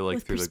was going to say like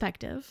with through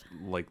perspective.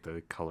 Like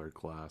the colored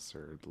glass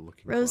or the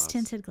looking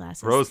Rose-tinted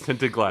glasses.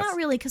 Rose-tinted glasses. Not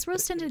really, because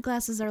rose-tinted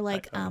glasses are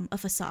like a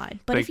facade.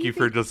 But Thank you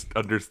for just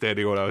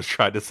understanding what I was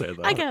trying to say,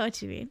 though. I get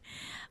what you mean.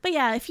 But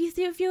yeah, if you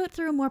view it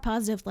through a more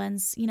positive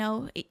lens,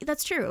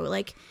 that's true.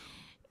 Like,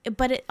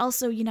 but it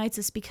also unites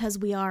us because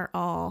we are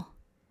all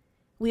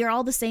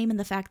the same in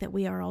the fact that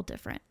we are all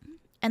different.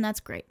 And that's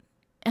great.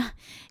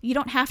 You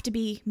don't have to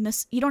be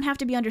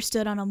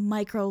understood on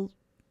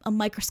a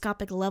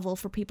microscopic level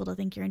for people to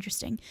think you're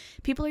interesting.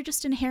 People are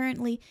just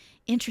inherently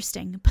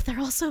interesting, but they're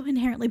also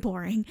inherently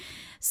boring.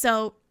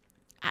 So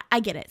I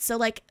get it. So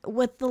like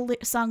with the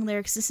song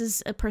lyrics, this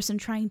is a person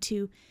trying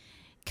to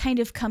kind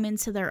of come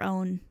into their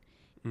own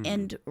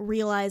and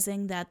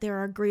realizing that there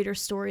are greater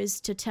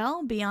stories to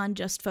tell beyond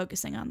just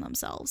focusing on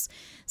themselves.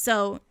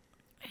 So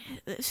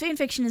fan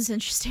fiction is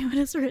interesting when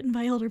it's written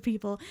by older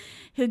people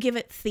who give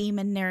it theme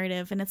and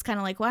narrative, and it's kind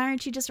of like, why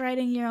aren't you just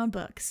writing your own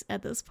books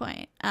at this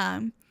point?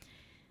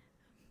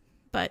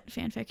 But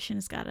fan fiction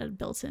has got a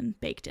built-in,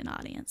 baked-in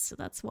audience, so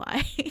that's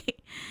why.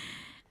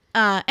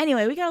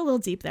 Anyway, we got a little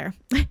deep there.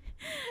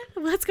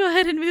 Let's go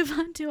ahead and move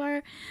on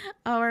to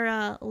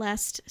our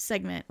last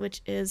segment,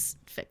 which is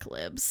Fic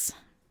Libs.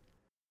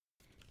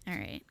 All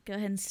right, go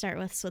ahead and start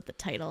with the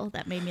title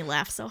that made me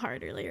laugh so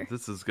hard earlier.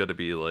 This is going to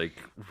be like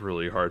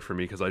really hard for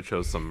me because I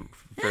chose some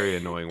very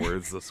annoying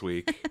words this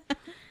week.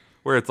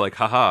 Where it's like,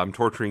 haha, I'm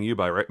torturing you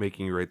by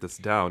making you write this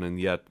down, and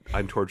yet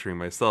I'm torturing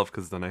myself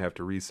because then I have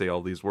to re-say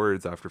all these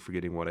words after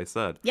forgetting what I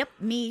said. Yep,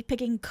 me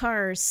picking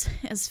cars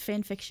as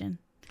fan fiction.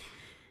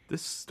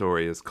 This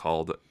story is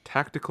called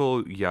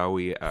Tactical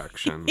Yaoi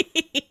Action.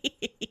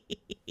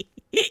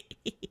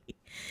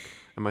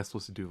 Am I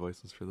supposed to do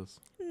voices for this?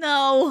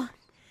 No.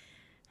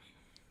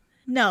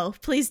 No,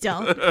 please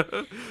don't.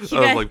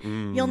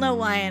 You'll know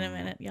why in a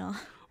minute, y'all.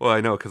 Well,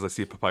 I know because I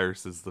see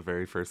Papyrus is the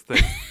very first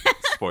thing.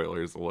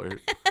 Spoilers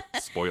alert.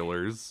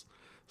 Spoilers.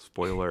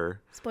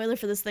 Spoiler. Spoiler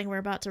for this thing we're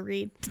about to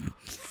read.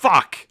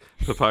 Fuck!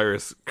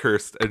 Papyrus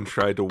cursed and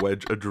tried to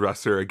wedge a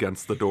dresser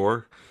against the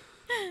door.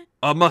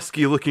 A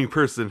musky-looking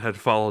person had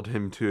followed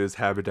him to his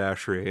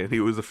haberdashery, and he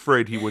was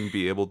afraid he wouldn't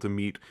be able to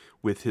meet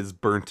with his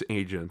burnt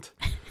agent.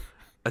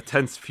 A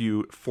tense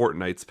few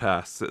fortnights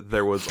passed.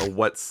 There was a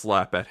wet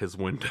slap at his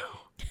window.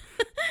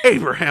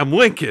 Abraham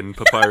Lincoln,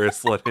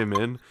 Papyrus let him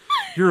in.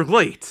 You're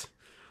late.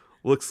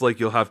 Looks like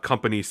you'll have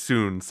company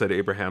soon, said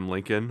Abraham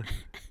Lincoln.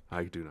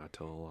 I do not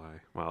tell a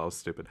lie. Wow, that was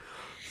stupid.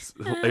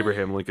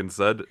 Abraham Lincoln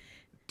said,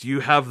 do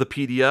you have the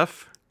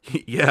PDF?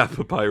 Yeah,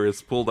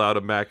 Papyrus pulled out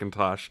a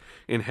Macintosh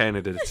and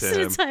handed it to him.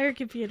 An entire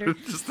computer.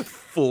 Just a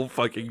full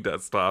fucking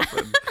desktop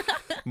and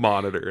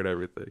monitor and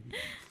everything.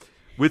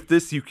 With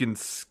this, you can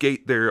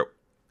skate their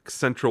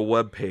central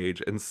web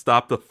page and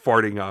stop the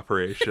farting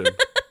operation.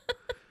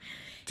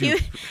 I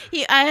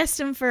asked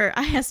him for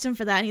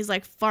that, and he's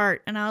like,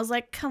 fart, and I was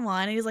like, come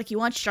on, and he's like, you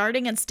want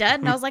sharding instead?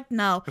 And I was like,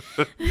 no.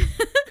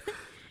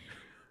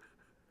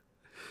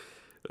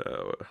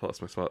 I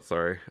lost my spot,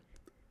 sorry.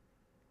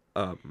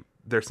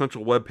 Their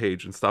central web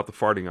page and stop the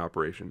farting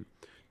operation.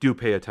 Do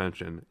pay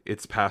attention.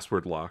 It's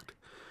password locked.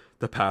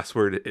 The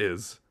password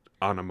is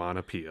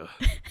onomatopoeia.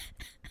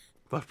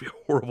 That'd be a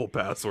horrible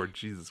password,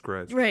 Jesus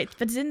Christ. Right,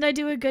 but didn't I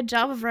do a good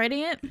job of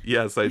writing it?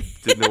 Yes, I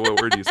didn't know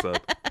what word you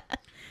said.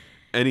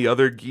 Any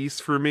other geese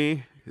for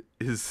me?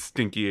 His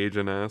stinky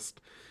agent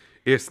asked.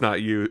 It's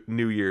not you.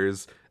 New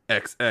Year's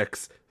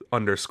XX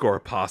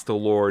 _ Pasta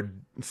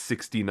Lord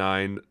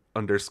 69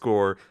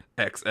 _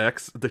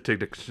 XX, the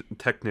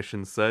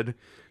technician said.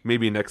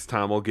 Maybe next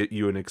time I'll get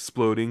you an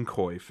exploding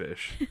koi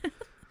fish.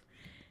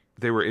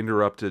 They were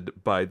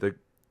interrupted by the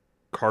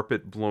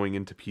carpet blowing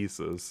into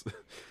pieces.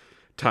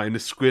 Time to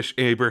squish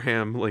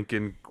Abraham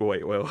Lincoln.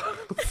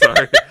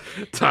 Sorry.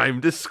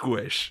 Time to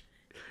squish.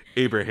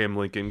 Abraham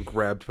Lincoln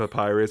grabbed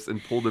Papyrus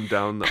and pulled him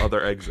down the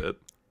other exit.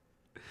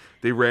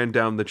 They ran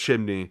down the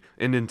chimney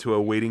and into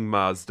a waiting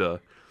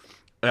Mazda.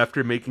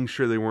 After making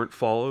sure they weren't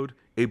followed,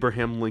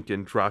 Abraham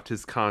Lincoln dropped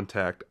his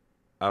contact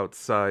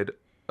outside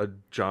a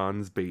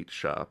John's bait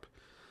shop.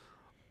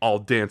 I'll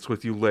dance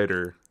with you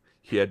later.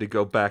 He had to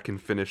go back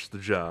and finish the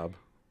job.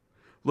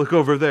 Look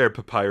over there,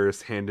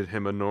 Papyrus handed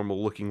him a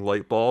normal-looking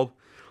light bulb.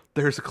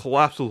 There's a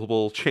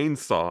collapsible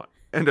chainsaw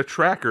and a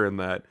tracker in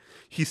that.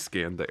 He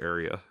scanned the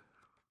area.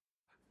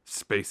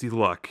 Spacey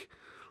luck.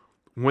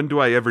 When do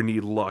I ever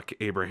need luck?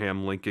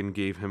 Abraham Lincoln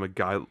gave him a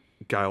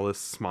guileless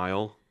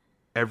smile.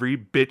 Every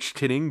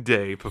bitch-titting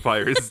day,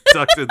 Papyrus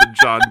ducked in the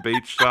John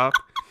Bates shop.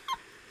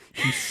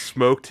 He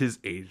smoked his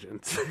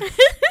agent.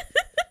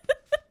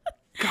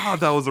 God,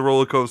 that was a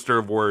roller coaster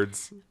of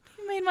words.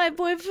 You made my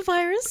boy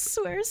Papyrus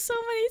swear so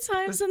many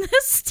times in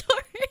this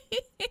story.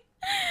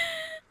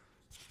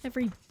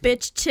 Every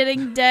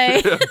bitch-titting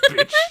day.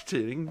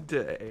 Bitch-titting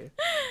day.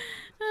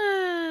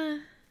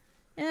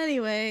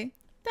 Anyway,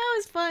 that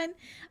was fun.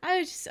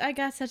 I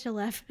got such a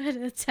laugh at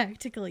a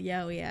tactical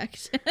yaoi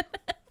action.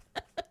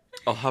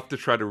 I'll have to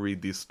try to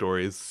read these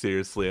stories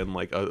seriously in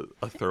like a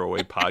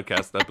throwaway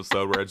podcast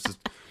episode where it's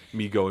just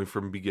me going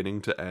from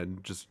beginning to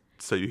end, just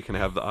so you can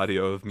have the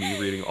audio of me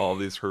reading all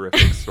these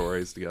horrific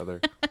stories together.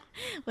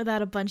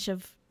 Without a bunch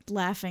of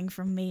laughing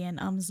from me and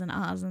ums and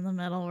ahs in the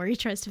middle where he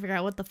tries to figure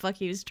out what the fuck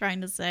he was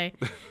trying to say.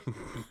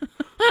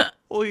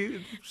 Well,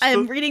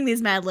 I'm reading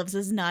these Mad Libs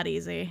is not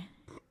easy.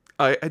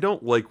 I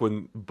don't like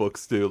when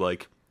books do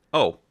like,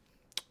 oh,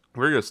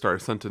 we're going to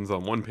start a sentence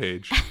on one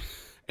page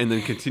and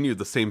then continue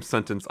the same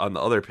sentence on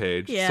the other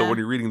page. Yeah. So when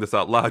you're reading this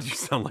out loud, you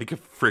sound like a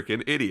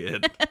freaking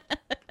idiot.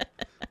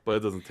 But it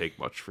doesn't take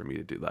much for me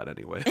to do that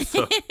anyway.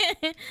 So.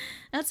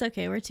 That's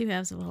okay. We're two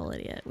halves of a whole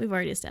idiot. We've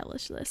already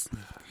established this.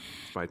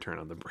 It's my turn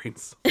on the brain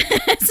cell.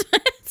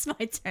 It's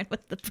my turn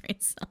with the brain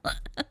cell.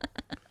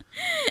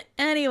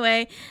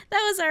 Anyway,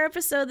 that was our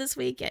episode this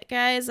week,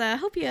 guys. I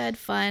hope you had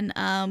fun.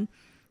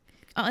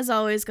 As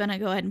always, going to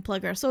go ahead and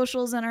plug our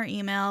socials and our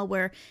email.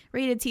 We're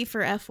rated T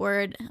for F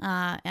word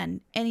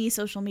and any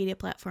social media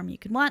platform you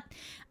could want.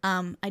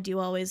 I do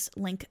always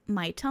link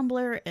my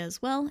Tumblr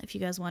as well if you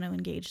guys want to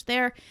engage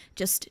there.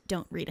 Just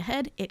don't read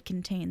ahead. It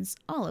contains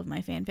all of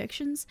my fan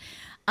fictions.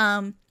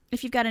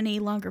 If you've got any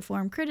longer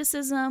form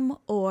criticism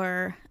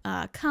or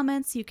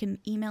comments, you can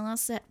email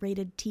us at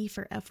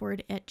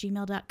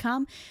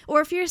ratedtforfword@gmail.com.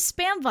 Or if you're a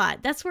spam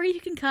bot, that's where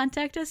you can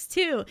contact us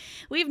too.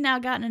 We've now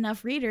gotten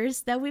enough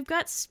readers that we've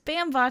got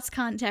spam bots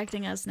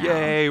contacting us now.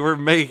 Yay, we're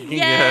making it.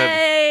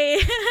 Yay!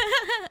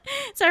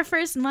 It's our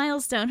first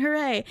milestone.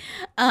 Hooray.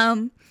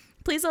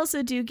 Please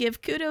also do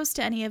give kudos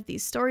to any of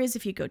these stories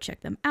if you go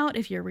check them out,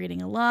 if you're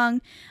reading along.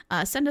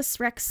 Send us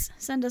recs,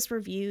 send us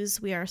reviews.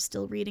 We are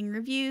still reading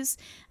reviews.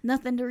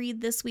 Nothing to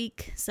read this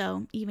week,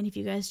 so even if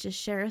you guys just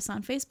share us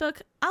on Facebook,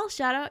 I'll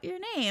shout out your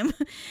name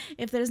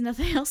if there's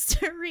nothing else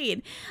to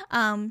read.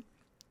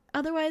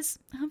 Otherwise,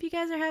 I hope you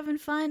guys are having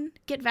fun.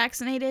 Get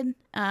vaccinated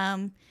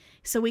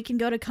so we can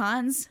go to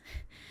cons.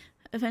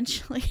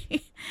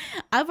 eventually.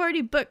 I've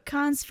already booked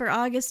cons for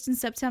August and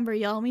September,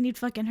 y'all. We need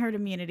fucking herd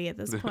immunity at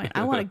this point.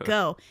 I want to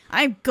go.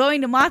 I'm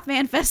going to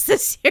Mothman Fest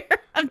this year.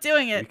 I'm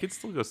doing it. You could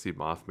still go see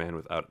Mothman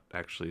without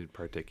actually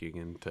partaking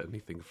into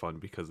anything fun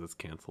because it's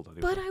canceled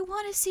anyway. But I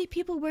want to see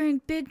people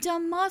wearing big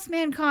dumb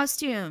Mothman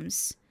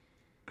costumes.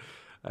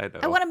 I know.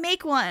 I want to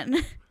make one.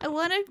 I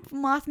want a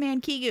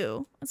Mothman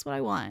Kigu. That's what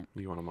I want.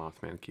 You want a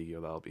Mothman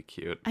Kigo? That'll be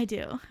cute. I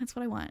do. That's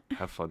what I want.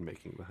 Have fun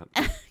making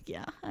that.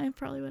 Yeah, I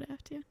probably would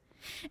have to.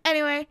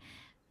 Anyway,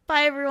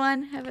 bye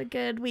everyone. Have a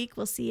good week.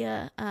 We'll see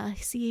you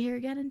here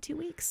again in 2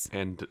 weeks.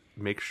 And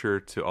make sure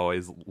to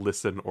always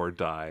listen or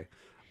die.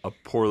 A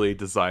poorly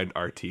designed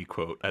RT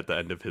quote at the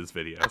end of his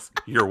videos.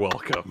 You're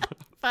welcome.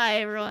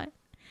 Bye everyone.